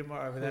footy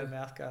tomorrow without a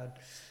mouth guard."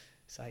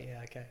 So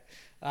yeah, okay.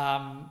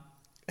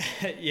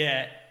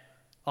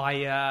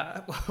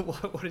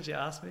 What did you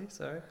ask me?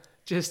 Sorry.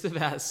 Just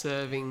about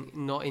serving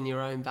not in your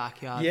own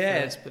backyard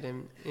first, but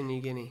in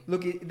New Guinea.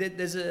 Look,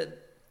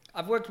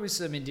 I've worked with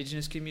some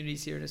Indigenous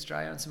communities here in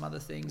Australia and some other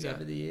things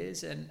over the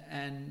years,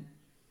 and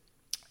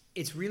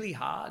it's really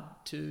hard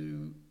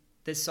to.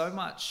 There's so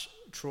much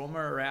trauma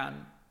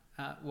around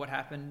what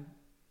happened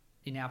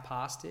in our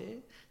past here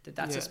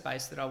that's a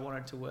space that I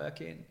wanted to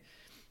work in,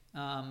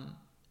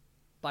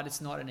 but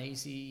it's not an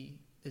easy.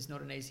 There's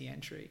not an easy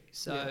entry,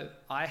 so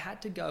I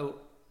had to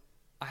go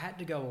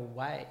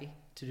away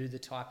to do the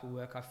type of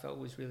work I felt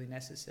was really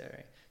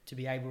necessary to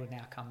be able to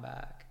now come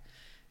back,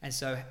 and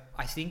so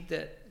I think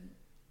that.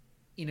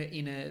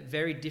 In a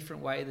very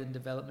different way than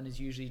development is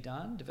usually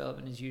done.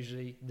 Development is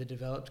usually the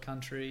developed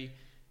country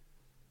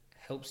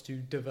helps to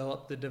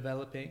develop the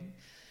developing.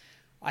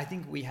 I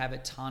think we have a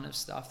ton of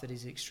stuff that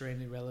is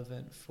extremely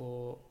relevant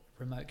for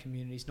remote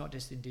communities, not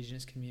just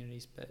Indigenous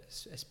communities, but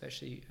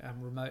especially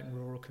remote and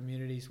rural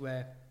communities,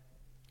 where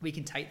we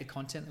can take the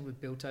content that we've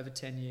built over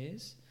 10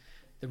 years,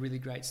 the really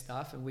great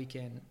stuff, and we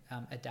can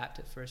adapt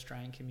it for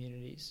Australian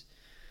communities.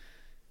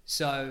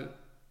 So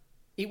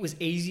it was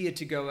easier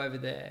to go over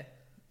there.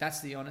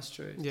 That's the honest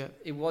truth. Yeah.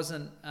 It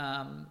wasn't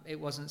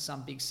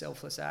some big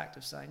selfless act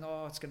of saying,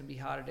 "Oh, it's going to be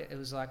harder." It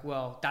was like,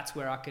 well, that's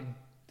where I can.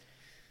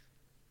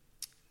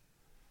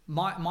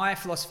 My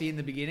philosophy in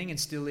the beginning, and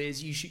still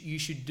is, you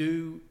should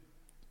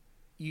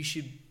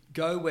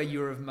go where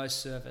you're of most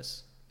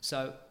service.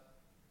 So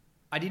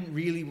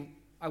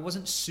I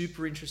wasn't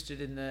super interested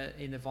in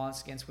the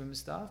violence against women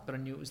stuff, but I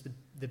knew it was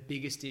the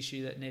biggest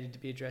issue that needed to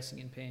be addressing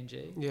in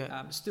PNG.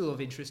 Yeah. Still of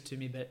interest to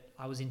me, but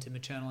I was into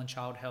maternal and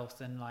child health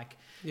and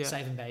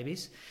saving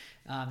babies.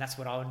 That's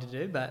what I wanted to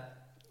do. But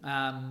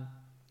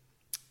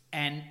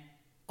and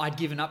I'd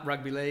given up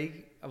rugby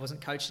league. I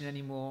wasn't coaching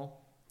anymore.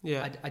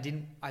 Yeah.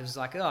 I was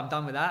like, I'm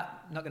done with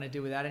that. I'm not going to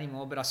do with that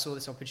anymore. But I saw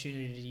this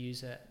opportunity to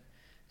use it.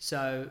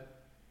 So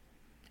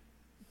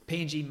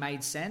PNG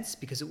made sense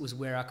because it was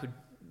where I could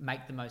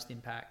make the most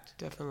impact.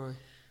 Definitely.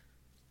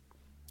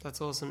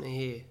 That's awesome to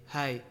hear.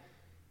 Hey,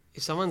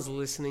 if someone's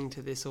listening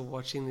to this or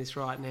watching this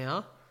right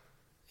now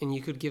and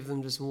you could give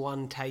them just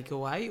one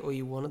takeaway, or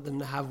you wanted them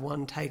to have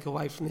one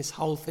takeaway from this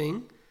whole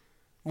thing,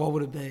 what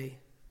would it be?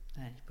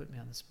 Man, you put me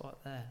on the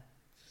spot there.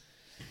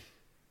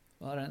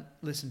 Well, I don't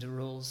listen to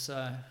rules, so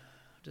I'll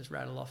just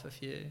rattle off a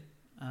few.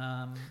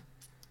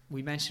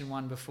 We mentioned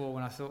one before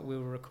when I thought we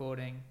were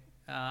recording.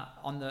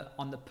 On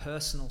the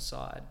personal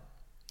side,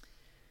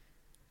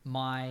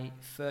 my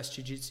first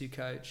jiu-jitsu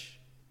coach,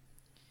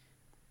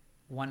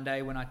 one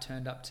day when I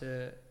turned up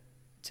to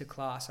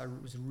class, I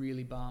was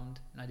really bummed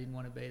and I didn't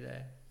want to be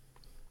there.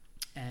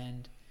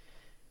 And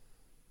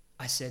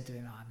I said to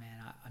him, "Oh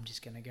man, I'm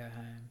just going to go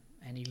home."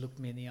 And he looked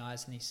me in the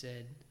eyes and he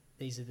said,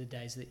 "These are the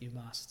days that you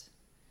must."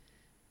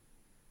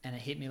 And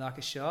it hit me like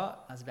a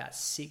shot. That was about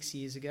 6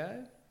 years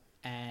ago.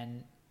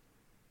 And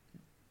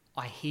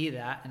I hear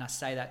that and I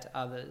say that to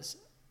others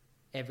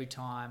every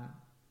time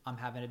I'm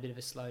having a bit of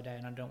a slow day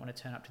and I don't want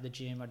to turn up to the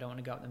gym, I don't want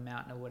to go up the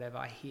mountain or whatever.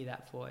 I hear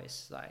that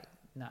voice like,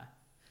 no,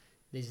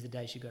 these are the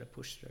days you've got to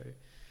push through.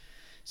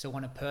 So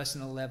on a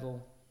personal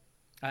level,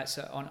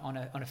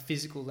 on a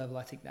physical level,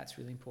 I think that's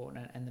really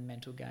important, and the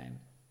mental game.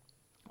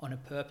 On a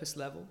purpose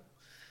level,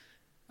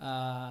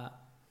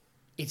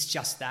 it's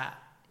just that.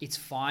 It's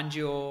find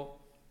your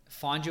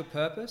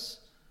purpose.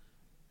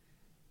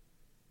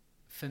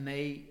 For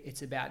me,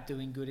 it's about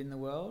doing good in the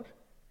world.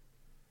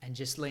 and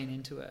just lean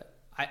into it.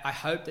 I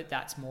hope that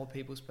that's more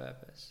people's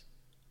purpose.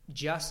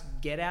 Just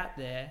get out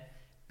there,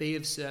 be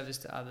of service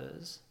to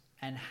others,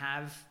 and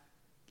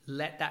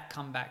let that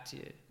come back to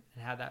you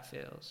and how that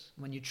feels.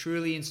 When you're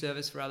truly in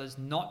service for others,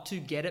 not to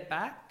get it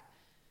back,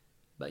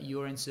 but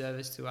you're in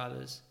service to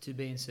others, to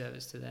be in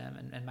service to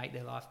them and make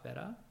their life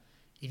better.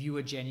 If you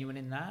are genuine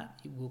in that,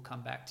 it will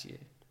come back to you.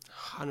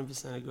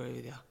 100% agree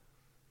with you.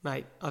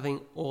 Mate, I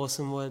think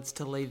awesome words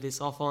to leave this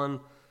off on.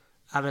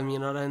 Adam, you're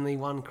not only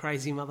one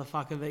crazy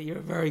motherfucker, but you're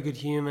a very good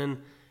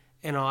human.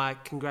 And I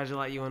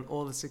congratulate you on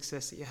all the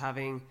success that you're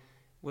having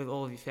with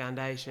all of your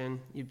foundation,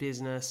 your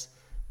business,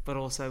 but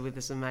also with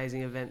this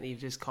amazing event that you've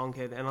just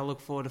conquered. And I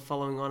look forward to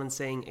following on and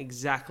seeing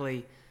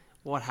exactly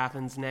what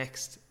happens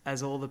next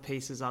as all the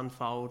pieces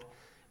unfold.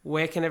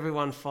 Where can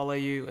everyone follow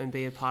you and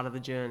be a part of the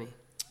journey?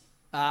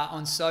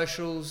 On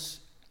socials,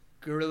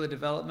 Guerrilla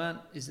Development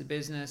is the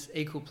business.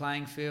 Equal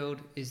Playing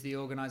Field is the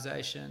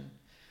organisation.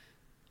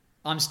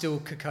 I'm still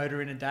Kokoda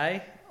in a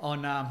day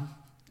on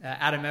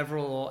Adam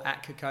Everill or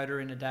at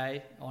Kokoda in a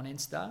day on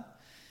Insta.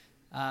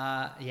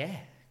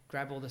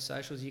 Grab all the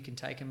socials. You can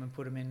take them and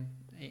put them in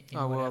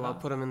whatever. I'll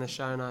put them in the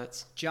show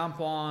notes. Jump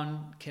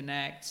on,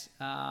 connect.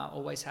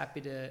 Always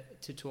happy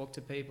to talk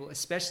to people,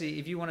 especially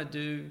if you want to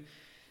do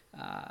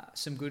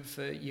some good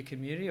for your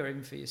community or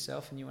even for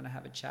yourself and you want to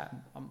have a chat.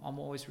 I'm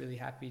always really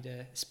happy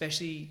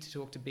especially to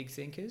talk to big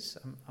thinkers.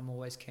 I'm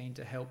always keen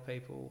to help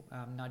people,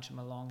 nudge them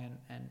along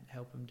and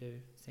help them do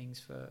things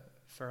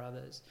for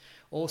others.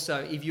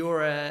 Also, if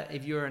you're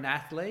an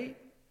athlete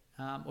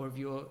or if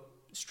you're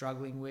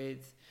struggling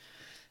with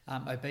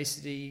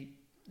obesity,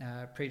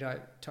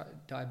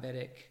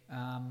 pre-diabetic,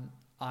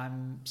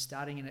 I'm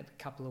starting in a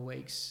couple of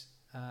weeks.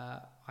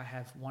 I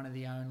have one of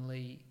the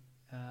only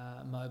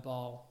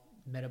mobile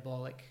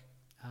metabolic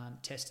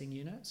testing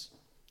units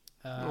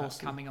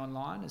awesome. Coming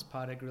online as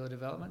part of Guerrilla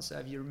Development. So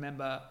if you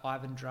remember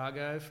Ivan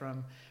Drago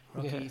from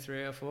Rocky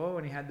 3 or 4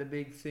 when he had the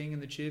big thing in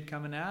the tube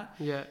coming out.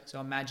 Yeah.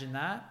 So imagine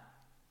that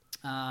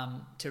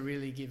to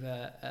really give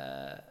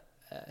a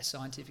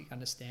scientific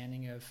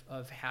understanding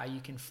of how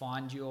you can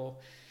find your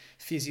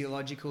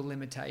physiological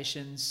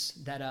limitations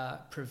that are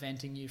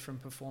preventing you from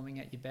performing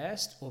at your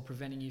best or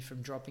preventing you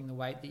from dropping the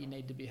weight that you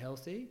need to be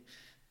healthy.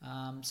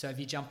 So if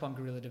you jump on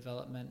Guerrilla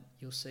Development,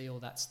 you'll see all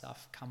that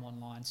stuff come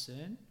online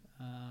soon.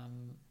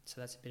 So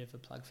that's a bit of a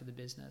plug for the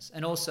business.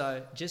 And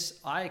also,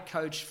 I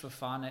coach for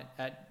fun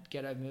at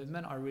Ghetto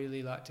Movement. I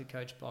really like to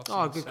coach boxing.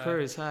 Oh, good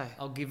cruise, hey.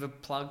 I'll give a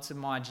plug to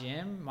my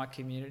gym, my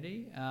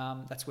community.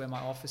 That's where my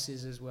office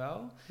is as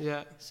well.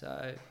 Yeah.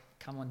 So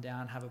come on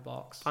down, have a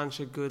box.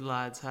 Bunch of good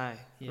lads, hey.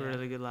 Yeah,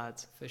 really good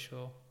lads. For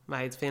sure.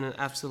 Mate, it's been an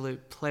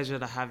absolute pleasure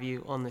to have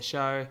you on the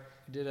show.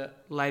 We did it.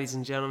 Ladies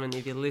and gentlemen,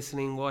 if you're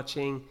listening,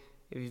 watching,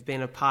 if you've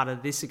been a part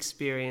of this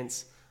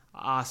experience,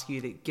 I ask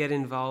you to get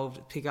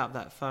involved, pick up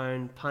that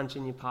phone, punch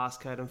in your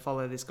passcode and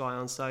follow this guy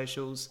on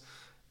socials.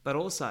 But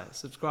also,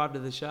 subscribe to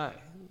the show.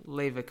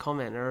 Leave a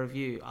comment, a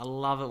review. I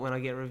love it when I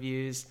get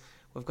reviews.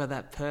 We've got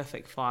that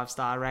perfect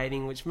 5-star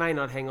rating, which may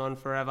not hang on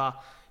forever,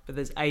 but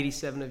there's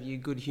 87 of you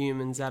good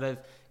humans that have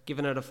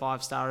given it a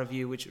 5-star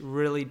review, which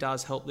really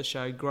does help the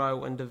show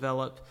grow and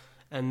develop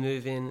and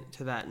move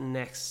into that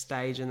next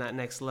stage and that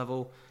next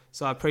level.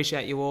 So I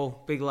appreciate you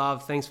all. Big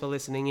love. Thanks for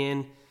listening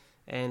in.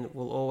 And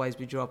we'll always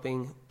be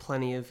dropping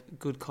plenty of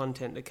good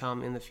content to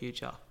come in the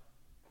future.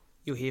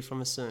 You'll hear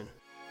from us soon.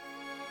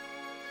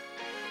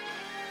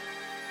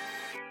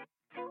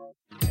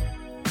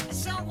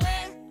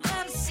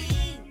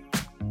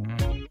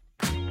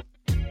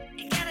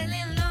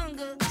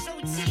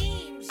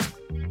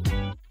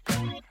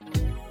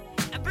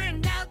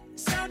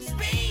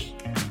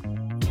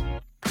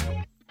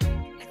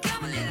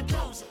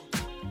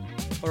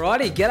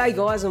 Alrighty, g'day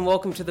guys and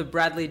welcome to the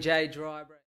Bradley J. Dryber.